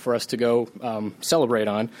quote for us to go celebrate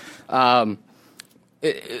on.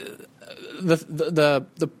 The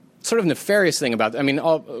sort of nefarious thing about,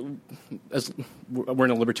 as we're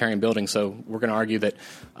in a libertarian building, so we're going to argue that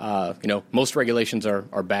most regulations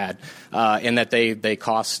are bad, and that they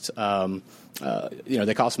cost.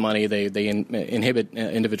 They cost money. They inhibit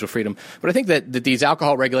individual freedom. But I think that these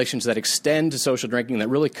alcohol regulations that extend to social drinking, that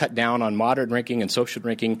really cut down on moderate drinking and social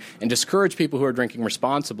drinking, and discourage people who are drinking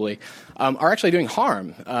responsibly, are actually doing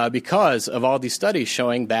harm because of all these studies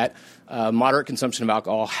showing that moderate consumption of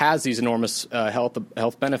alcohol has these enormous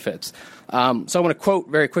health benefits. So I want to quote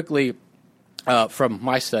very quickly. From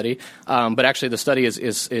my study, but actually the study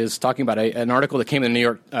is talking about an article that came in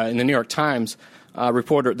the New York Times.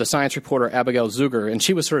 The science reporter Abigail Zuger, and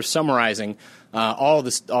she was sort of summarizing all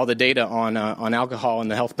the data on alcohol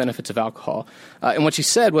and the health benefits of alcohol. And what she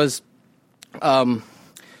said was,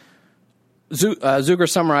 Zuger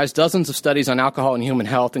summarized dozens of studies on alcohol and human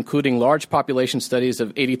health, including large population studies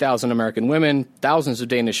of 80,000 American women, thousands of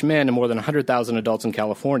Danish men, and more than 100,000 adults in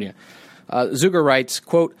California. Zuger writes,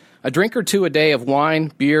 quote, "A drink or two a day of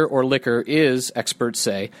wine, beer, or liquor is, experts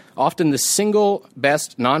say, often the single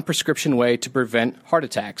best non-prescription way to prevent heart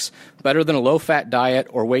attacks, better than a low-fat diet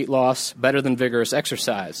or weight loss, better than vigorous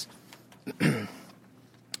exercise.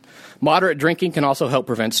 Moderate drinking can also help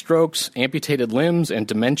prevent strokes, amputated limbs, and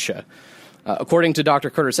dementia. According to Dr.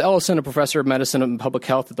 Curtis Ellison, a professor of medicine and public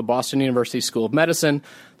health at the Boston University School of Medicine,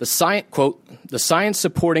 the science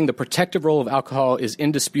supporting the protective role of alcohol is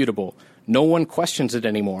indisputable. No one questions it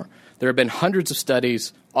anymore. There have been hundreds of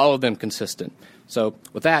studies, all of them consistent." So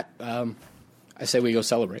with that, I say we go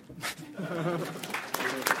celebrate.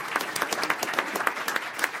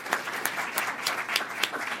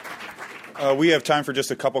 We have time for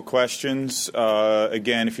just a couple questions.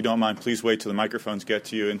 Again, if you don't mind, please wait till the microphones get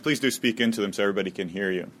to you, and please do speak into them so everybody can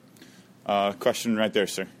hear you. Question right there,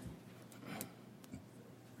 sir.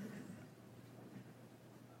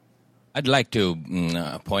 I'd like to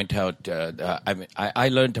point out, I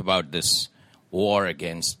learned about this war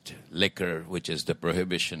against liquor, which is the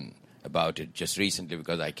prohibition about it just recently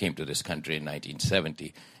because I came to this country in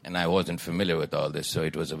 1970 and I wasn't familiar with all this, so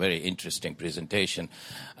it was a very interesting presentation.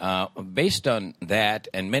 Based on that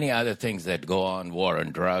and many other things that go on, war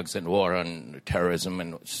on drugs and war on terrorism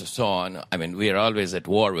and so on, we are always at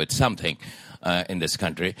war with something. In this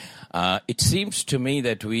country, it seems to me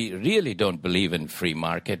that we really don't believe in free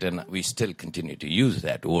market, and we still continue to use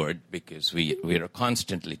that word because we are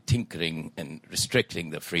constantly tinkering and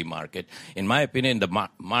restricting the free market. In my opinion, the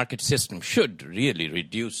market system should really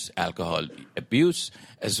reduce alcohol abuse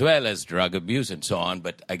as well as drug abuse and so on,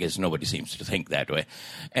 but I guess nobody seems to think that way.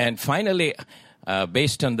 And finally,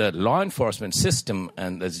 based on the law enforcement system,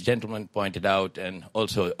 and as the gentleman pointed out, and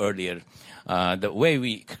also earlier, the way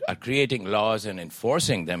we are creating laws and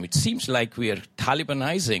enforcing them, it seems like we are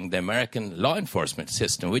Talibanizing the American law enforcement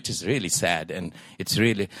system, which is really sad, and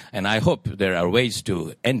and I hope there are ways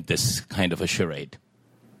to end this kind of a charade.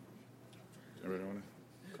 Everybody want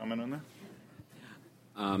to comment on that?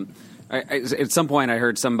 At some point, I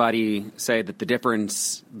heard somebody say that the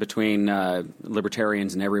difference between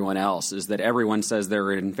libertarians and everyone else is that everyone says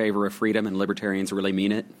they're in favor of freedom, and libertarians really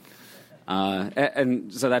mean it.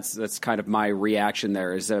 And so that's kind of my reaction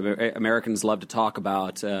there. Is Americans love to talk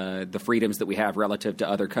about the freedoms that we have relative to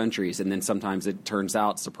other countries, and then sometimes it turns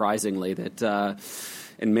out, surprisingly, that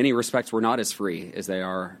in many respects we're not as free as they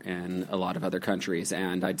are in a lot of other countries.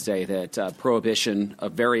 And I'd say that prohibition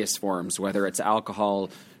of various forms, whether it's alcohol,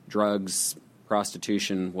 drugs,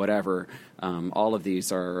 prostitution, whatever, all of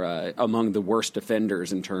these are among the worst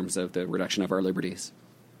offenders in terms of the reduction of our liberties.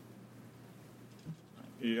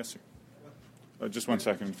 Yes, sir. Just 1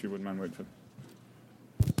 second, if you wouldn't mind waiting for.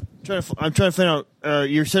 I'm trying to find out.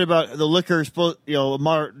 You said about the liquor,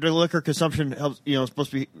 the liquor consumption helps.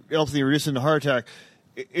 Supposed to be healthy, reducing the heart attack.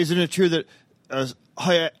 Isn't it true that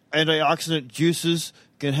high antioxidant juices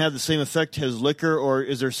can have the same effect as liquor, or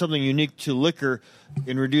is there something unique to liquor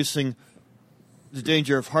in reducing the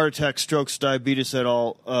danger of heart attack, strokes, diabetes at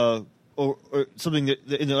all, or something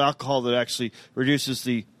that in the alcohol that actually reduces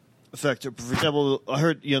the effect? For example, I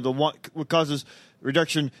heard what causes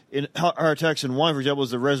reduction in heart attacks in wine, for example,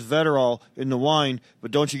 is the resveratrol in the wine,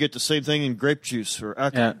 but don't you get the same thing in grape juice or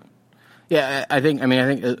alcohol? Yeah, I think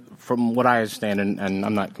from what I understand, and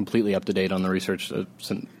I'm not completely up to date on the research,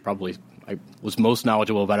 probably I was most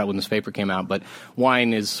knowledgeable about it when this paper came out, but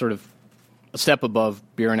wine is sort of a step above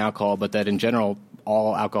beer and alcohol, but that in general,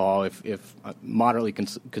 all alcohol, if moderately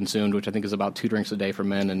consumed, which I think is about 2 drinks a day for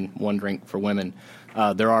men and 1 drink for women,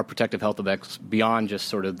 there are protective health effects beyond just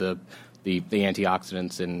sort of the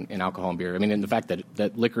antioxidants in alcohol and beer. I mean, and the fact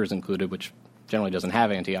that liquor is included, which generally doesn't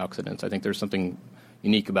have antioxidants, I think there's something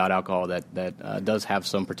unique about alcohol that does have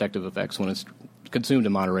some protective effects when it's consumed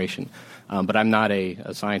in moderation. But I'm not a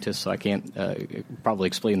scientist, so I can't probably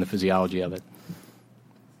explain the physiology of it.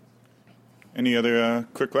 Any other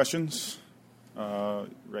quick questions?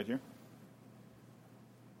 Right here.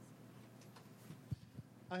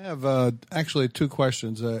 I have actually 2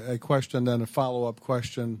 questions, a question and a follow-up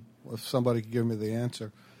question, if somebody could give me the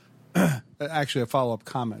answer. Actually, a follow-up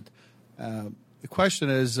comment. The question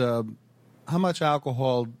is, how much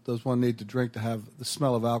alcohol does one need to drink to have the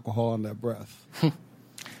smell of alcohol on their breath?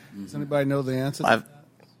 Does anybody know the answer to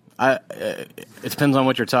that? It depends on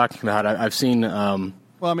what you're talking about. I've seen... well,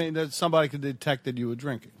 I mean, that somebody could detect that you were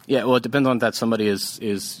drinking. Yeah, well, it depends on if that somebody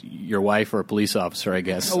is your wife or a police officer, I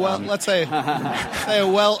guess. Well, let's say a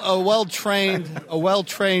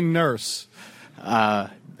well-trained nurse.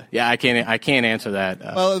 Yeah, I can't answer that.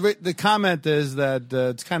 Well, the comment is that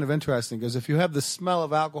it's kind of interesting because if you have the smell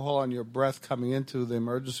of alcohol on your breath coming into the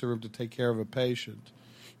emergency room to take care of a patient,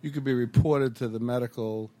 you could be reported to the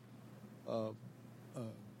medical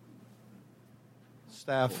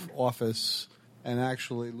staff office and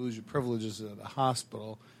actually lose your privileges at a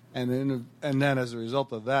hospital, and then as a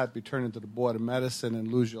result of that, be turned into the Board of Medicine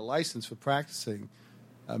and lose your license for practicing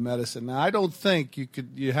medicine. Now, I don't think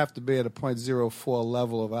you have to be at a 0.04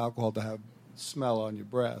 level of alcohol to have smell on your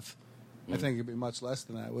breath. I think it'd be much less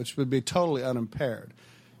than that, which would be totally unimpaired.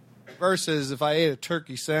 Versus if I ate a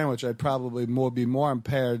turkey sandwich, I'd probably be more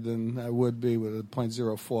impaired than I would be with a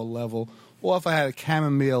 0.04 level. Or if I had a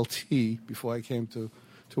chamomile tea before I came to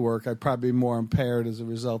work, I'd probably be more impaired as a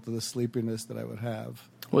result of the sleepiness that I would have.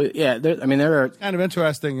 Well, yeah, there are... It's kind of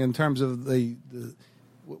interesting in terms of we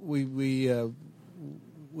have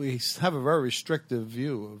a very restrictive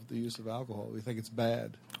view of the use of alcohol. We think it's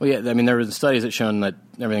bad. Well, yeah, I mean, there were studies that shown that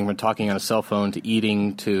everything from talking on a cell phone to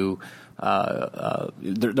eating to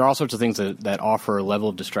there are all sorts of things that offer a level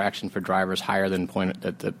of distraction for drivers higher than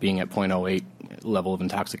being at 0.08 level of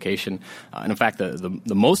intoxication. And in fact, the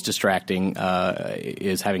most distracting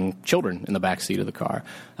is having children in the back seat of the car.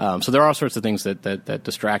 So there are all sorts of things that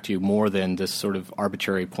distract you more than this sort of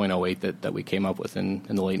arbitrary 0.08 that we came up with in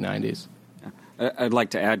the late 90s. I'd like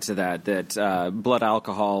to add to that blood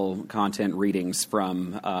alcohol content readings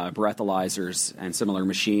from breathalyzers and similar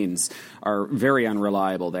machines are very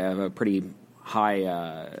unreliable. They have a pretty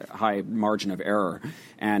high margin of error,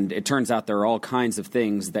 and it turns out there are all kinds of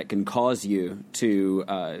things that can cause you to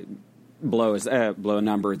blow a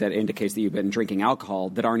number that indicates that you've been drinking alcohol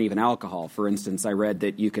that aren't even alcohol. For instance, I read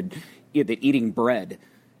that that eating bread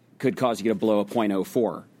could cause you to blow a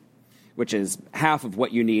 0.04. Which is half of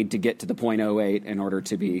what you need to get to the 0.08 in order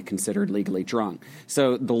to be considered legally drunk.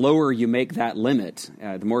 So the lower you make that limit,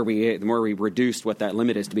 the more we reduce what that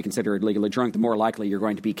limit is to be considered legally drunk, the more likely you're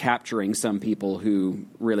going to be capturing some people who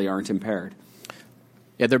really aren't impaired.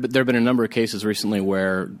 Yeah, there have been a number of cases recently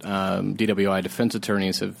where DWI defense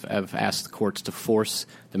attorneys have asked the courts to force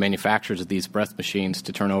the manufacturers of these breath machines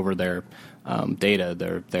to turn over their data,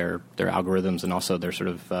 their algorithms, and also their sort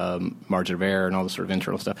of margin of error and all the sort of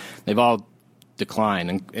internal stuff. They've all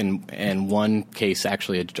declined. And one case,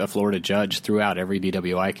 actually, a Florida judge threw out every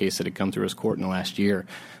DWI case that had come through his court in the last year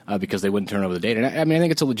because they wouldn't turn over the data. And I mean, I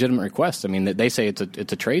think it's a legitimate request. I mean, they say it's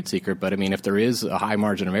a trade secret, but I mean, if there is a high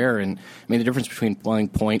margin of error, and I mean, the difference between blowing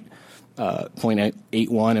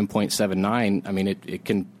 0.81 and 0.79, I mean, it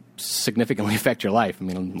can significantly affect your life. I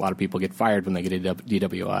mean, a lot of people get fired when they get a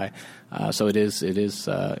DWI. So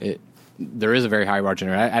there is a very high margin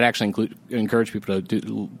of error. I'd actually encourage people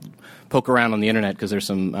to poke around on the internet because there's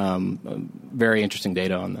some very interesting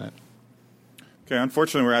data on that. Okay,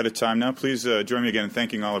 unfortunately, we're out of time now. Please join me again in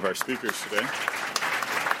thanking all of our speakers today.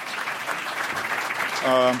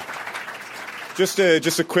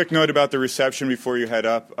 Just a quick note about the reception before you head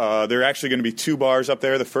up. There are actually going to be 2 bars up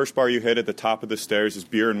there. The first bar you hit at the top of the stairs is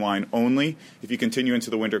beer and wine only. If you continue into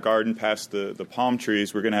the Winter Garden past the palm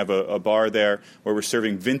trees, we're going to have a bar there where we're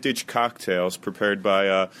serving vintage cocktails prepared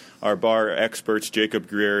by our bar experts, Jacob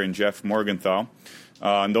Greer and Jeff Morgenthau.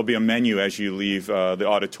 And there'll be a menu as you leave the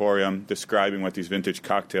auditorium describing what these vintage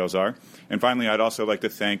cocktails are. And finally, I'd also like to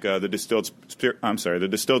thank the Distilled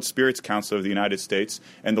Spirits Council of the United States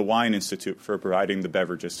and the Wine Institute for providing the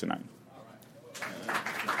beverages tonight.